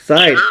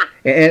side. Sure.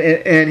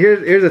 And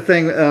here's the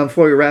thing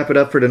before we wrap it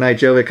up for tonight,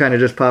 Joe. It kind of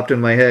just popped in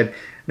my head.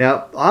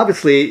 Now,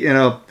 obviously,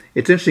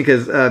 it's interesting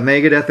because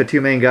Megadeth, the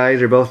two main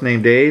guys, are both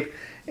named Dave,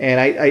 and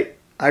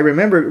I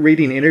remember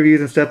reading interviews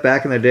and stuff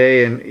back in the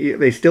day,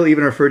 and they still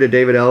even refer to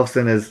David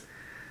Ellefson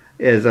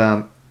as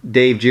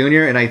Dave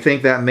Jr. And I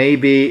think that may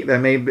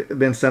have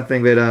been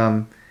something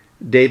that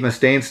Dave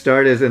Mustaine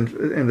started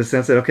in the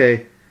sense that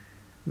okay,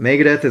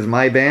 Megadeth is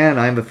my band,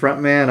 I'm the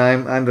front man,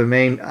 I'm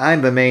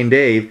the main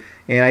Dave.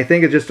 And I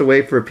think it's just a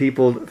way for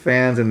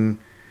fans and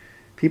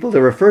people to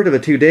refer to the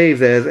two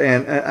Daves as,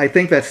 and I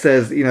think that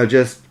says,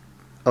 just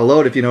a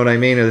load, if you know what I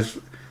mean, is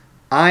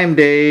I'm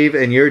Dave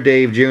and you're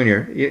Dave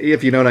Jr.,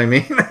 if you know what I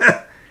mean.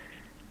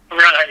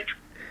 Right.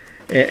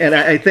 And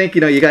I think,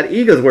 you got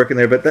egos working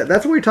there, but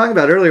that's what we were talking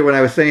about earlier when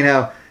I was saying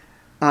how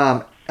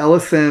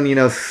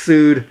Ellefson,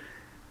 sued,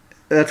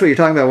 that's what you're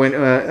talking about when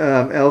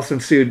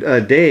Ellefson sued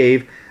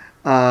Dave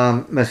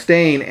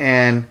Mustaine,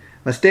 and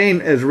Mustaine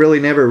has really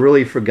never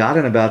really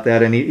forgotten about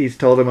that, and he's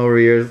told him over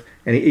years,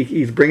 and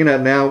he's bringing it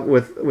up now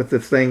with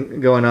this thing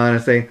going on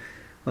and saying,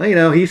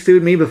 well, he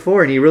sued me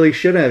before, and he really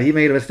shouldn't have. He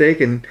made a mistake,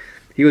 and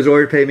he was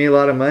ordered to pay me a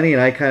lot of money,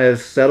 and I kind of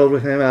settled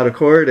with him out of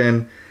court,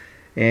 and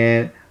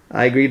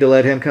I agreed to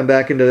let him come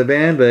back into the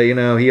band, but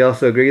he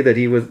also agreed that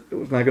he was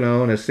not going to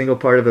own a single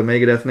part of a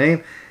Megadeth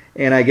name,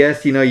 and I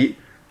guess you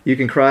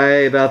can cry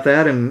about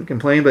that and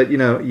complain, but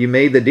you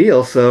made the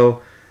deal,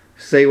 so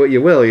say what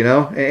you will,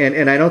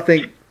 and I don't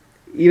think.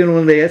 Even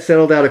when they had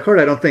settled out of court,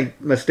 I don't think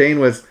Mustaine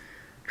was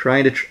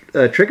trying to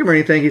trick him or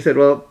anything. He said,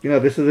 well,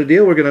 this is a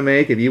deal we're going to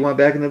make. If you want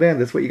back in the band,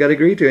 that's what you got to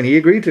agree to. And he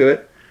agreed to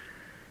it.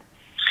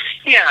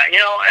 Yeah,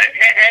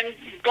 and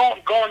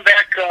going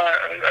back,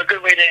 a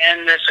good way to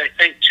end this, I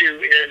think, too,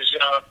 is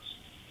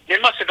they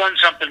must have done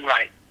something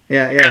right.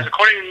 Yeah. Because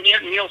according to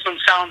Nielsen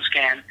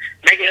SoundScan,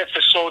 Megadeth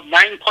has sold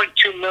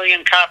 9.2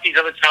 million copies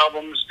of its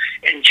albums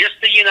in just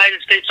the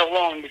United States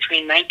alone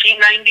between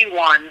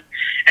 1991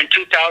 and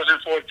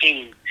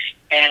 2014.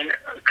 And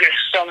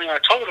selling a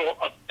total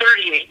of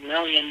 38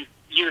 million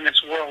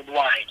units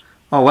worldwide.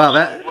 Oh wow!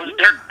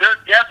 They're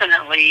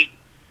definitely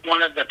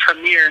one of the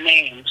premier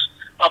names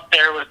up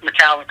there with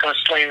Metallica,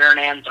 Slayer, and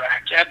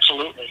Anthrax.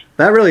 Absolutely.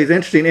 That really is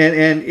interesting.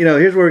 And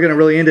here's where we're going to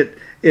really end it.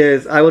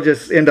 Is I will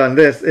just end on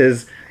this.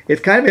 Is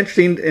it's kind of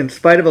interesting in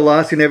spite of a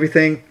lawsuit and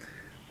everything.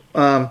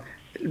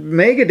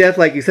 Megadeth,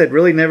 like you said,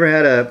 really never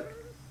had a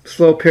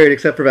slow period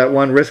except for that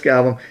one Risk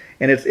album.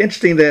 And it's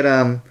interesting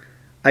that.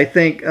 I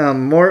think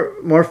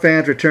more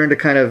fans returned to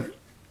kind of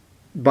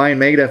buying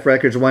Megadeth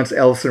records once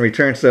Ellefson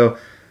returned. So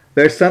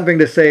there's something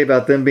to say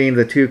about them being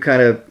the two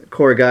kind of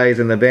core guys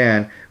in the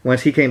band.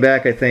 Once he came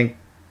back, I think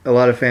a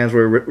lot of fans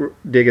were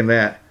digging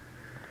that.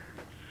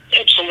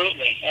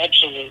 Absolutely,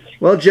 absolutely.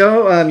 Well,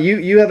 Joe,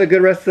 you have a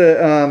good rest of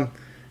the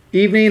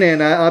evening,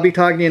 and I'll be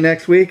talking to you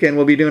next week, and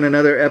we'll be doing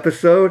another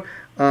episode.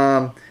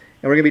 And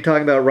we're going to be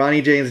talking about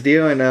Ronnie James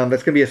Dio, and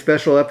that's going to be a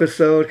special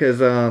episode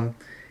because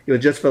it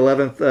was just the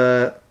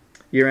 11th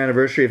year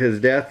anniversary of his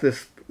death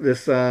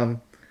this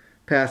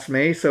past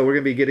May. So we're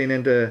going to be getting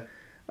into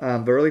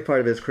the early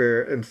part of his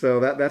career, and so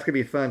that's going to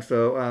be fun.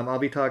 So I'll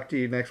be talking to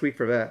you next week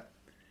for that.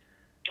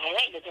 All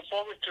right, looking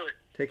forward to it.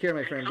 Take care,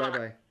 my friend.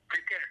 Bye-bye.